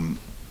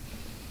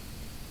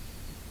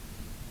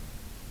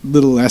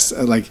little less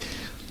I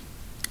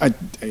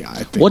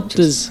think. What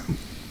does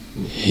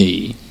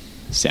he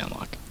sound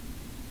like?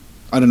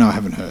 I don't know. I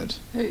haven't heard.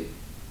 Who?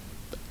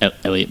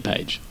 Elliot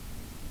Page.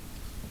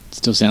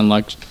 Still sound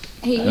like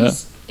he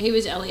was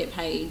Elliot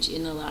Page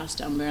in the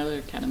last Umbrella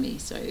Academy.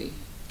 So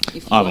if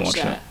you I haven't watch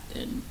watched that,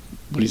 then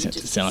what does he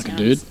sound like a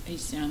dude? He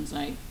sounds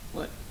like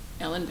what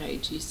Ellen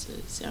Page used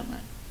to sound like.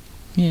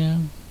 Yeah.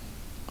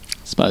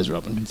 I suppose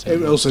Robin can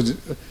sound it also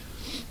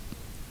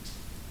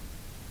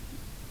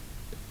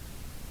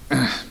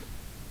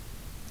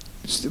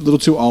a little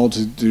too old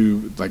to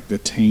do like the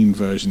teen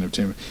version of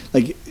Tim.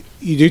 Like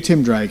you do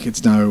Tim Drake,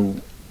 it's no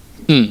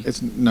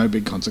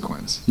big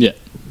consequence. Yeah.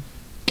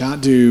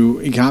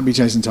 You can't be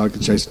Jason Todd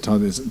because Jason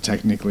Todd is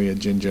technically a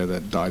ginger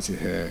that dyes his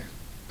hair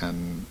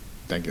and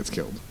then gets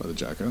killed by the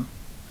Joker and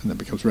then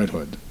becomes Red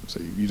Hood.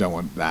 So you don't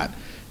want that.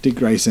 Dick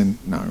Grayson,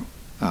 no.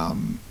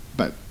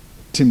 But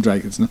Tim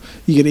Drake, it's not.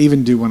 You could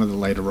even do one of the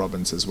later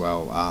Robins as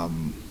well.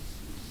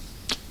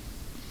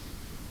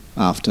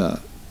 After,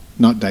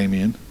 not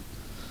Damien.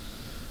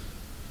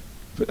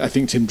 But I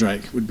think Tim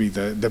Drake would be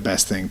the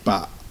best thing.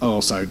 But I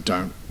also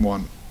don't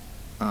want.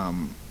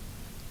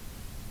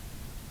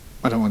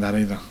 I don't want that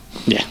either.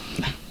 Yeah.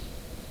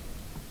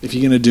 If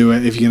you're going to do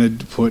it, if you're going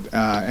to put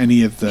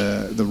any of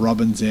the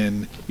Robins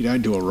in, you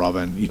don't do a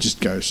Robin. You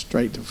just go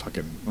straight to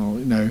fucking. Well,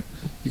 you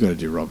got to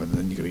do Robin, and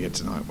then you got to get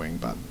to Nightwing.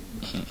 But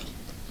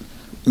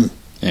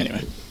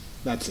anyway,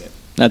 that's it.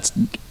 That's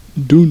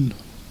done.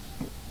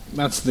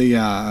 That's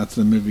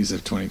the movies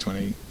of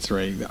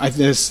 2023.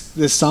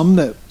 There's some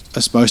that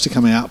are supposed to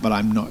come out, but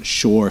I'm not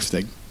sure if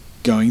they're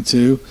going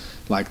to.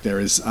 Like there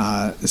is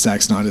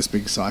Zack Snyder's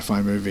big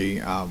sci-fi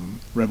movie,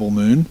 Rebel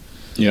Moon.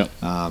 Yeah.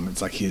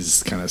 It's like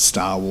his kind of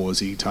Star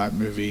Wars-y type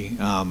movie.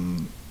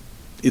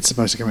 It's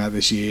supposed to come out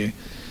this year.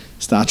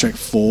 Star Trek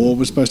 4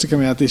 was supposed to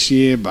come out this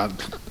year, but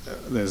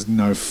there's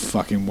no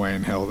fucking way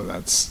in hell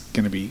that's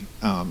going to be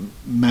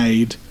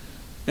made,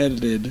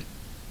 edited,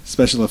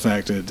 special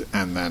effected,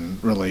 and then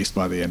released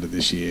by the end of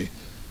this year.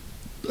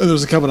 And there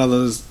was a couple of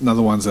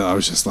other ones that I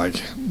was just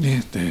like,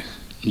 yeah,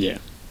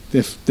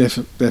 they're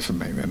for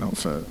me. They're not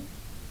for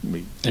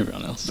me.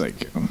 Everyone else.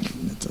 Like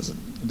it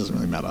doesn't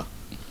really matter.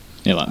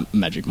 Yeah, like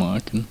Magic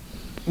Mike and.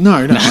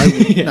 No. No,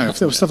 if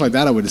there was stuff like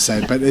that, I would have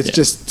said. But it's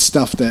just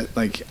stuff that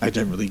like I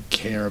don't really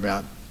care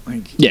about.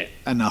 Like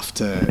enough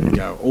to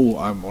go. Oh,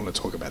 I want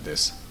to talk about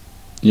this.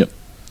 Yep.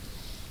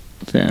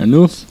 Fair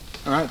enough.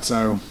 All right,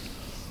 so.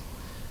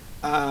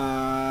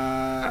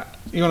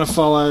 You want to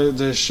follow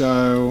the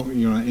show,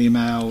 you want to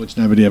email, which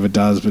nobody ever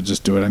does, but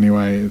just do it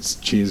anyway. It's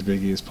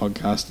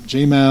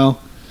cheersbigearspodcast@gmail. You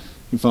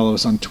can follow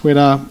us on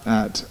Twitter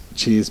at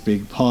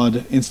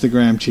cheersbigpod,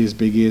 Instagram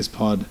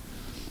cheersbigearspod,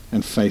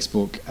 and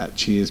Facebook at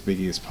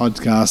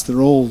cheersbigearspodcast.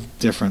 They're all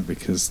different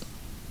because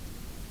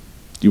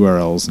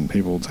URLs and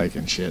people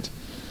taking shit.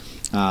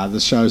 The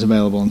show is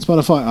available on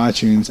Spotify,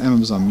 iTunes,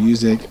 Amazon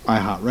Music,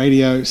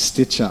 iHeartRadio,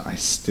 Stitcher. I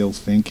still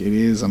think it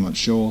is. I'm not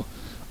sure.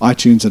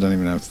 iTunes, I don't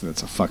even know if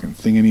that's a fucking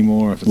thing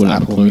anymore. If it's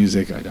Apple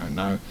Music, I don't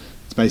know.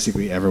 It's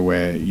basically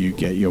everywhere you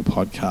get your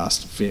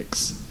podcast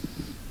fix.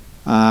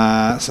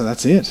 So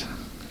that's it.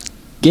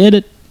 Get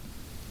it.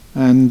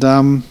 And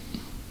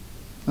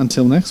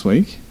until next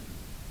week.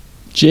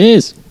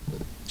 Cheers.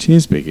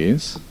 Cheers, Big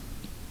Ears.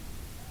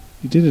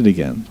 You did it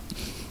again.